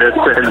some artists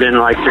that had been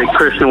like the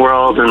Christian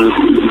world, and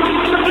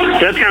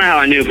that's kind of how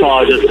I knew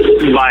Paul, just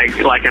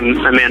like a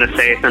man of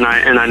faith, and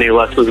I knew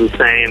Les was the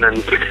same,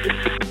 and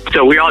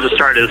so we all just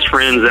started as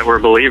friends that were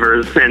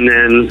believers, and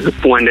then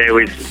one day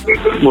we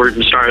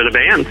started a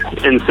band,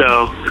 and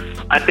so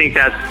I think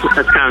that's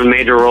kind of a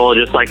major role,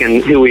 just like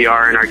in who we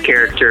are and our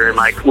character. And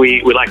like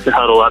we like to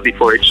huddle up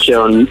before each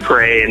show and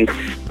pray, and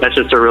that's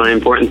just a really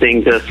important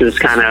thing to us. Just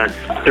kind of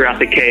throughout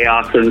the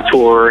chaos of the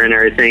tour and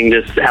everything,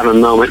 just have a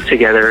moment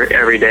together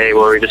every day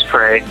where we just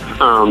pray,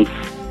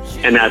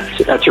 and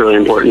that's really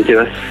important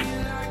to us.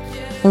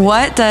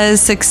 What does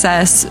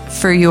success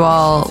for you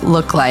all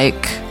look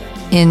like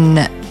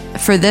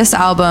for this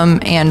album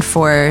and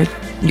for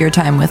your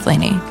time with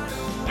LANY?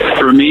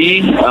 For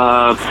me,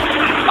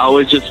 I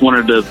always just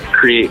wanted to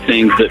create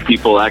things that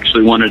people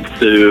actually wanted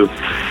to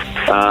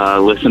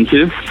listen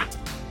to.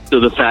 So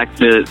the fact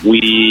that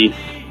we've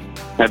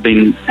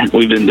been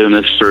doing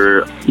this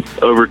for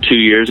over 2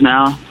 years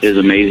now is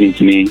amazing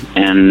to me.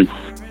 And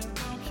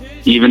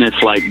even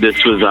if like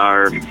this was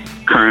our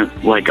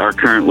current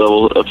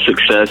level of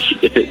success,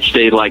 if it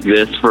stayed like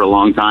this for a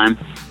long time,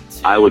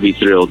 I would be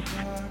thrilled,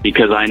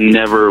 because I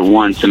never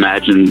once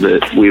imagined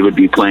that we would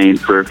be playing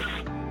for,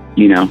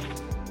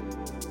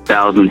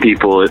 1,000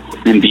 people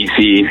in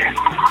DC,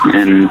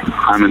 and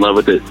I'm in love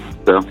with it.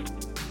 So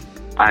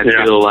I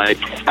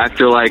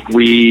feel like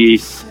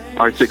we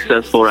are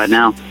successful right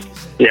now.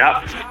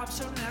 Yeah.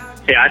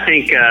 I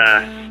think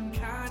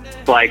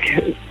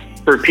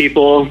for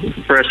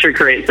us to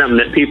create something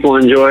that people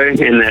enjoy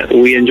and that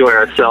we enjoy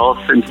ourselves,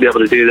 and to be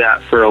able to do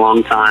that for a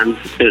long time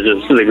is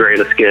just the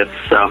greatest gift.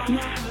 So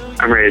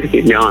I'm ready to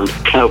keep going.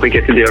 I hope we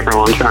get to do it for a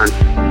long time.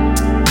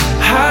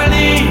 I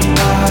need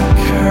my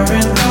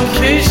current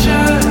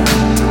location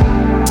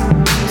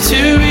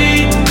to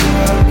be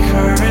your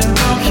current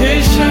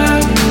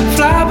location.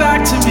 Fly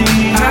back to me.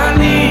 I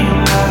need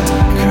my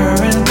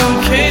current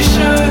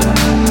location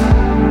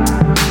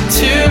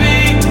to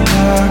be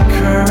your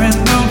current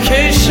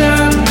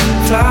location.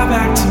 Fly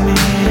back to me.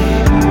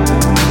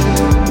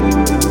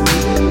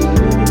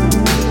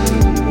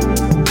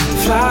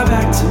 Fly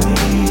back to me.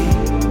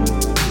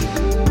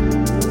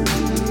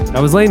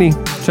 That was LANY.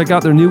 Check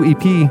out their new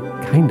EP,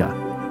 Kinda.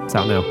 It's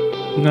out now.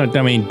 No,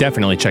 I mean,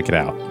 definitely check it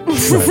out. Right.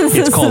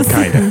 It's called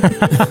Kinda.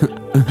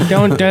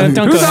 Don't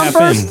go half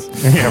in.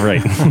 Yeah,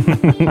 right.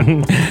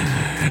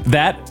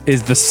 That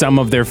is the sum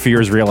of their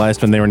fears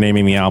realized when they were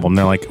naming the album.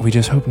 They're like, we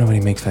just hope nobody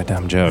makes that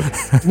dumb joke.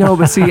 No,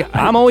 but see,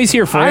 I'm always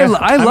here for you.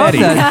 I love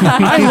that.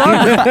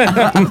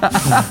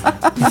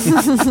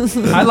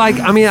 I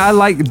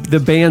like the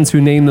bands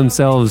who name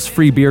themselves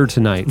Free Beer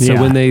Tonight. So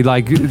when they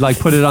like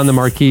put it on the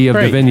marquee of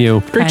the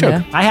venue. Great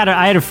joke. I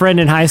had a friend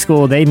in high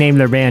school. They named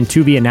their band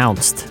To Be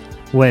Announced,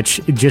 which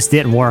just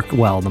didn't work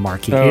well in the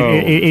marquee. Oh.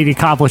 It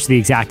accomplished the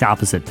exact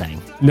opposite thing.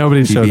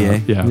 Nobody showed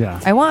up. Yeah.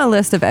 I want a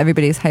list of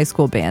everybody's high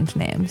school band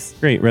names.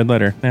 Great. Red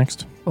Letter.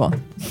 Next. Cool.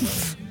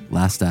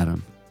 Last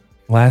Adam.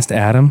 Last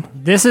Adam.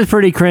 This is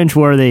pretty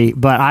cringeworthy,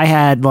 but I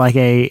had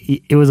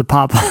it was a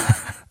pop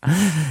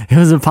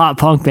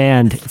punk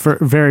band for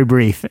very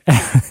brief.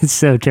 It's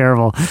so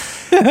terrible.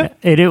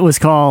 It was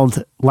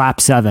called Lap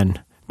 7.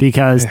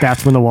 Because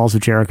that's when the walls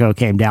of Jericho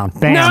came down.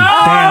 Bam! No!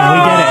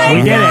 Bam!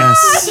 We did it.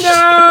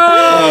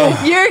 No!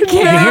 You're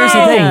kidding. Here's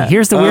the thing.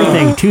 Here's the weird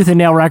thing. Tooth and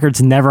Nail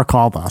Records never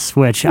called us,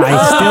 which I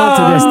still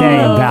to this day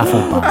am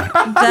baffled by.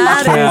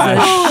 That is a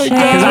shame.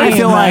 Because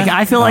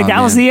I feel like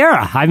that was the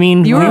era. I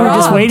mean, we were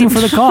just waiting for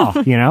the call.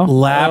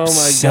 Lap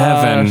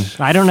 7.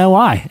 I don't know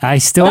why. I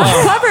still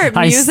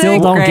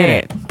don't get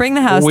it. Bring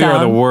the house We down. are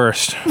the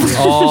worst.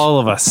 All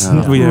of us.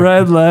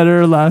 Red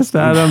Letter, Last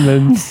Adam,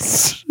 and Lap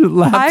 7.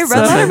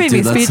 Red Letter made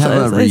me speechless. Let's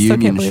have a I still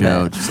can't reunion believe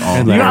show. it. Just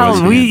all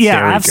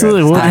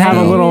absolutely. We'll have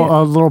a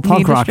little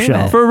punk rock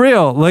show. For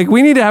real.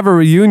 We need to have a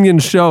reunion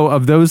show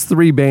of those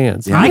three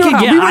bands. Yeah.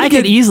 I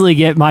could easily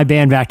get my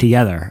band back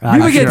together.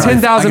 We would get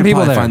 10,000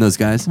 people there. Find those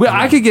guys.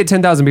 I could get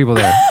 10,000 people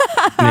there.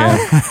 Yeah,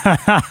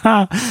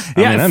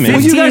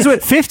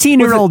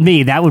 15-year-old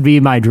me, that would be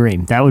my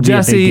dream. That would be a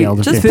big deal.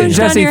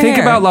 Jesse, think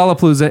about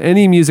Lollapalooza,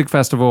 any music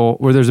festival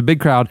where there's a big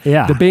crowd.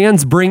 Yeah. The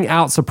bands bring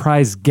out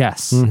surprise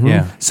guests. Mm-hmm.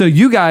 Yeah. So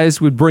you guys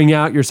would bring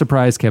out your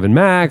surprise Kevin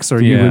Max,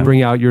 or you would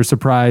bring out your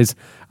surprise,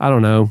 I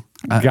don't know,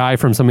 guy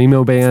from some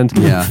emo band.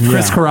 Yeah.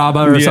 Chris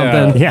Carrabba or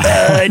something. Yeah.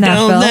 I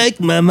don't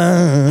like my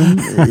mom.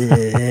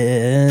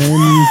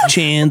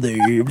 Chandler.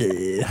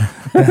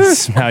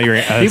 That's how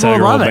your People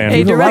will love it.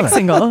 A direct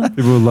single.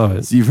 People would love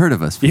it. So you've heard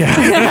of us. Yeah.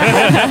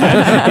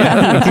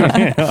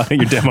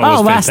 Your demo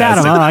was Last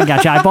fantastic. Adam. I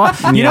got you. I bought.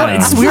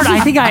 It's weird.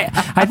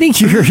 I think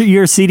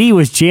your CD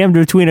was jammed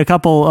between a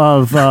couple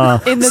of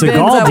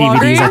Seagal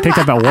DVDs I picked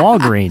up at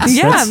Walgreens.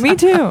 Yeah, me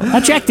too. I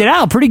checked it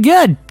out. Pretty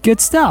good. Good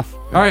stuff.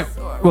 All right.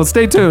 Well,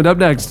 stay tuned. Up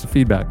next,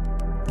 feedback.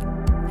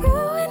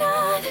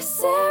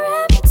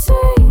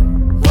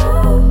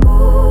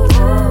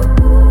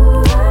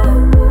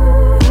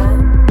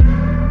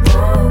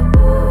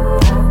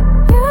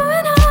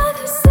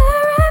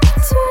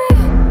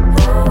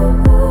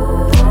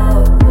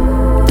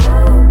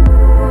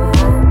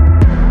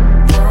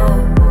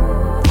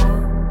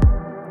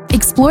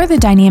 Explore the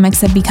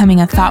dynamics of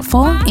becoming a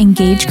thoughtful,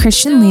 engaged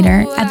Christian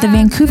leader at the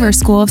Vancouver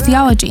School of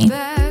Theology,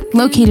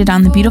 located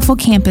on the beautiful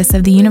campus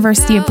of the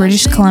University of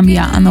British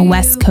Columbia on the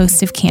west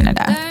coast of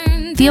Canada.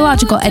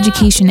 theological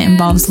education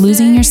involves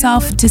losing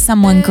yourself to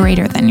someone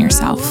greater than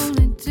yourself.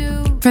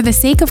 For the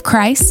sake of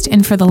Christ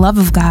and for the love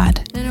of God,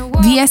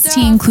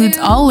 VST includes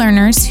all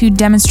learners who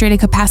demonstrate a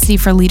capacity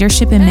for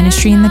leadership and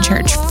ministry in the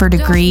church for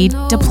degree,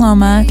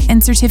 diploma,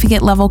 and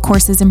certificate level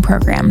courses and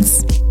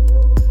programs.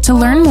 To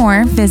learn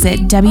more,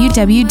 visit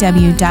www.vst.edu.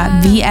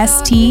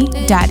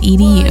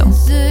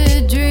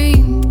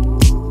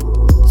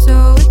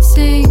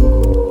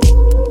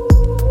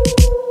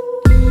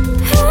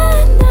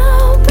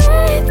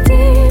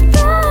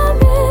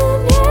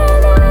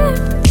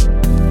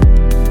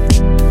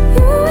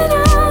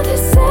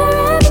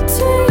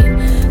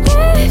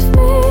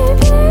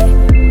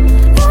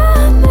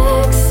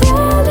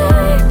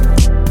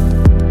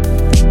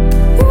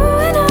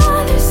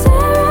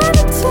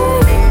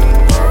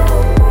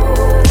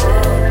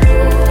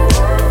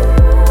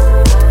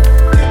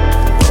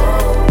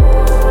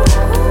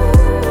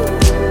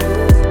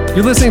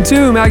 You're listening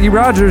to Maggie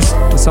Rogers.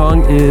 The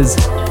song is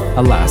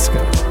Alaska.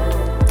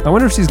 I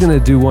wonder if she's going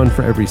to do one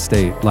for every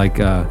state, like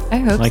I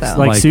hope so.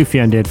 Like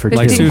Sufjan did for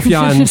like two.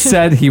 Sufjan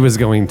said he was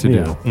going to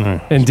do,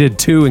 and did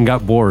 2 and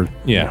got bored.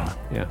 Yeah.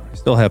 Yeah.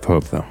 Still have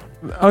hope, though.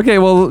 Okay,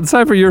 well, it's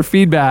time for your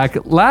feedback.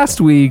 Last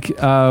week,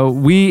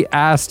 we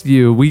asked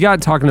you. We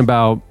got talking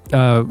about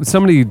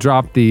somebody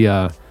dropped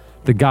the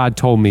God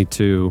told me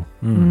to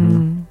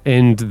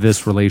end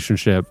this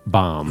relationship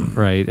bomb,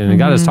 right? And it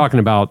got us talking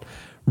about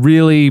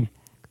really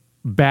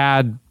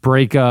bad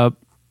breakup,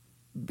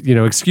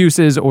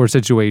 excuses or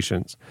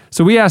situations.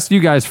 So we asked you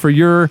guys for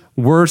your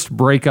worst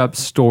breakup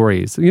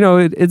stories.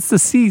 It's the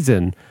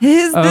season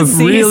of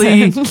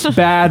really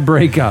bad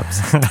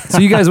breakups. So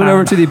you guys went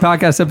over to the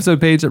podcast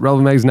episode page at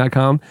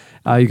relevantmagazine.com.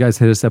 You guys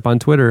hit us up on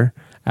Twitter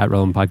at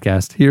Relevant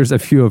Podcast. Here's a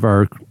few of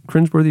our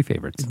cringeworthy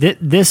favorites.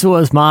 This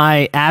was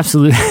my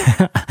absolute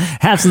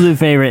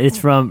favorite. It's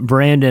from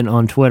Brandon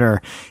on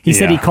Twitter. He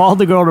said he called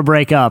the girl to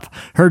break up.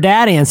 Her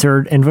dad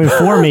answered and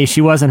informed me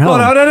she wasn't home.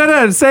 Well,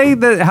 no. Say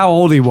that how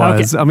old he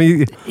was. Okay. I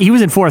mean, he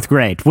was in 4th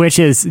grade, which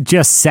is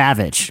just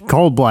savage,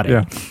 cold-blooded.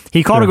 Yeah.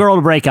 He called a girl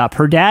to break up.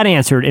 Her dad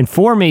answered,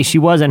 informed me she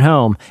wasn't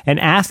home, and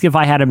asked if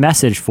I had a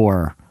message for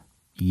her.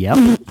 Yep.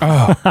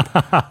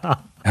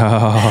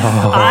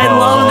 I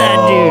love that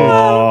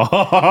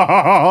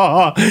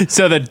dude.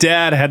 So the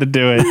dad had to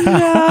do it.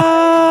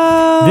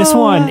 This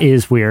one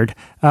is weird.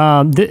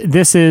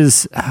 This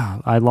is...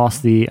 I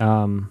lost the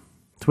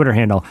Twitter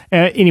handle.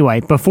 Anyway,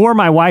 before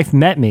my wife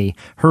met me,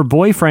 her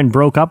boyfriend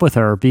broke up with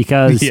her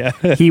because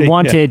he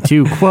wanted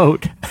to,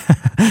 quote,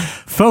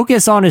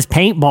 focus on his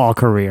paintball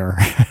career.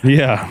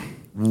 Yeah.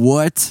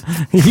 What?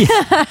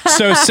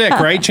 So sick,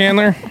 right,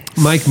 Chandler?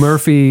 Mike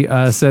Murphy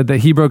said that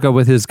he broke up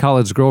with his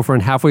college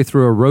girlfriend halfway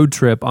through a road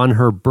trip on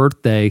her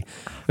birthday.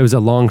 It was a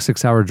long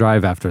 6-hour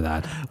drive after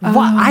that.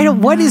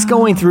 What is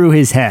going through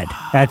his head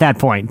at that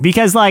point?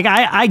 Because,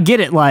 I get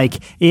it.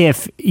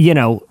 If,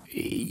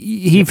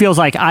 he feels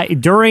like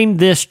during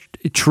this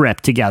trip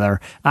together,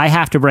 I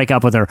have to break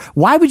up with her.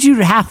 Why would you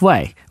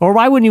halfway? Or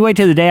why wouldn't you wait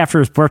till the day after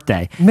his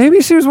birthday?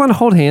 Maybe she was wanting to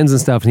hold hands and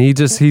stuff, and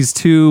he's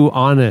too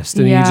honest,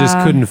 and he just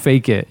couldn't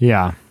fake it.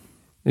 Yeah.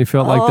 He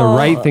felt like the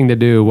right thing to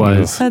do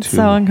was... That's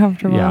so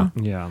uncomfortable.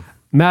 Yeah.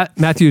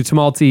 Matthew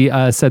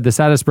Tumulty said the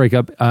saddest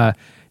breakup,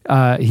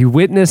 he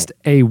witnessed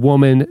a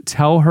woman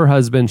tell her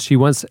husband she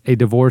wants a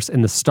divorce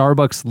in the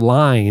Starbucks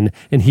line,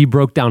 and he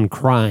broke down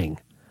crying.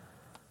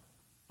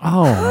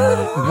 Oh,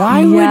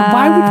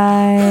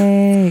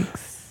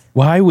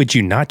 why would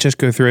you not just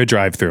go through a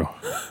drive-through?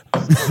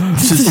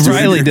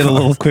 Riley did a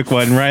little quick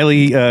one.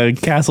 Riley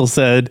Castle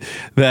said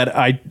that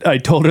I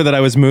told her that I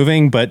was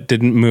moving, but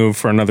didn't move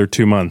for another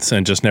 2 months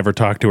and just never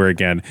talked to her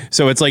again.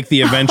 So it's like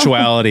the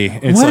eventuality.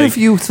 It's what if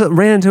you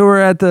ran into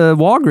her at the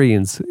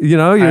Walgreens?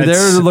 You're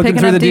there looking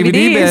through the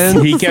DVD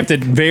bin. He kept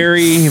it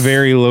very,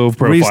 very low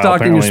profile.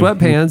 Restocking your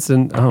sweatpants,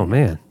 and oh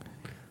man.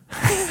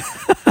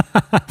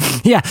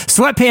 Yeah,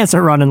 sweatpants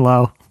are running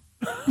low.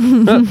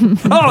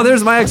 Oh,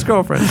 there's my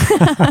ex-girlfriend.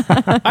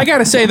 I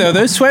gotta say though,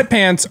 those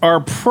sweatpants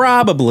are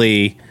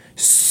probably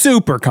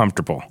super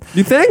comfortable.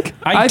 You think?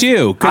 I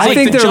do. I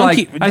think they're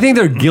I think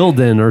they're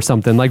Gildan or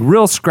something, like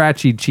real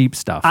scratchy, cheap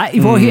stuff.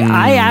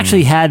 I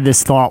actually had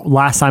this thought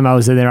last time I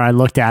was in there. I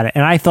looked at it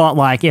and I thought,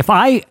 if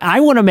I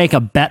want to make a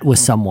bet with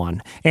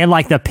someone, and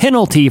the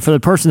penalty for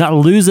the person that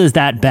loses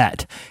that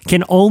bet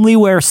can only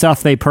wear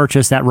stuff they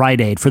purchased at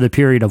Rite Aid for the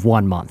period of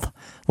 1 month.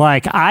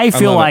 I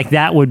feel like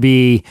that would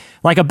be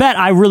a bet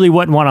I really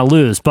wouldn't want to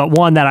lose, but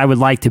one that I would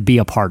like to be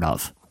a part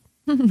of.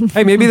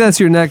 Hey, maybe that's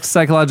your next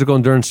psychological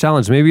endurance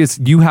challenge. Maybe it's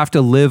you have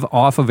to live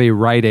off of a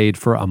Rite Aid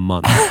for a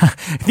month.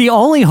 The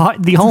only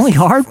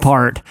hard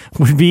part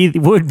would be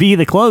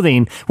the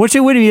clothing, which it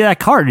wouldn't be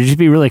that hard. It'd just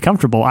be really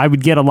comfortable. I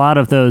would get a lot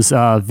of those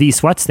V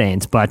sweat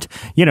stains, but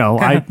you need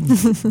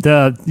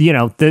a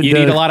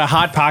lot of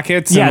hot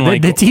pockets. Yeah,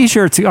 and the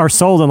t-shirts are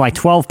sold in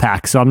 12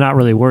 packs, so I'm not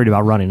really worried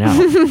about running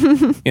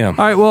out. Yeah. All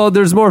right. Well,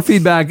 there's more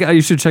feedback.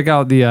 You should check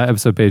out the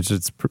episode page.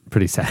 It's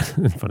pretty sad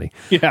and funny.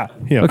 Yeah.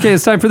 Okay,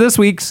 it's time for this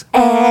week's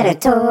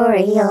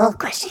editorial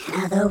question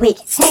of the week.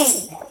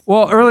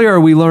 Well, earlier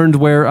we learned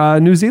where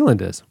New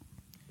Zealand is.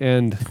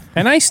 And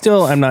I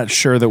still am not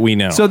sure that we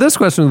know. So this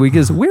question of the week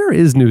is, where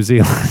is New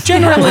Zealand?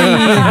 Generally,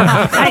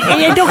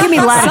 don't give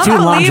me latitude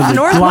and longitude.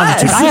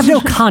 I have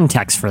no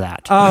context for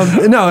that.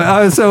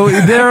 So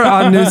they're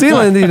on New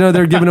Zealand,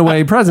 they're giving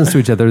away presents to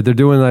each other. They're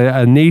doing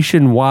a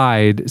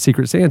nationwide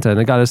Secret Santa, and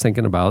it got us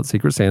thinking about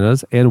Secret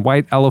Santas and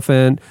White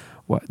Elephant,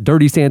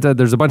 Dirty Santa.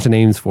 There's a bunch of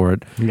names for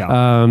it.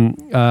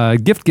 Yeah.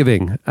 Gift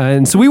giving.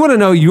 And so we want to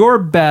know your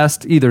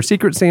best, either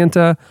Secret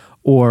Santa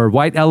or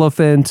White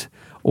Elephant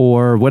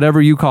or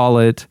whatever you call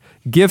it,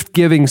 gift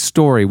giving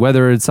story,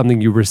 whether it's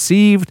something you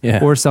received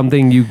or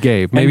something you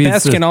gave. Maybe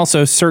best can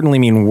also certainly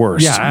mean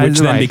worst, which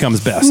then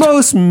becomes best.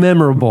 Most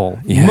memorable,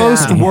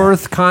 most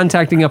worth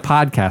contacting a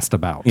podcast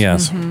about.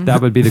 Yes. That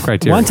would be the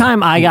criteria. One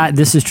time I got,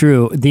 this is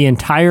true, the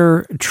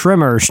entire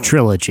Tremors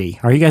trilogy.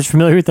 Are you guys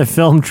familiar with the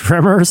film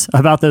Tremors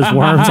about those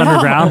worms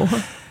underground?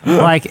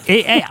 Like,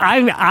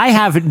 I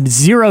have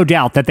zero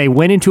doubt that they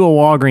went into a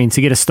Walgreens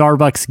to get a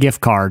Starbucks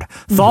gift card,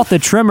 thought the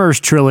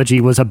Tremors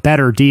trilogy was a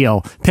better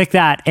deal, picked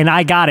that, and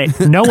I got it.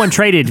 No one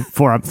traded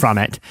from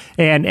it,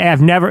 and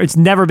it's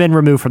never been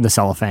removed from the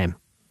cellophane.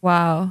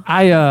 Wow.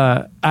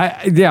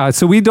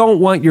 So we don't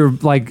want your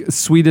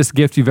sweetest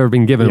gift you've ever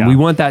been given. Yeah. We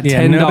want that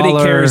 $10. Nobody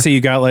cares that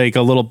you got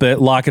a little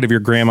locket of your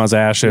grandma's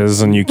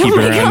ashes and you keep it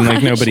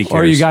around. Nobody cares.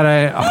 Or you got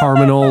a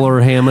Harmonal or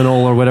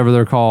Haminal or whatever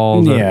they're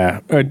called.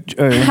 Yeah.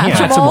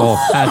 Hatchimal.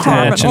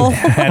 Hatchimal.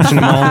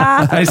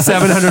 A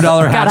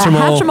 $700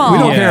 Hatchimal. We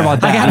don't care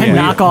about that. I got a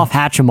knockoff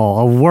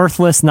Hatchimal, a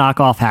worthless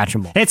knockoff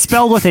Hatchimal. It's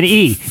spelled with an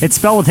E.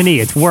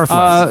 It's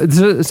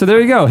worthless. So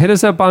there you go. Hit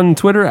us up on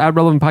Twitter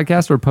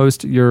 @RelevantPodcast or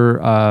post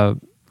your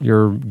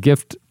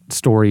gift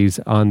stories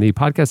on the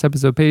podcast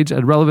episode page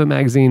at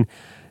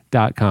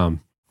relevantmagazine.com.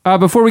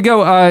 Before we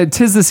go,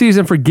 'tis the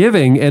season for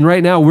giving, and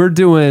right now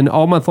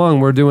all month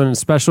long, we're doing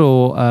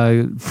special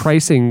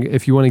pricing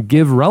if you want to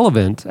give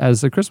Relevant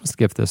as a Christmas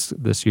gift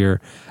this year.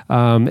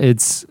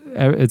 It's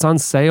on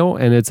sale,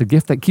 and it's a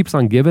gift that keeps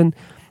on giving,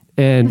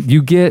 and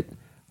you get,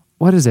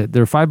 what is it?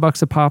 They're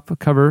 $5 a pop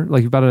cover,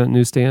 like you bought it at a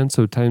newsstand,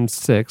 so times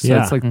 6. So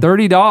it's like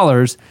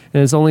 $30,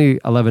 and it's only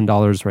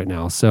 $11 right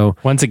now. So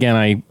once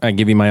again, I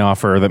give you my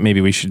offer that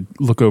maybe we should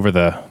look over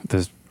the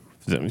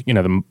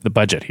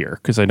budget here,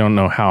 because I don't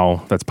know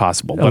how that's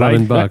possible. But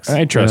 $11.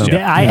 I trust you.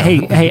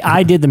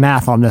 I did the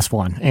math on this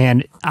one,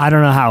 and I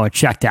don't know how it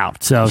checked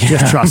out. So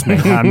just trust me.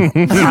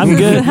 I'm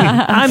good.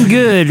 I'm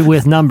good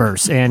with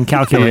numbers and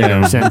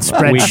calculators and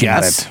spreadsheets. We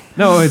got it.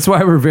 No, it's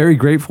why we're very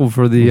grateful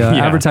for the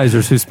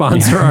advertisers who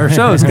sponsor our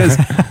shows, because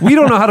we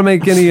don't know how to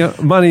make any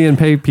money and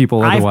pay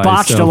people otherwise. I've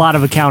botched a lot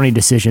of accounting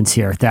decisions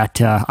here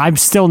that I'm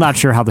still not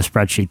sure how the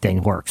spreadsheet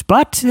thing works.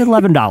 But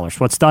 $11,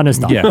 what's done is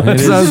done.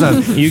 Yeah,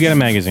 you get a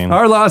magazine.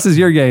 Our loss is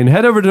your gain.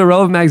 Head over to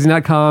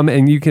relevantmagazine.com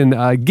and you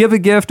can give a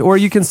gift, or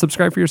you can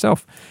subscribe for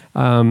yourself.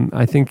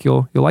 I think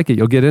you'll like it.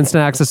 You'll get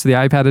instant access to the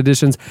iPad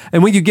editions.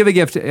 And when you give a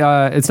gift,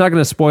 it's not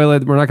going to spoil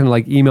it. We're not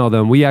going to email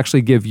them. We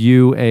actually give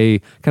you a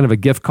kind of a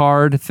gift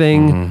card thing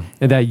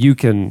and that you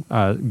can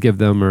give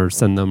them or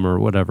send them or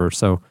whatever.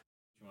 So,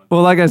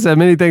 well, like I said,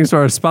 many thanks to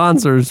our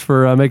sponsors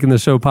for making the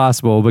show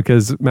possible,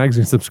 because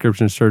magazine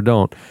subscriptions sure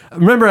don't.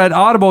 Remember, at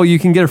Audible, you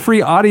can get a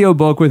free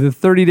audiobook with a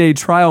 30-day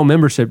trial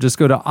membership. Just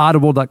go to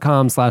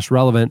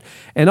audible.com/relevant.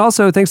 And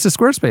also, thanks to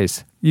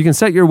Squarespace, you can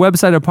set your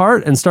website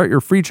apart and start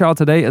your free trial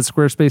today at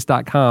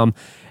squarespace.com.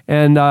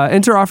 And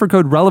enter offer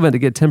code RELEVANT to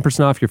get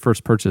 10% off your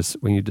first purchase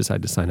when you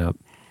decide to sign up.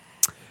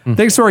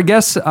 Thanks to our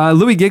guests.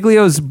 Louie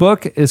Giglio's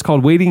book is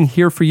called Waiting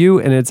Here For You,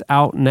 and it's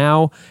out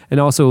now. And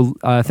also,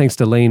 thanks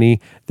to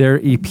LANY, their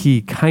EP,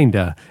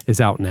 Kinda,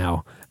 is out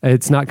now.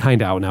 It's not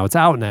kinda out now. It's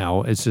out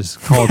now. It's just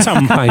called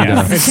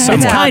Kinda. It's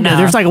kinda.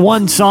 There's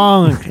one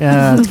song.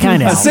 It's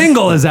kinda. A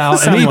single is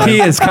out. An EP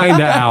is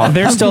kinda out.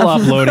 They're still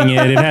uploading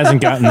it. It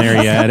hasn't gotten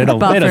there yet. It'll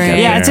get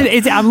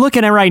there. I'm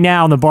looking at right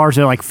now, and the bars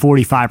are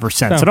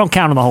 45%. So don't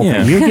count on the whole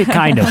thing. You'll get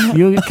kind of.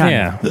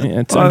 Yeah,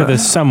 it's under the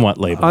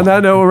somewhat label. On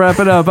that note, we'll wrap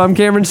it up. I'm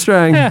Cameron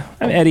Strang. I'm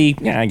Eddie.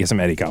 Yeah, I guess I'm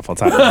Eddie Kaufel.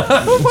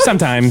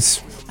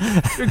 Sometimes.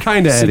 You're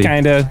kind of Eddie.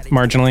 Kind of,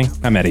 marginally.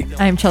 I'm Eddie.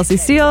 I'm Chelsea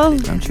Steele.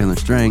 I'm Chandler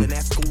Strang.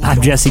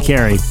 I'm Jesse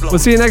Carey. We'll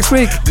see you next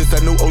week. This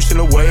that new ocean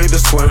away to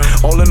swim.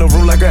 All in a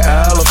room like an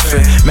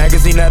elephant.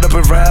 Magazine that up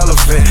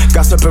irrelevant.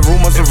 Gossip and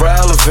rumors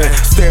irrelevant.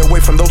 Stay away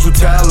from those who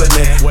telling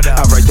it. I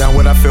write down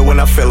what I feel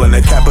when I'm feeling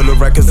it. Capital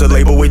Records, the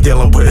label we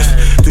dealing with.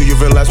 Do you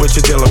realize what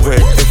you're dealing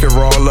with? If you're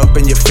all up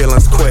in your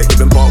feelings quick.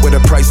 You've been bought with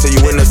a price, so you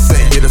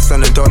innocent. You're the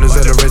son and daughters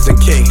of the risen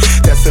king.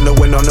 That's in the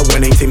win on the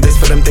winning team. This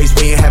for them days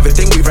we ain't have a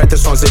thing. We write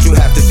the songs that you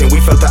have to sing.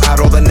 We filter out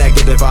all the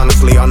negative,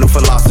 honestly, our new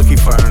philosophy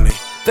for earning.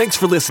 Thanks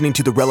for listening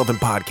to the Relevant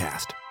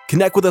Podcast.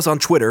 Connect with us on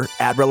Twitter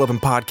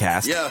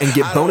 @RelevantPodcast and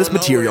get bonus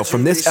material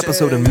from this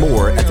episode and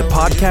more at the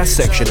podcast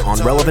section on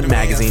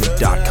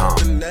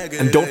relevantmagazine.com.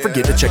 And don't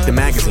forget to check the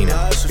magazine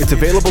out. It's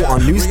available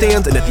on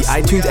newsstands and at the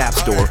iTunes App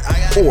Store,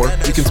 or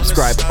you can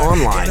subscribe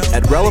online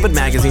at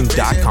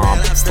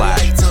relevantmagazine.com/subscribe.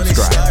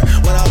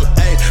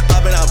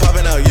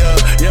 Popping out,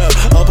 yeah.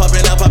 I'm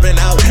popping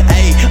out,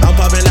 ayy. I'm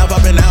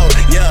popping out,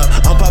 yeah.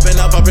 I'm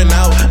popping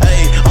out,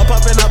 ayy. I'm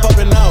popping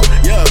out,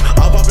 yeah.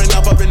 I'm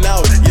popping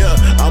out, yeah.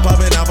 I'm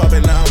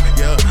popping out.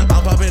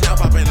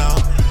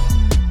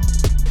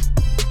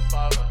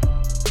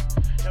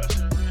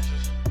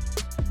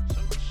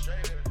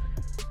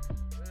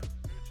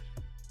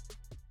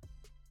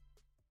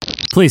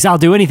 please, I'll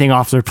do anything,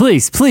 officer.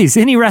 Please,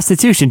 any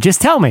restitution.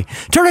 Just tell me.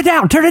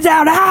 Turn it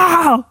down.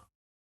 Ow!